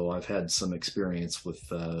 So I've had some experience with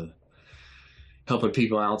helping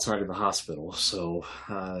people outside of the hospital. So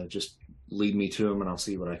just lead me to them and I'll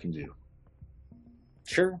see what I can do.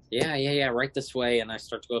 Sure. Yeah. Right this way. And I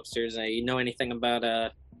start to go upstairs. You know anything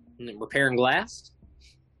about repairing glass?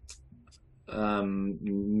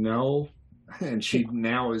 No. And she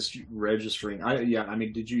now is registering. I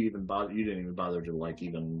mean, did you even bother? You didn't even bother to like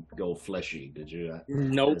even go fleshy, did you?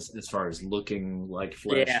 Nope. As far as looking like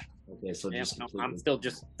flesh. Yeah. Okay, so just completely... I'm still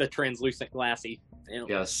just the translucent glassy.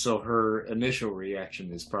 Yeah. So her initial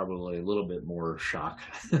reaction is probably a little bit more shock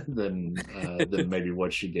than maybe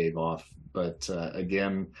what she gave off. But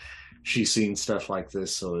again, she's seen stuff like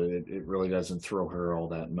this, so it really doesn't throw her all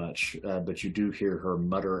that much. But you do hear her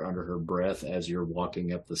mutter under her breath as you're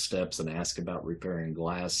walking up the steps and ask about repairing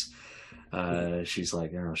glass. She's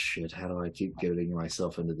like, oh shit, how do I keep getting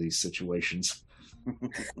myself into these situations?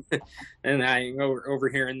 And I go over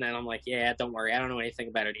here and then I'm like, yeah, don't worry. I don't know anything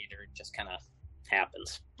about it either. It just kind of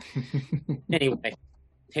happens. Anyway,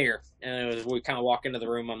 here. As we kind of walk into the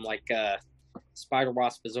room, I'm like, Spider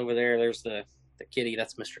Wasp is over there. There's the kitty.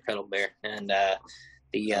 That's Mr. Cuddle Bear. And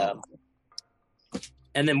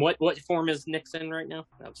and then what form is Nyx in right now?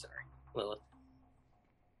 I'm sorry, Lilith.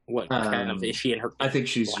 What kind of is she in her? I think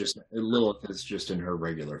she's Lilith is just in her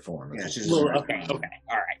regular form. Yeah, she's okay, all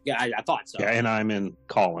right. Yeah, I thought so. Yeah, and I'm in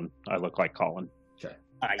Colin. I look like Colin. Okay.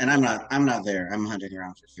 And I'm not there. I'm hunting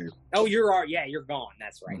around for food. Oh, you're gone.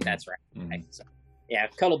 That's right. Mm-hmm. That's right. Mm-hmm. Okay, so, yeah,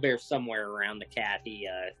 Cuddle Bear's somewhere around the cat.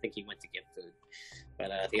 I think he went to get food, but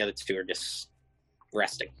the other two are just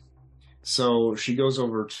resting. So she goes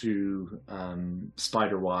over to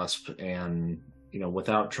Spider Wasp and,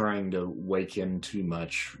 without trying to wake him too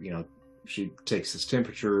much, she takes his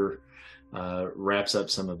temperature, wraps up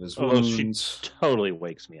some of his wounds. She totally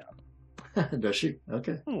wakes me up. Does she?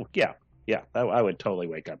 Okay. Oh, yeah. I would totally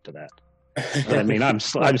wake up to that. I mean, I'm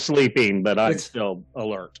sleeping, but I'm still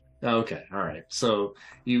alert. Okay, all right. So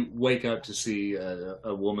you wake up to see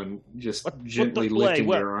a woman just What gently the lifting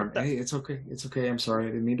play? your arm. Hey, it's okay. It's okay. I'm sorry. I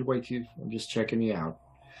didn't mean to wake you. I'm just checking you out.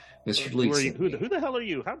 Mr. Lee. Who the hell are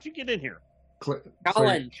you? How'd you get in here?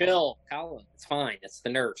 Colin, chill. Colin, it's fine. It's the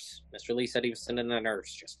nurse. Mr. Lee said he was sending a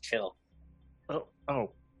nurse. Just chill.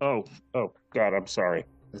 Oh, God, I'm sorry.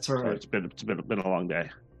 That's all right. It's been a long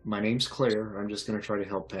day. My name's Claire. I'm just going to try to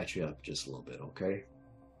help patch you up just a little bit, okay?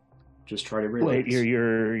 Just try to relax. Wait,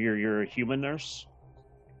 you're a human nurse?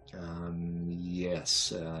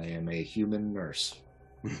 Yes, I am a human nurse.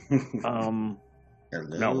 Hello,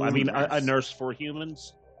 No, I mean a nurse for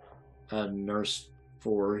humans. A nurse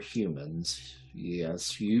for humans,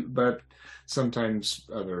 yes. But sometimes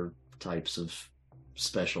other types of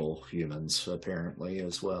special humans, apparently,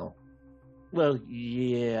 as well. Well,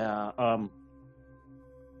 yeah.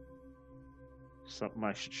 Something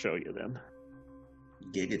I should show you then.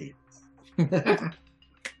 Giggity.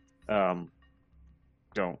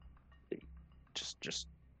 Don't just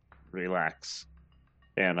relax,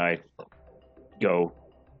 and I go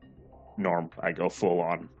I go full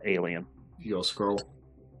on alien. You go scroll?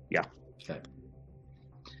 Yeah. Okay.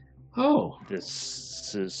 Oh.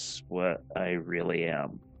 This is what I really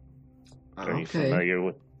am. Are you Okay. familiar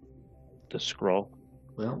with the scroll?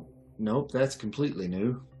 Well, nope, that's completely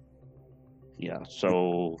new. Yeah,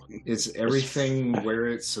 so Is everything where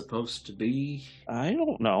it's supposed to be? I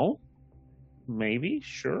don't know. Maybe,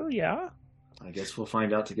 sure, yeah. I guess we'll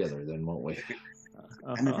find out together then, won't we?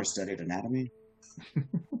 I never studied anatomy.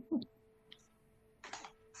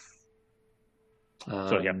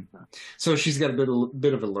 Yeah. So she's got a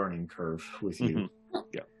bit of a learning curve with you. Mm-hmm.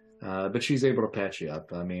 Yeah. But she's able to patch you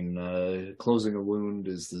up. I mean, closing a wound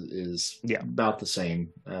is about the same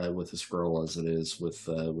with a scroll as it is with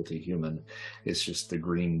a human. It's just the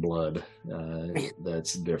green blood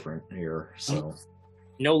that's different here. So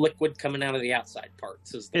No liquid coming out of the outside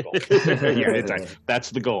parts is the goal. Yeah,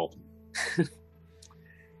 that's the goal.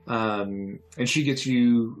 And she gets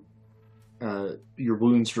you your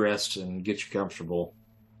wounds dressed and gets you comfortable,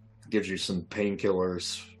 gives you some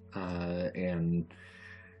painkillers, and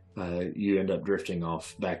you end up drifting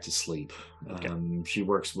off back to sleep. Okay. She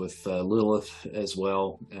works with Lilith as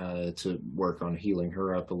well to work on healing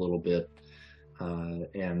her up a little bit.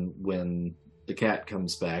 And when the cat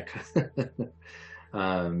comes back,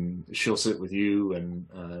 she'll sit with you,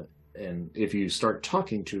 and if you start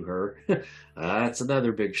talking to her, that's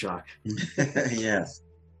another big shock. Yes.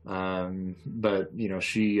 But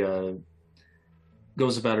she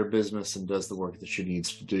goes about her business and does the work that she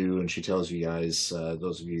needs to do, and she tells you guys,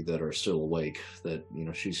 those of you that are still awake, that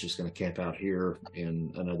she's just going to camp out here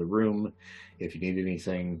in another room. If you need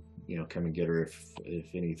anything, come and get her.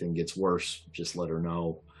 If anything gets worse, just let her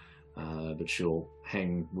know. But she'll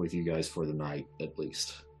hang with you guys for the night at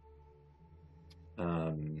least.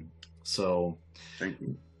 So Thank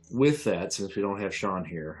you. with that, since we don't have Sean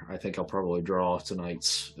here, I think I'll probably draw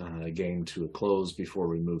tonight's game to a close before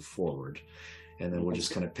we move forward, and then we'll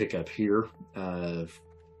just kind of pick up here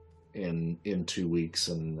in 2 weeks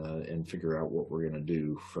and figure out what we're going to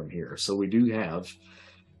do from here. So we do have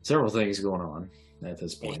several things going on at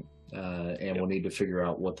this point, and we'll need to figure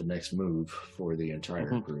out what the next move for the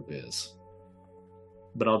entire group is.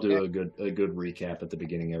 But I'll do a good recap at the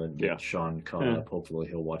beginning of it and get Sean caught up. Hopefully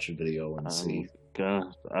he'll watch a video and see. Do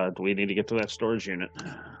we need to get to that storage unit?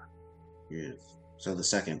 Yes. So the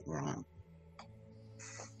second we're on.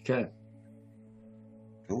 Okay.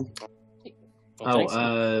 Cool.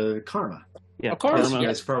 Karma. Yeah, Of course, You Karma.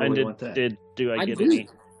 guys probably And want that. do I I get do. any?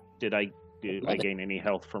 Did I Love it. gain any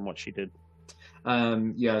health from what she did?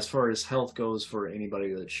 Yeah, as far as health goes, for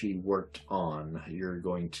anybody that she worked on, you're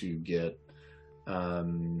going to get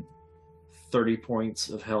 30 points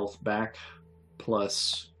of health back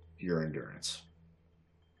plus your endurance.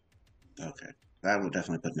 Okay. That would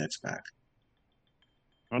definitely put Nyx back.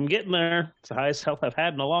 I'm getting there. It's the highest health I've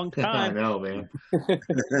had in a long I time. know, man.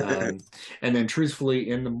 And then truthfully,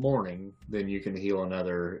 in the morning, then you can heal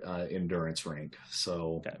another endurance rank.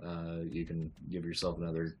 So you can give yourself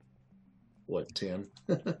another, 10?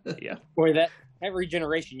 Yeah. Boy, that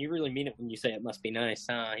regeneration, you really mean it when you say it must be nice,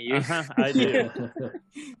 huh? You... I do.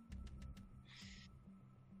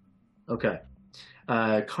 Okay.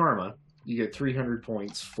 Karma, you get 300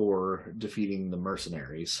 points for defeating the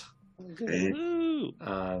mercenaries. Okay. Woo.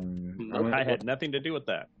 I had nothing to do with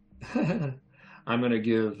that. I'm going to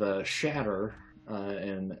give Shatter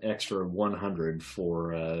an extra 100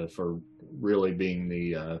 for really being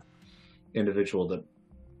the individual that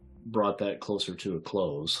brought that closer to a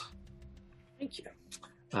close. Thank you.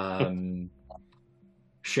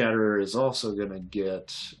 Shatter is also going to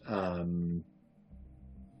get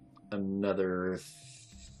another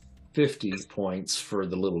 50 points for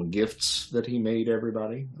the little gifts that he made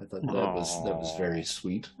everybody. I thought that was very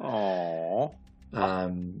sweet. Aww.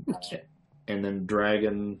 And then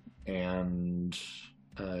Dragon and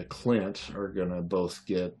Clint are gonna both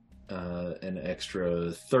get an extra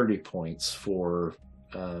 30 points for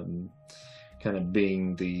kind of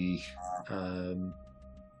being the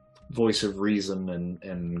voice of reason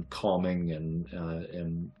and calming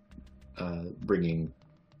and bringing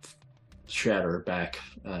Shatter back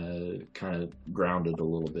kind of grounded a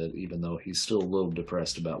little bit, even though he's still a little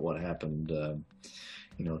depressed about what happened.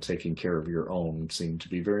 Taking care of your own seemed to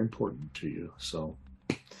be very important to you. So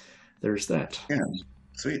there's that. Yeah.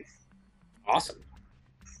 Sweet. Awesome.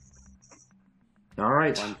 All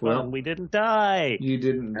right. Well, we didn't die. You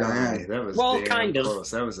didn't die. That was damn kind of.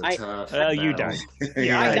 close. That was a tough. You battle. died. I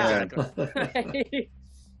Yeah. died.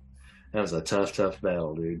 That was a tough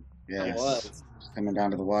battle, dude. Yes. It was. Coming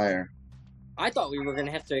down to the wire. I thought we were going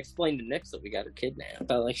to have to explain to Nyx that we got her kidnapped.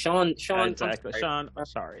 But like Sean, Exactly. I'm Sean, I'm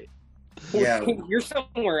sorry. Yeah. You're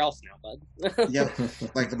somewhere else now, bud. Yep.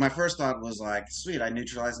 Like my first thought was like, sweet, I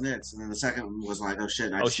neutralized Nyx, and then the second one was like, oh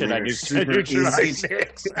shit, Oh shit! I made her knew super neutralized easy,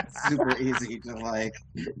 Nyx. super easy to like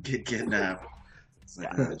get kidnapped. It's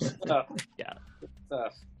like, Yeah.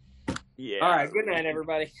 All right. Good night,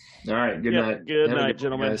 everybody. All right. Good Yep, night. Good Have a night, good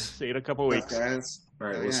gentlemen. guys. See you in a couple Thanks, weeks. guys. All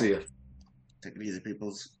right. Oh, We'll yeah. see you. Take it easy,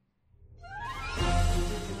 peoples.